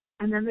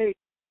then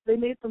they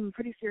made some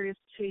pretty serious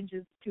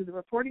changes to the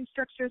reporting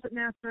structures at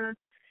NASA,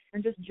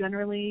 and just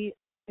generally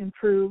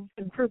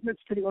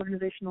improvements to the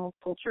organizational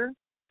culture,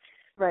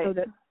 Right. so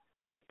that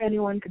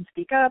anyone can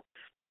speak up.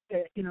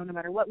 No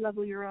matter what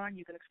level you're on,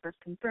 you can express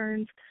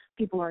concerns.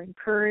 People are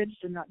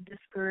encouraged and not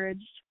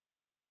discouraged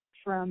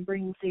from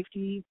bringing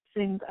safety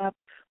things up.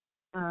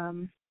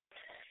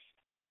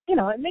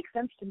 It makes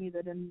sense to me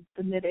that in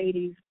the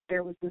mid-'80s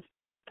there was this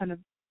kind of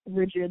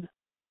rigid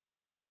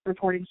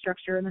reporting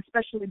structure, and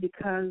especially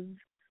because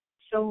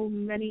so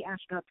many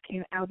astronauts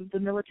came out of the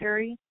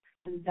military,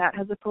 and that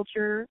has a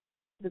culture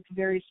that's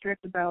very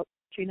strict about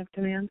chain of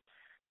command.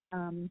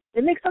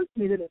 It makes sense to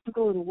me that it took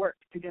a little work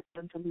to get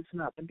them to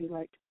loosen up and be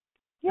like,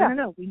 yeah, I don't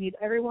know, we need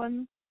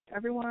everyone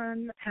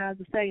has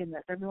a say in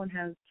this. Everyone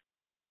has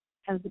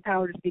the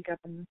power to speak up,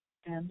 and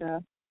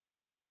so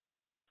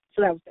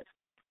that was good.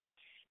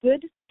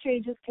 Good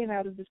changes came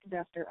out of this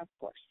disaster, of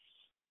course.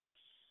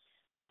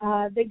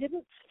 They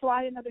didn't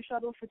fly another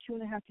shuttle for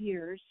 2.5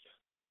 years.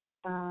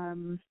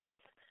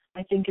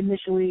 I think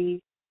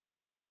initially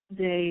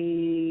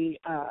they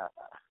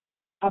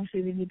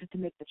obviously they needed to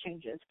make the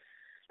changes,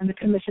 and the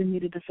commission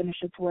needed to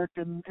finish its work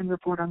and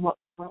report on what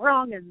went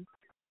wrong, and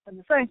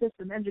the scientists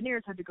and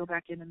engineers had to go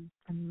back in and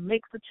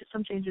make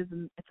some changes,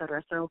 and et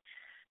cetera. So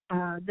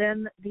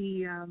then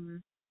the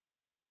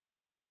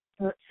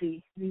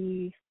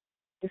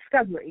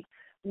Discovery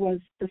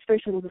the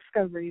Space Shuttle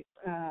Discovery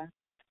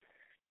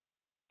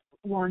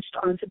launched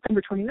on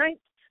September 29th,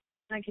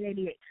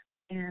 1988,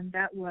 and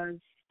that was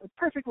a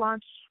perfect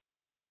launch,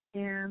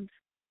 and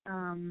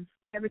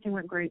everything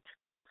went great.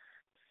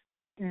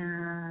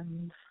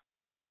 And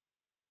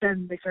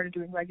then they started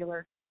doing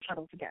regular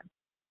shuttles again.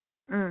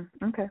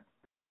 Okay.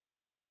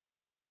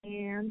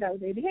 And that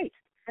was 88.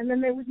 And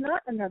then there was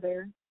not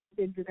another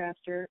big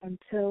disaster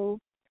until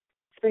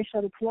Space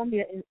Shuttle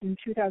Columbia in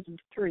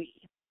 2003.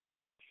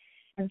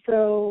 And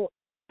so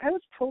I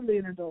was totally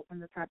an adult when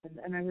this happened,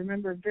 and I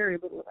remember very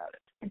little about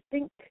it. I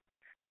think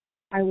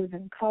I was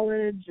in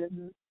college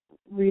and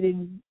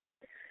reading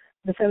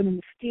The Feminine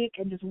Mystique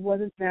and just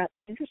wasn't that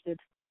interested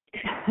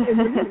in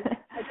the movie.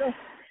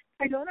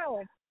 I don't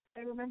know.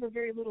 I remember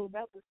very little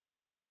about this,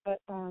 but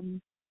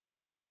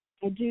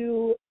I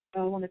do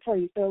want to tell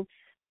you. So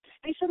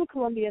Space Shuttle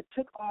Columbia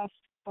took off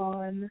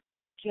on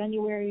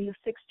January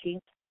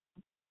 16th,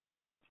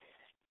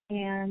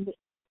 and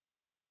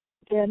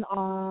then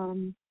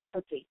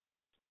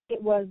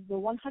it was the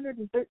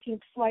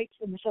 113th flight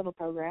in the shuttle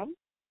program,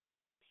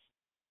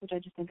 which I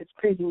just think it's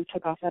crazy we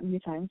took off that many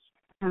times.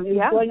 It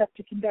was going up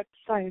to conduct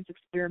science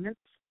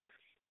experiments.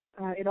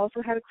 It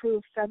also had a crew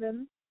of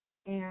 7,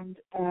 and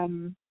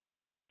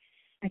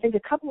I think a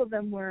couple of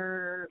them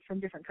were from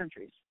different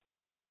countries.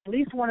 At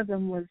least one of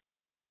them was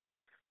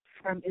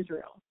from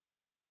Israel.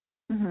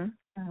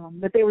 Mm-hmm.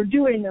 But they were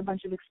doing a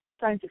bunch of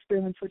science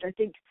experiments, which I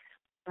think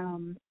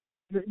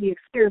the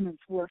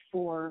experiments were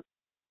for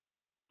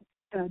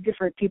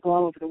different people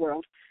all over the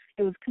world.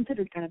 It was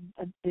considered kind of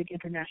a big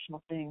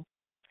international thing.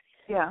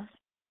 Yeah.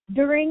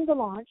 During the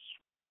launch,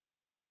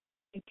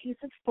 a piece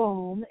of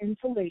foam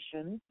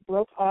insulation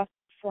broke off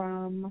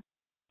from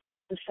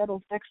the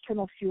shuttle's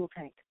external fuel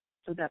tank.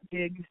 So that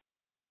big,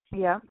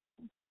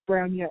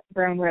 brown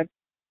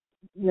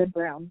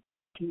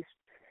piece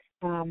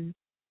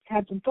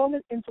had some foam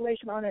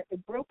insulation on it.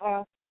 It broke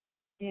off,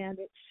 and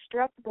it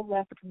struck the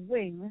left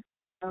wing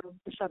of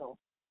the shuttle.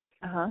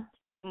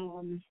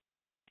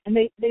 And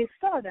they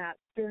saw that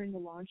during the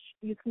launch.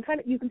 You can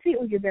see it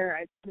with your bare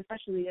eyes,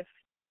 especially if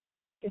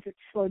it's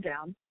slowed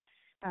down.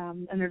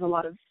 And there's a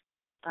lot of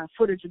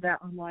footage of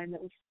that online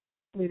that was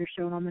later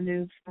shown on the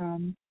news.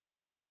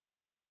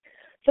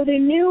 So they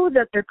knew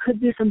that there could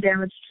be some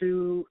damage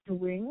to the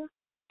wing,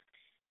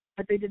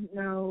 but they didn't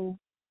know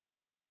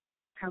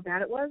how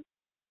bad it was.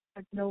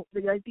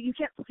 You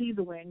can't see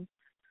the wing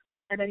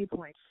at any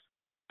point.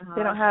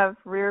 They don't have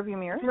rear view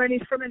mirrors?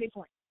 From any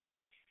point.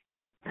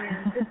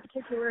 And this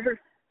particular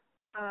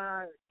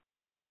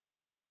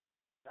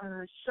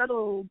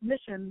shuttle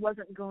mission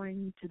wasn't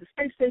going to the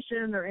space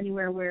station or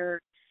anywhere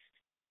where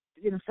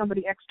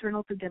somebody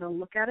external could get a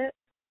look at it.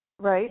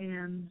 Right.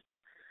 And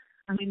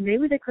I mean,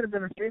 maybe they could have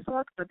done a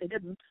spacewalk, but they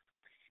didn't.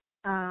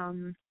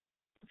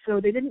 So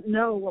they didn't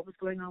know what was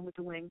going on with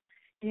the wing.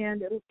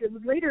 And it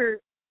was later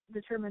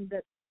determined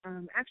that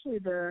actually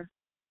the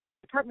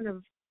Department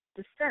of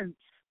Defense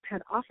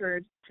had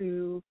offered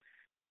to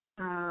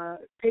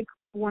take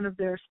one of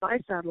their spy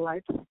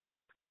satellites,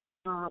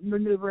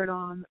 maneuver it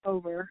on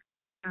over,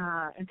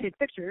 and take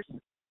pictures.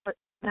 But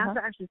NASA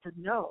actually said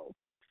no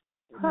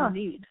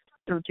need,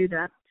 don't do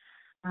that,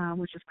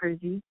 which is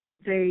crazy.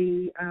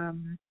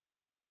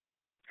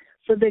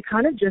 So they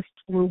kind of just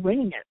were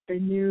winging it. They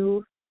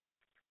knew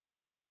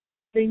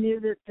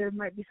that there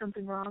might be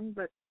something wrong,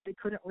 but they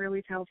couldn't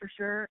really tell for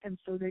sure. And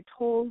so they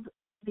told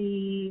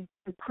the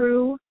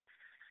crew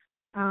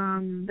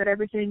that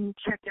everything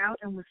checked out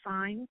and was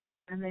fine,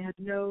 and they had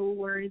no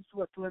worries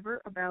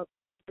whatsoever about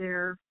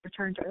their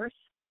return to Earth.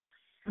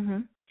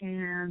 Mm-hmm.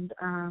 And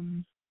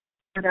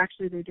but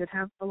actually they did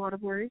have a lot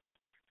of worries.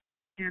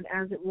 and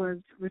as it was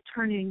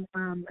returning,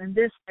 and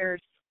there's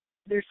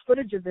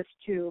footage of this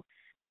too,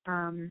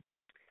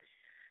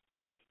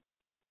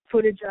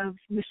 footage of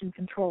mission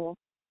control.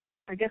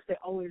 I guess they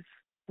always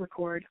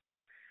record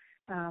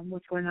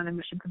what's going on in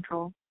mission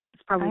control.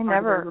 It's probably part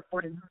of their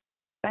reporting.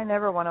 I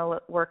never want to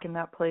work in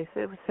that place.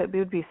 It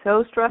would be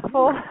so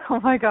stressful. Oh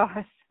my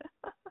gosh.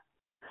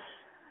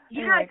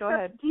 Yeah, anyway, go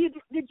ahead.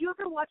 Did you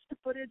ever watch the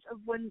footage of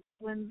when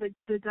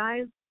the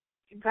guys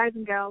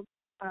and gals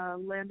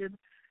landed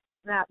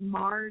that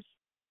Mars?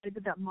 They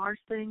did that Mars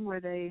thing where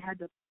they had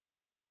to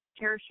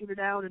parachute it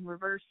out in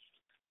reverse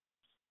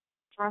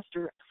thrust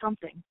or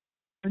something,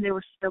 and they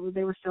were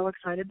so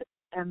excited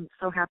and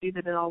so happy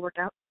that it all worked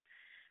out.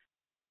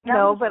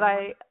 No, but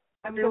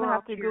I'm going to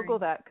have to Google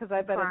that because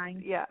I bet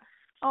it's, yeah.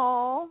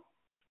 Oh.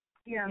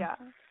 Yeah. Yeah.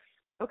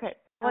 Okay.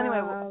 Well,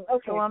 anyway,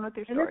 go on with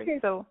your story.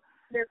 Case, so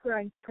they're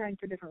crying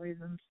for different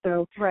reasons.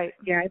 So right.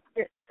 Yeah,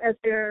 as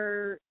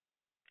they're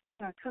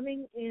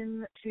coming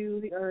into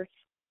the Earth,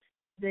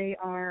 they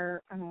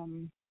are,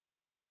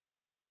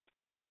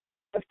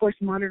 of course,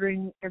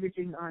 monitoring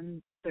everything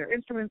on their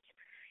instruments,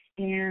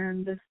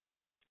 and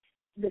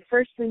the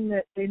first thing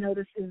that they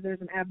notice is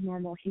there's an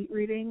abnormal heat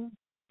reading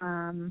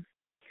on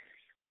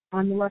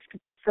the left,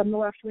 from the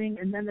left wing,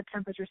 and then the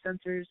temperature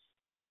sensors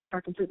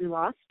are completely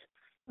lost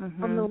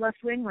from the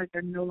left wing, like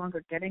they're no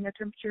longer getting a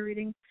temperature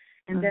reading.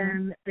 And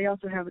then they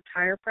also have a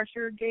tire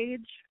pressure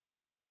gauge.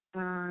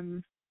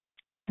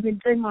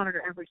 They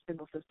monitor every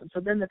single system. So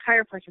then the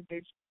tire pressure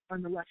gauge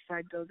on the left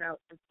side goes out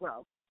as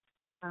well.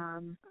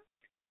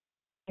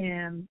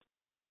 And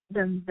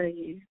then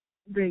they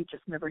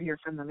just never hear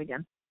from them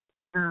again.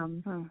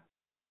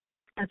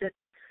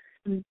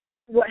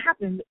 What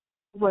happened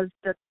was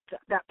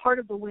that part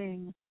of the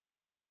wing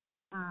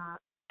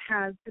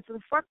it's the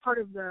front part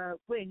of the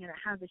wing, and it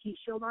has a heat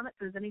shield on it. So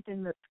there's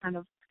anything that's kind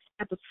of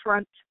at the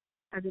front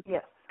as it's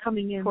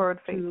coming in forward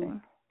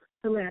facing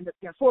to land.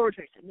 Forward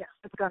facing. Yes,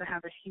 it's got to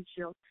have a heat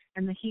shield,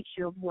 and the heat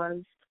shield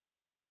was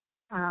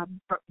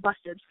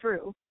busted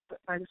through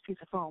by this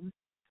piece of foam,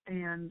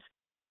 and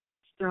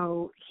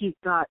so heat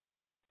got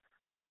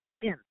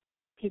in,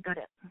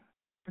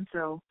 and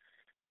so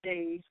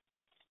they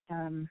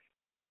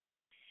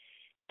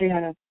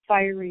had a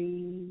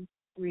fiery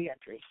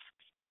re-entry.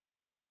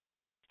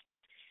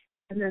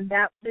 And then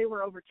that they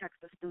were over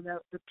Texas, so that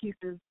the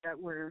pieces that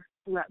were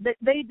left,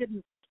 they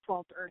didn't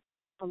fall to Earth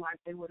alive.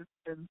 They would have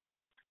been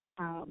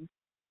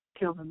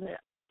killed in the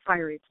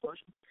fiery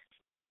explosion.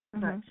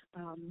 But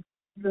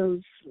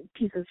those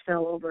pieces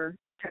fell over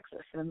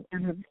Texas and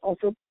have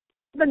also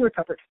been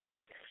recovered.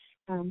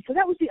 So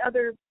that was the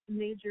other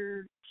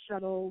major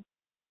shuttle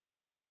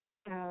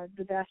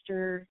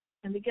disaster.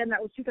 And again, that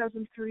was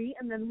 2003.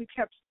 And then we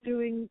kept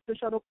doing the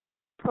shuttle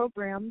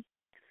program.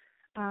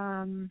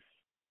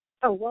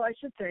 I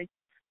should say,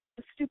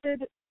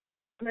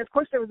 of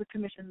course there was a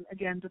commission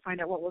again to find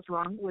out what was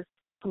wrong with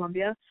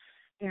Columbia,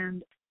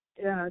 and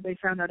they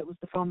found out it was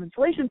the foam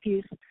insulation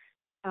piece,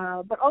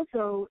 but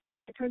also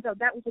it turns out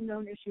that was a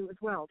known issue as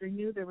well. They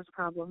knew there was a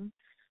problem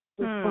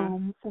with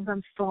foam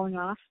sometimes falling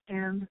off,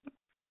 and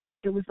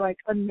it was like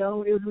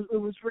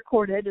it was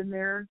recorded in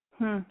their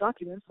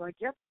documents, like,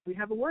 yep, we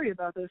have a worry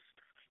about this.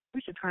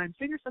 We should try and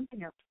figure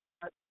something out.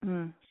 But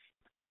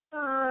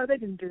they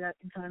didn't do that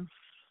in time.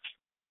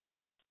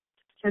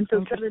 And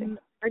so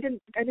I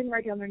didn't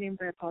write down their names,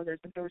 I apologize,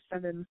 but there were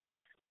 7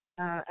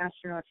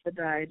 astronauts that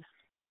died.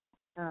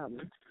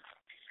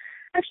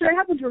 Actually, I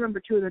happen to remember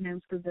 2 of their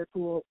names because they're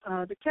cool.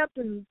 The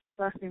captain's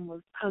last name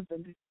was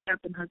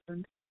Captain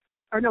Husband.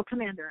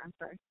 Commander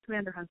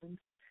Husband.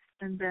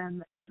 And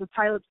then the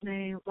pilot's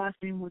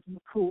last name was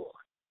McCool,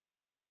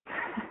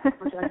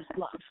 which I just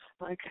love.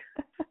 Like,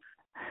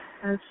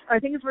 I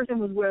think his first name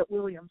was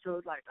William, so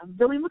it's like, I'm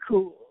Billy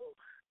McCool.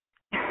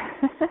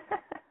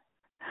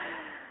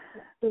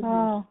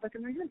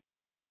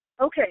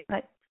 Okay.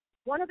 Right.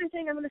 One other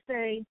thing I'm going to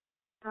say,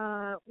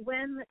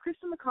 when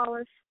Kristen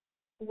McAuliffe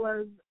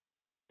was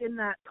in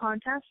that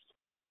contest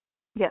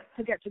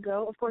to get to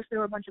go, of course there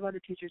were a bunch of other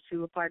teachers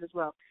who applied as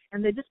well,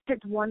 and they just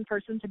picked one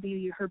person to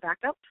be her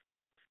backup.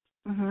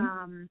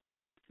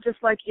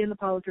 Just like in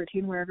Apollo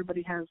 13 where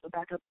everybody has a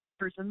backup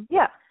person.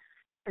 Yeah.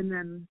 And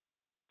then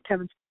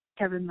Kevin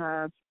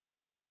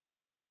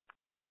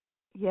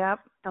Yep.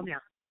 Help me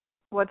out.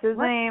 What's his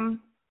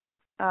name?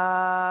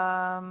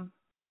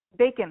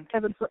 Bacon.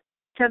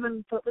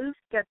 Kevin Footloose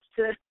gets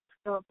to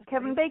go.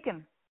 Kevin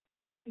Bacon.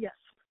 Yes.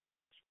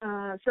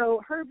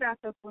 So her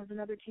backup was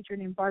another teacher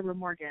named Barbara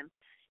Morgan,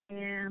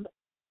 and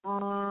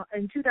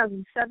in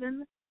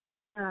 2007,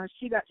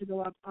 she got to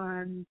go up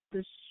on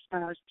this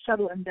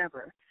shuttle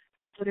Endeavour.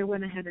 So they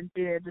went ahead and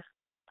did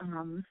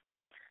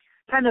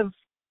kind of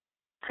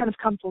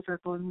come full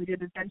circle, and we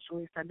did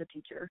eventually send a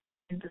teacher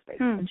into space,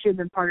 and she had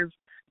been part of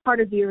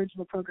the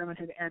original program and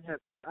had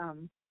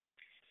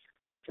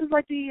it was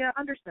like the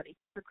understudy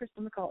for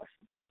Kristen McAuliffe.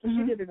 So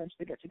she did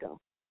eventually get to go.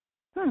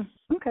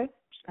 Okay.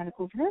 Which is kind of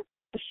cool for her.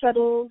 The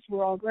shuttles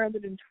were all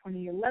grounded in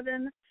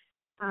 2011.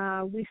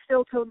 We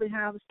still totally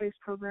have a space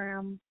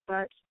program,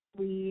 but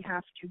we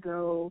have to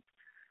go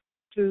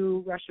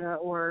to Russia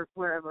or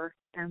wherever,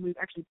 and we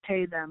actually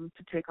pay them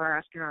to take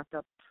our astronauts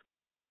up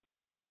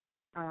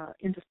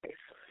into space,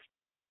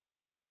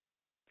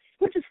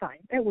 which is fine.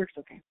 It works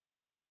okay.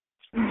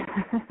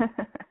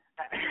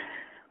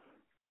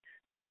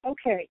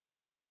 Okay.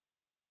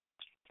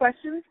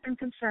 Questions and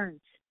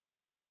concerns?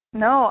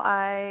 No,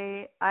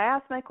 I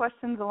asked my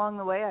questions along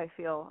the way, I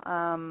feel.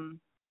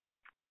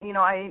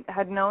 I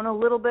had known a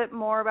little bit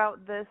more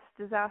about this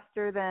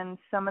disaster than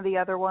some of the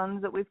other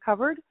ones that we've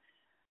covered.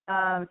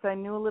 So I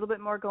knew a little bit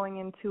more going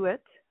into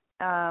it.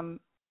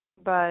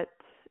 But,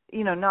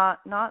 not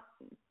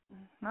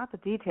the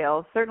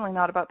details, certainly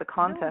not about the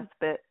contest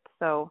bit.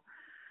 So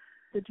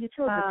the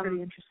details are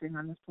pretty interesting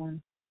on this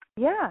one.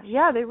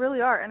 Yeah, they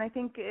really are. And I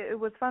think it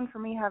was fun for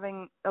me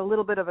having a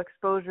little bit of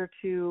exposure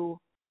to,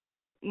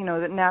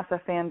 the NASA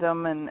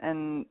fandom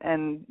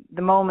and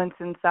the moments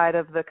inside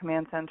of the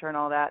command center and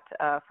all that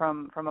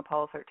from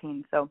Apollo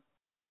 13. So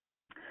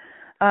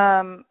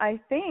I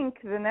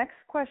think the next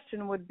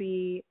question would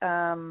be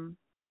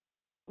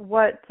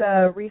what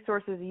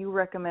resources you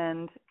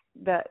recommend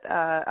that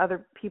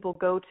other people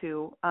go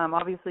to.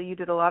 Obviously, you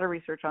did a lot of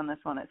research on this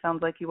one. It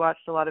sounds like you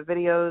watched a lot of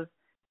videos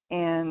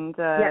and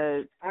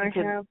yes, I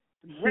have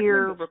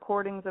hear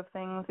recordings of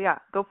things. Yeah,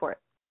 go for it.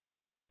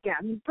 Yeah,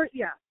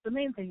 the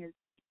main thing is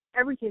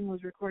everything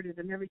was recorded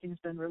and everything's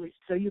been released.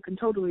 So you can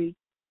totally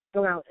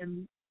go out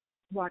and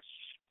watch,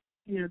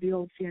 the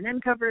old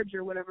CNN coverage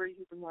or whatever.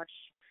 You can watch,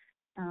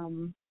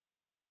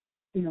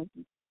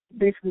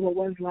 basically what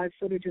was live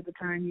footage at the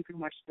time. You can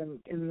watch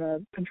them in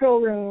the control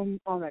room,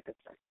 all that good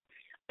stuff.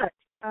 But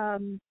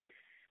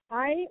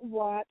I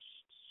watched,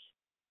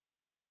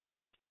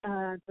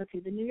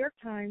 the New York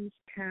Times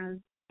has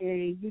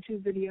a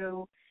YouTube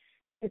video.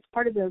 It's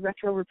part of the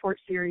Retro Report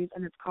series,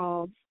 and it's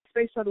called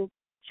Space Shuttle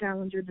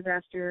Challenger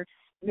Disaster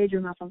Major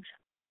Malfunction.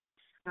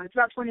 It's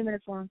about 20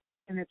 minutes long,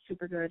 and it's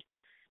super good.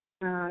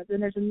 Then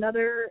there's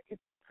another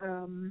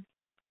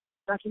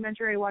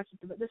documentary I watched,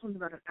 but this one's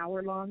about an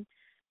hour long,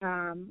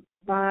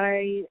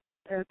 by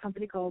a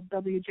company called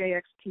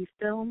WJXT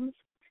Films,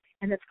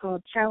 and it's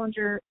called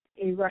Challenger: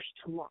 A Rush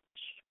to Launch.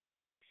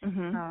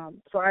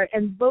 Mm-hmm.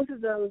 And both of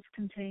those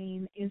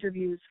contain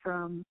interviews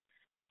from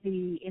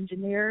the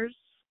engineers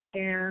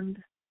and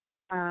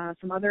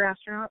some other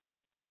astronauts,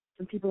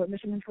 some people at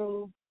Mission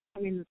Control. I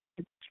mean,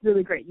 it's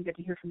really great. You get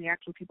to hear from the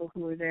actual people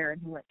who were there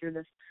and who went through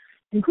this,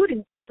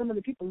 including some of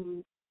the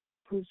people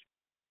whose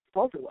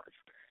fault it was.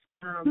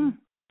 I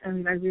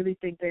mean, I really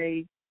think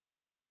they,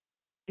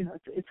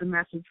 it's a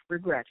massive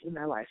regret in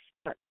their life.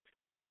 But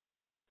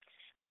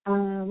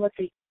let's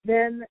see.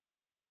 Then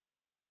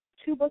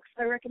 2 books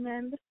I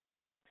recommend.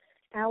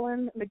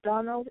 Alan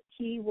McDonald,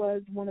 he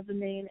was one of the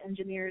main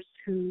engineers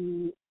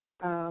who,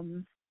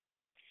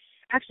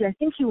 actually, I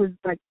think he was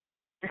like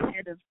the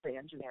head of the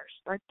engineers,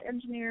 like the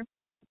engineer,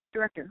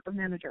 director, or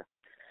manager.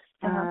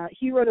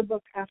 He wrote a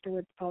book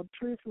afterwards called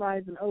Truth,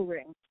 Lies, and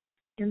O-Rings,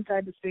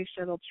 Inside the Space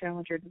Shuttle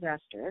Challenger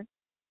Disaster.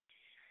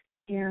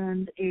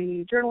 And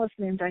a journalist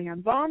named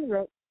Diane Vaughn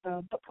wrote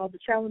a book called The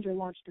Challenger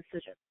Launch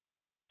Decision.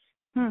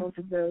 Both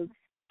of those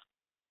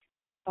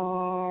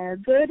are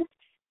good.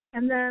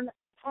 And then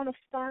on a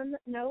fun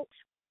note,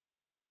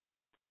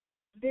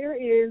 there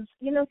is,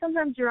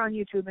 sometimes you're on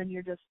YouTube and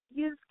you just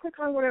click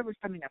on whatever's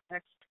coming up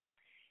next.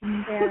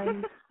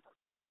 And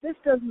this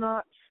does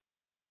not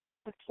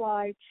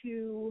apply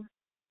to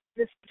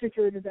this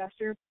particular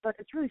disaster, but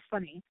it's really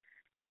funny.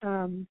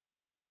 A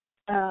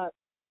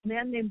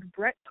man named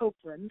Brett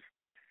Copeland,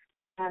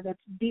 that's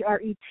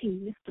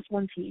B-R-E-T, just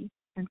one T,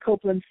 and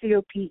Copeland,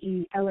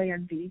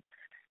 C-O-P-E-L-A-N-D.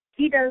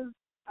 He does,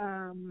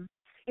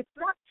 it's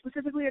not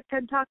specifically a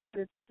TED Talk,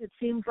 but it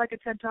seems like a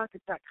TED Talk.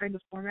 It's that kind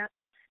of format.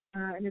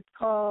 And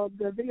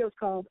the video is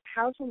called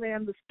How to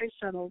Land the Space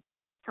Shuttle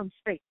from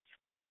Space.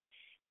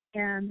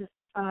 And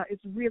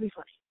it's really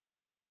funny.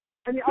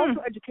 I mean,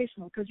 also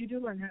educational, because you do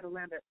learn how to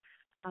land it.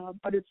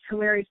 But it's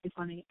hilariously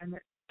funny, and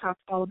it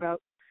talks all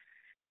about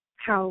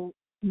how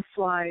you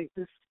fly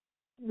this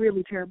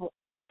really terrible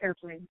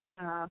airplane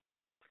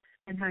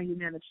and how you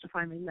manage to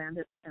finally land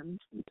it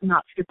and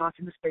not skip off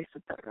into space,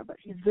 etc. But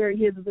he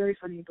has a very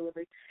funny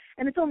delivery.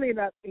 And it's only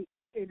about 8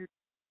 or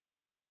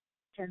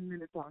 10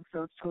 minutes long,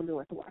 so it's totally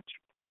worth a watch.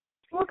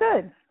 Well,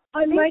 good.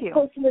 I might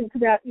post a link to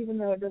that, even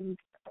though it doesn't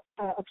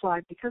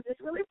apply, because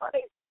it's really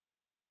funny.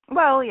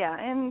 Well, yeah,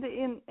 and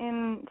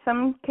in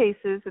some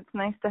cases, it's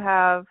nice to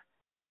have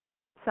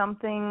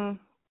something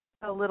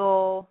a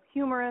little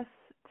humorous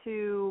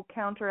to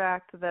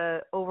counteract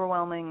the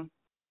overwhelming,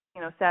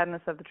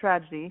 sadness of the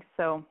tragedy.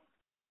 So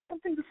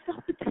something to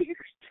stop the tears.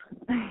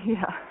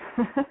 Yeah.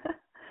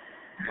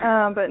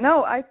 But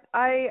no,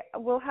 I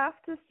will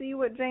have to see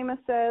what Jema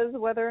says,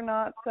 whether or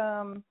not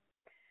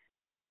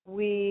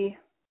we,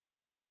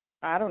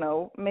 I don't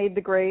know, made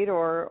the grade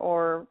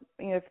or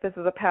if this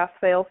is a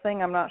pass-fail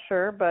thing, I'm not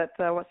sure, but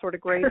what sort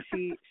of grade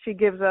she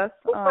gives us.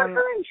 Who put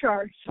her in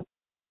charge?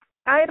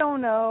 I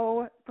don't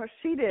know, but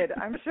she did,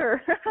 I'm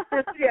sure.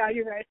 Yeah,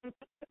 you're right.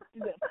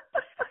 You're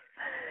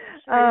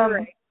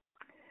right.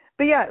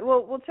 But yeah,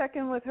 we'll check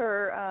in with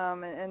her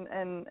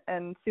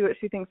and see what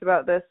she thinks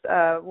about this.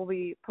 We'll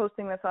be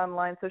posting this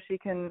online so she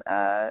can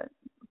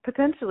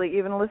potentially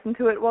even listen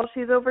to it while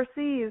she's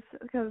overseas,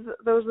 because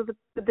those are the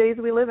days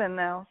we live in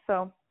now.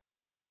 So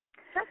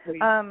Exactly.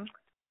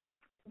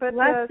 But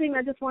last thing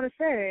I just want to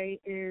say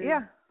is,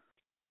 yeah,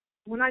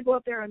 when I go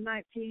up there on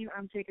 19,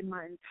 I'm taking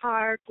my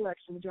entire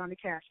collection of Johnny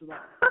Cash along.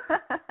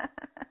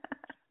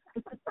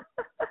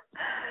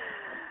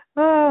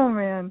 Oh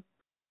man,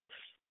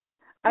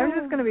 I'm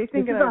just going to be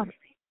thinking of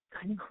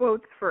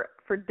quotes for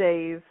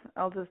days.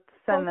 I'll just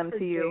send them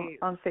to you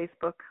on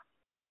Facebook.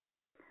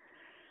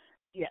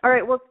 Yeah. All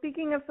right. Well,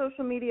 speaking of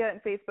social media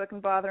and Facebook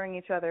and bothering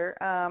each other,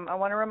 I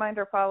want to remind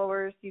our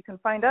followers you can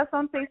find us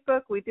on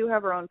Facebook. We do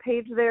have our own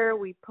page there.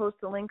 We post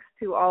the links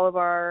to all of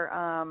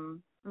our,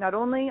 not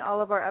only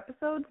all of our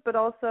episodes, but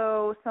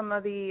also some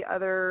of the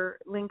other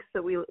links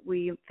that we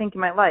think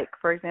you might like.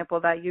 For example,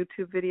 that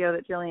YouTube video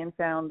that Jillian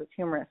found that's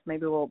humorous.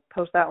 Maybe we'll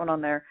post that one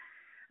on there.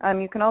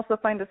 You can also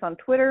find us on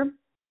Twitter.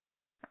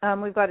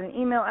 We've got an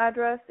email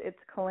address. It's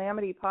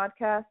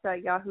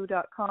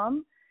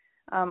calamitypodcast@yahoo.com.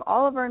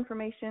 All of our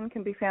information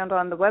can be found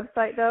on the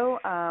website, though,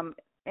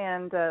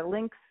 and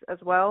links as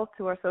well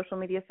to our social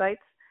media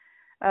sites.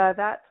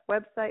 That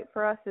website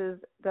for us is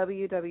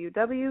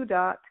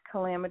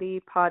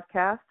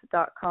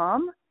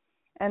www.calamitypodcast.com.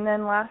 And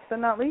then last but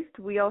not least,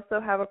 we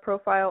also have a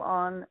profile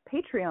on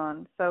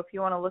Patreon. So if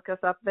you want to look us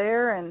up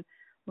there and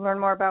learn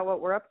more about what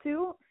we're up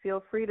to,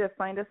 feel free to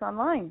find us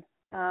online.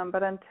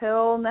 But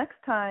until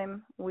next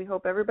time, we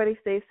hope everybody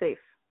stays safe.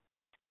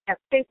 Yeah,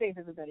 stay safe,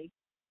 everybody.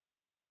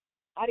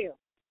 Adios.